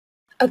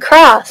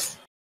 across.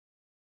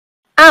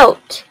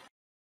 Out,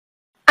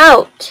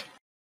 out,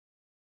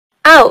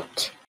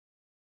 out.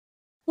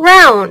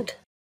 Round,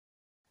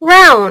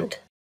 round,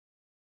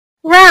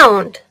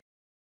 round.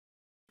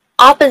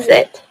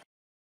 Opposite,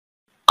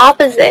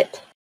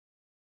 opposite,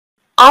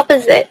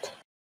 opposite.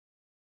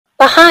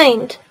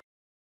 Behind,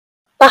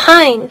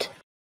 behind,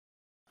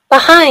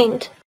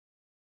 behind.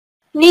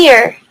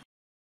 Near,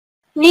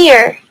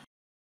 near,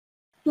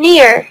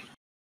 near.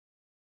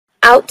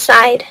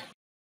 Outside,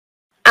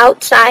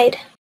 outside,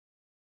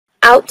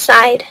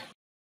 outside.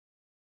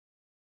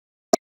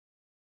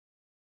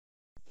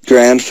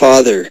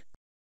 Grandfather,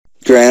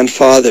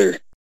 grandfather,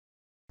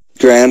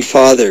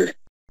 grandfather.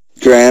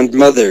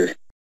 Grandmother,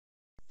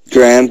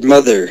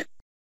 grandmother,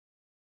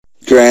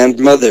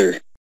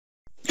 grandmother.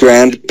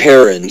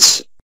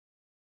 Grandparents,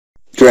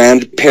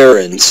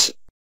 grandparents,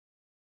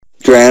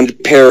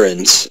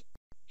 grandparents.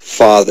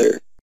 Father,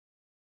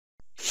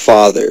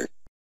 father,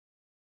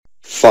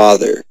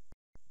 father.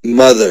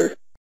 Mother,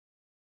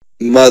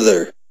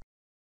 mother,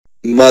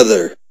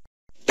 mother.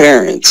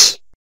 Parents,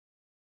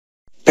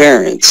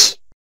 parents,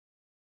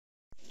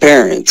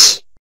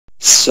 parents.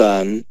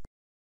 Son,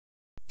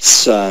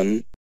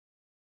 son,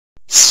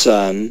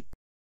 son.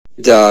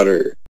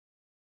 Daughter,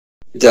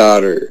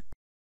 daughter,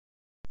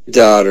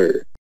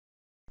 daughter.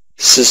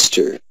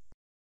 Sister,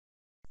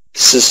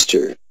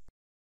 sister,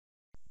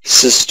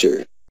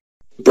 sister.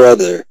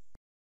 Brother,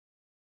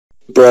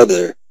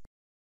 brother,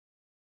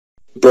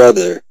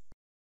 brother.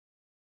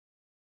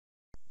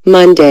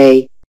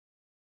 Monday,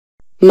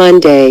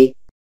 Monday,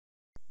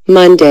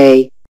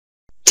 Monday.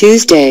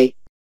 Tuesday,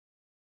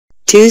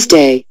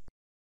 Tuesday,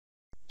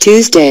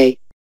 Tuesday.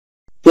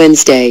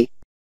 Wednesday,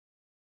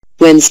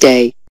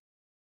 Wednesday,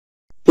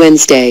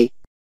 Wednesday.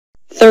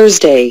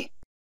 Thursday,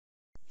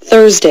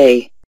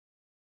 Thursday,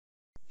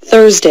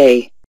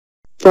 Thursday.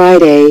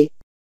 Friday,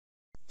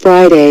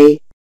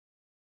 Friday,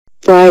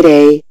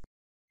 Friday.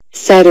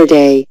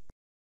 Saturday,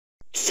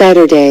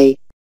 Saturday,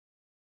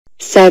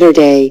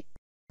 Saturday.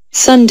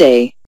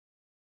 Sunday,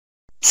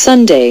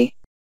 Sunday,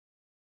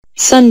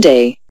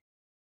 Sunday.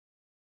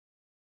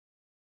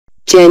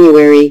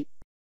 January,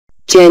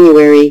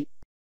 January,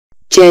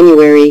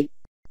 January.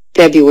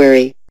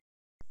 February,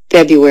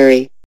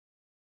 February,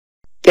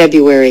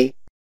 February.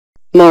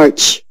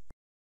 March,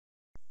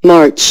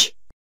 March,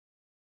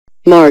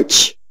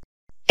 March.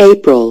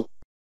 April,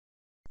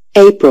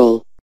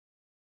 April,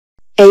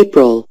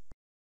 April.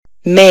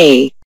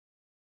 May,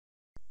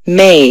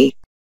 May,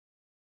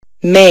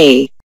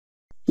 May.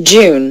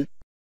 June,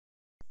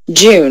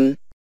 June,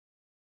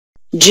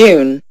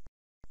 June.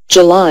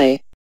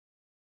 July,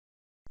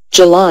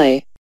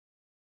 July,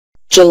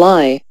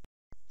 July.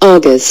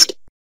 August,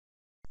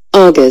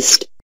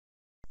 August,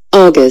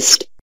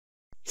 August.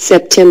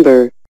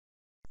 September,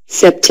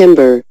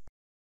 September,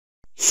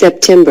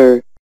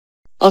 September.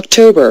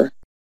 October,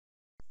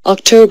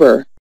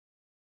 October,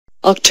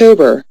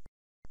 October.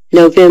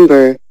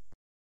 November,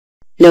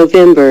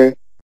 November,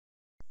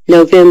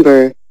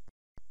 November.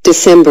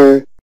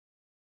 December,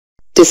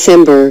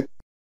 December,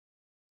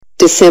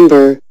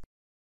 December.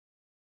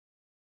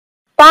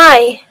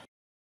 Buy,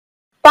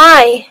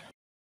 buy,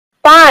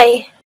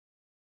 buy.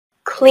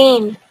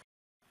 Clean,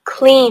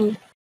 clean,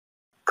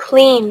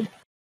 clean.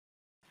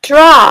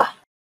 Draw,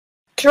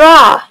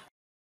 draw,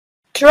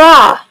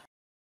 draw.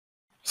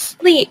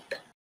 Sleep,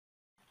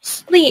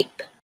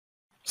 sleep,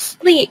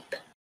 sleep.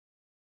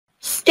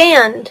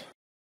 Stand,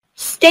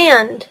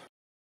 stand,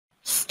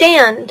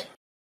 stand.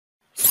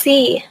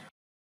 See,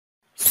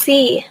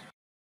 see,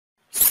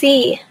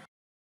 see.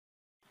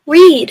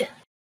 Read,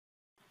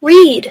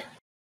 read,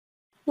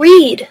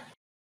 read.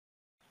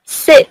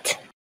 Sit,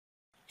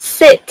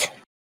 sit,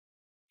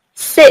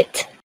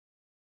 sit.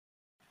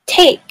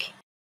 Take,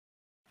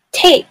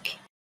 take,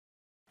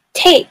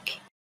 take.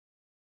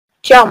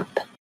 Jump,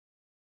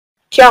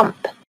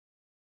 jump,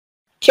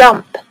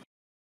 jump.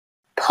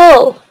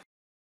 Pull,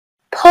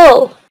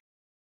 pull,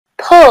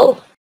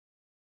 pull.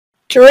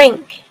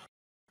 Drink,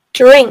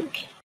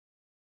 drink,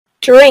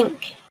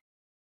 drink.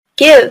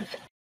 Give,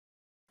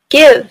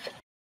 give,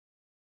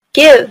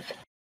 give.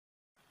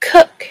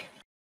 Cook,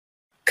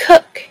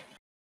 cook,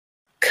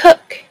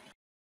 cook.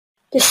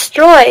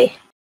 Destroy,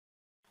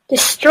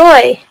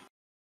 destroy,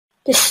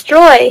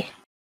 destroy.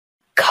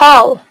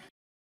 Call,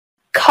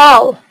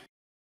 call,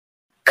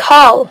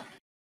 call.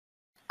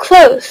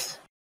 Close,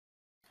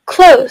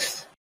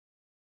 close,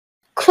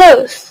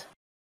 close.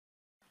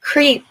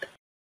 Creep,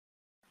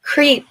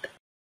 creep,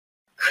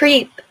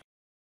 creep.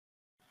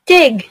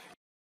 Dig,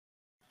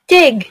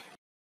 dig,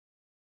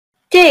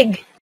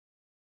 dig.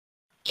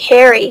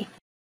 Carry,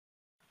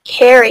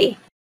 carry,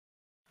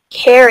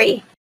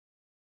 carry.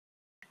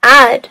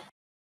 Add,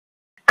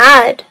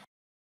 add,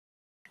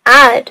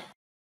 add.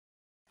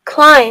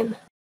 Climb,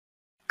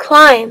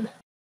 climb,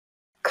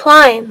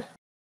 climb.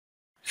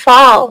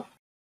 Fall,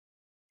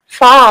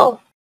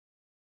 fall,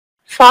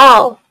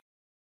 fall.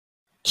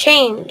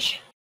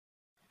 Change,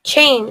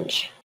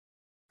 change,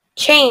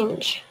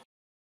 change.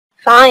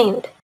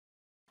 Find,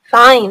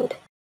 find,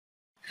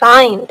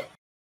 find.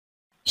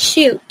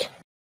 Shoot,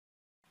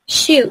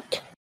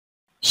 shoot,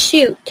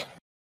 shoot.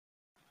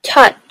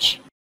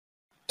 Touch,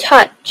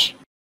 touch,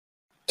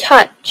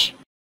 touch.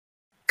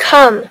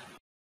 Come,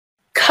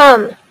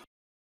 come,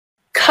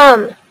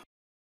 come.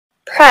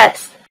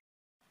 Press,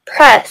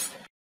 press,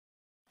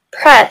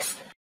 press.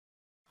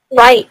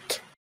 Right,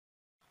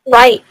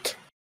 right,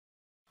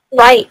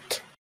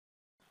 right.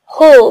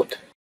 Hold,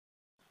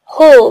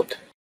 hold,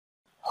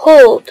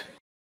 hold.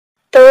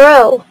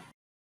 Throw,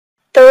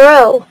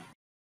 throw,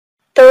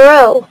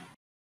 throw.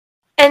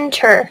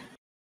 Enter,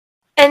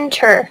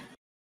 enter,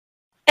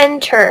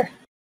 enter.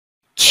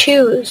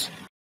 Choose,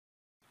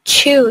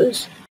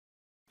 choose,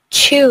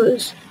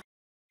 choose.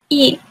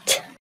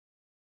 Eat,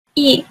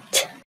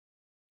 eat,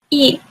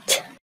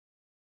 eat.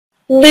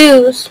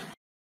 Lose,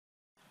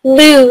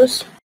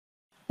 lose,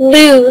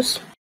 lose.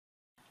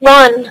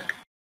 Run,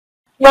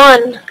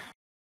 run,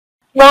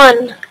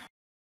 run.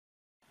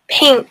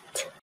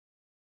 Paint,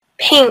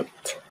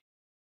 paint,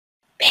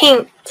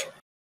 paint.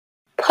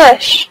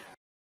 Push,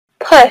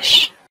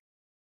 push,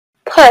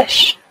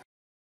 push.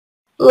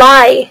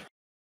 Lie,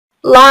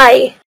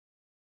 lie,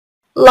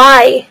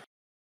 lie.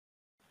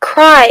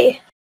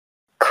 Cry,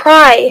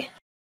 cry,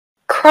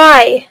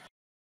 cry.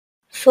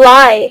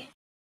 Fly,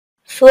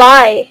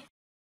 fly,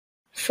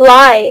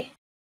 fly.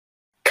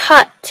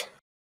 Cut,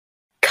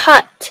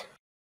 cut,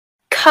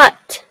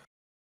 cut.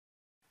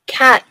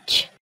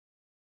 Catch,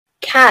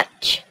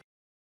 catch,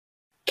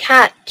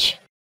 catch,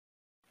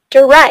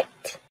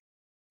 direct,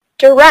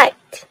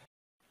 direct,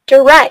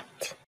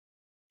 direct,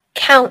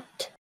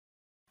 count,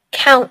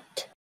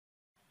 count,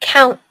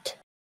 count,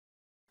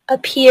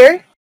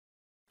 appear,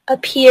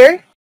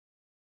 appear,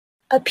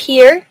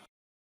 appear,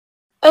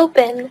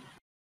 open,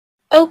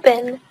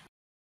 open,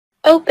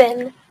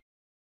 open,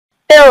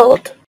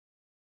 build,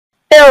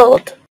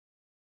 build,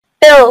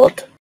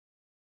 build,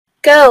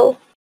 go,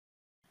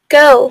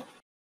 go,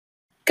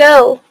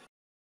 go,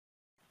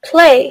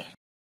 play,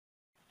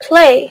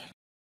 play,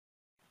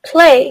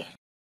 play,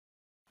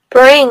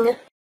 bring,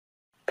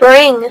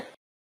 bring,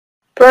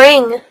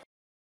 bring,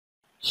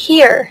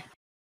 here,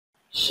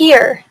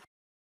 here,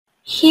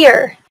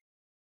 here,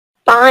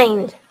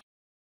 bind,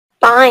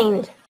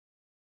 bind,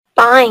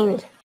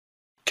 bind,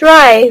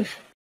 drive,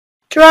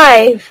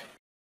 drive,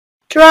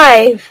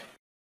 drive,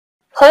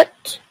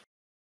 put,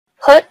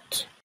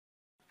 put,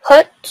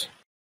 put,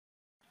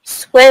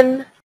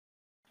 swim,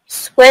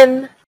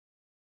 swim,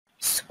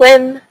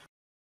 swim,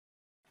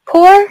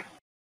 pour,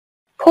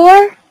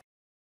 pour,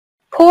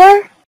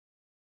 pour,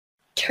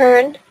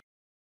 turn,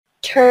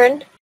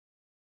 turn,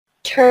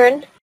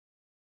 turn,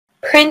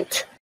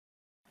 print,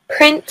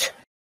 print,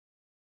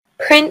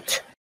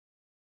 print,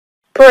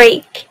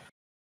 break,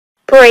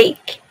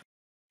 break,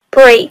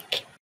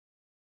 break,